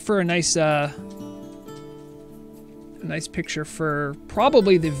that'll make for a nice picture for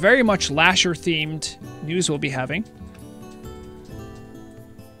probably the very much Lasher themed news we'll be having.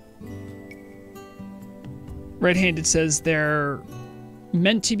 Red-handed says they're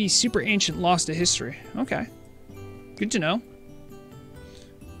meant to be super ancient, lost to history. Okay. Good to know.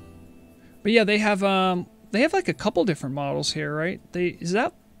 But yeah, they have like a couple different models here, right?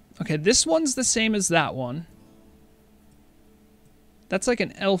 Okay, this one's the same as that one. That's like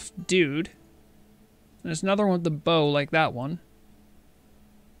an elf dude. There's another one with the bow like that one.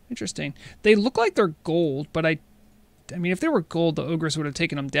 Interesting. They look like they're gold, but I mean, if they were gold, the ogres would have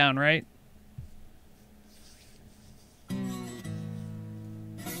taken them down, right?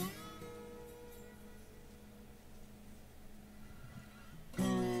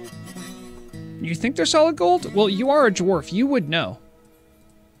 You think they're solid gold? Well, you are a dwarf. You would know.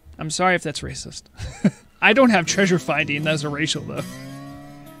 I'm sorry if that's racist. I don't have treasure finding. That's a racial, though.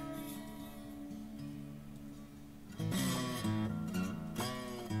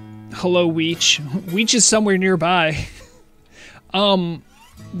 Hello, Weech. Weech is somewhere nearby.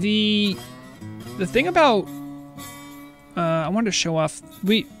 The thing about I wanted to show off.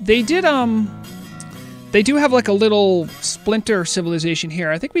 They do have like a little splinter civilization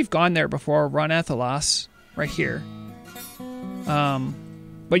here. I think we've gone there before. Ron-Ethelos, right here.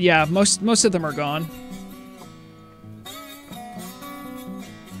 But yeah, most of them are gone.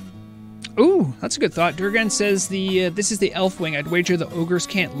 Ooh, that's a good thought. Durgan says this is the elf wing. I'd wager the ogres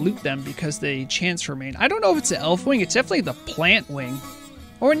can't loot them because they chance remain. I don't know if it's the elf wing. It's definitely the plant wing.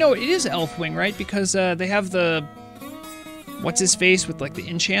 Or no, it is elf wing, right? Because they have the what's his face with like the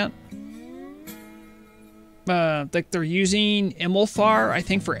enchant. Like they're using Imulthar, I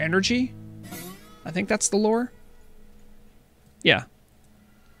think, for energy. I think that's the lore. Yeah.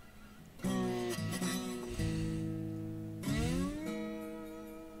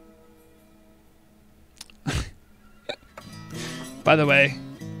 By the way,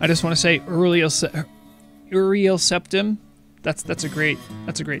 I just want to say Uriel Septim. That's a great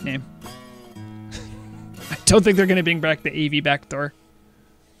name. I don't think they're going to bring back the AV backdoor.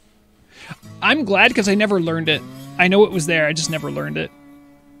 I'm glad because I never learned it. I know it was there, I just never learned it.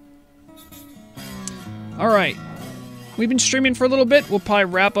 Alright. We've been streaming for a little bit. We'll probably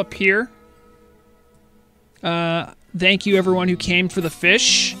wrap up here. Thank you everyone who came for the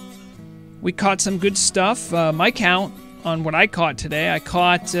fish. We caught some good stuff. My count on what I caught today, I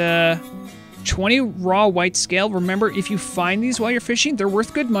caught 20 raw white scale. Remember, if you find these while you're fishing, they're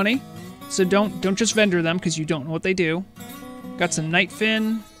worth good money. So don't just vendor them because you don't know what they do. Got some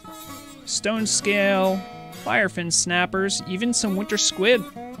nightfin, stone scale, firefin snappers, even some winter squid.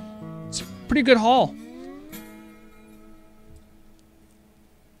 It's a pretty good haul.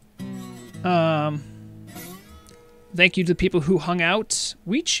 Thank you to the people who hung out.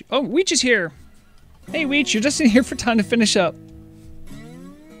 Weech? Oh, Weech is here. Hey, Weech, you're just in here for time to finish up.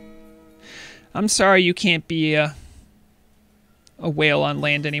 I'm sorry you can't be a whale on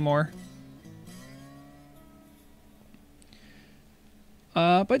land anymore.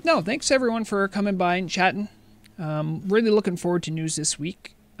 But no, thanks everyone for coming by and chatting. Really looking forward to news this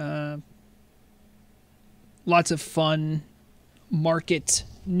week. Lots of fun market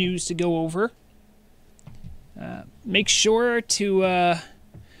news to go over. Make sure to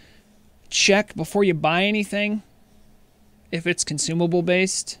check before you buy anything if it's consumable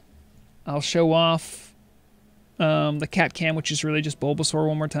based. I'll show off the cat cam, which is really just Bulbasaur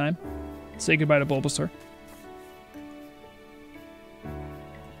one more time. Say goodbye to Bulbasaur.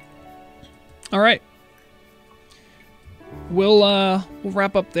 All right. We'll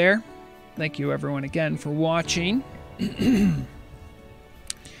wrap up there. Thank you everyone again for watching.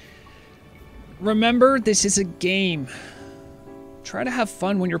 Remember, this is a game. Try to have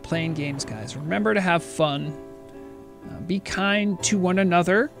fun when you're playing games, guys. Remember to have fun. Be kind to one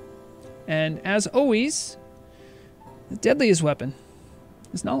another. And as always, the deadliest weapon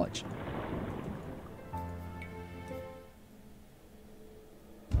is knowledge.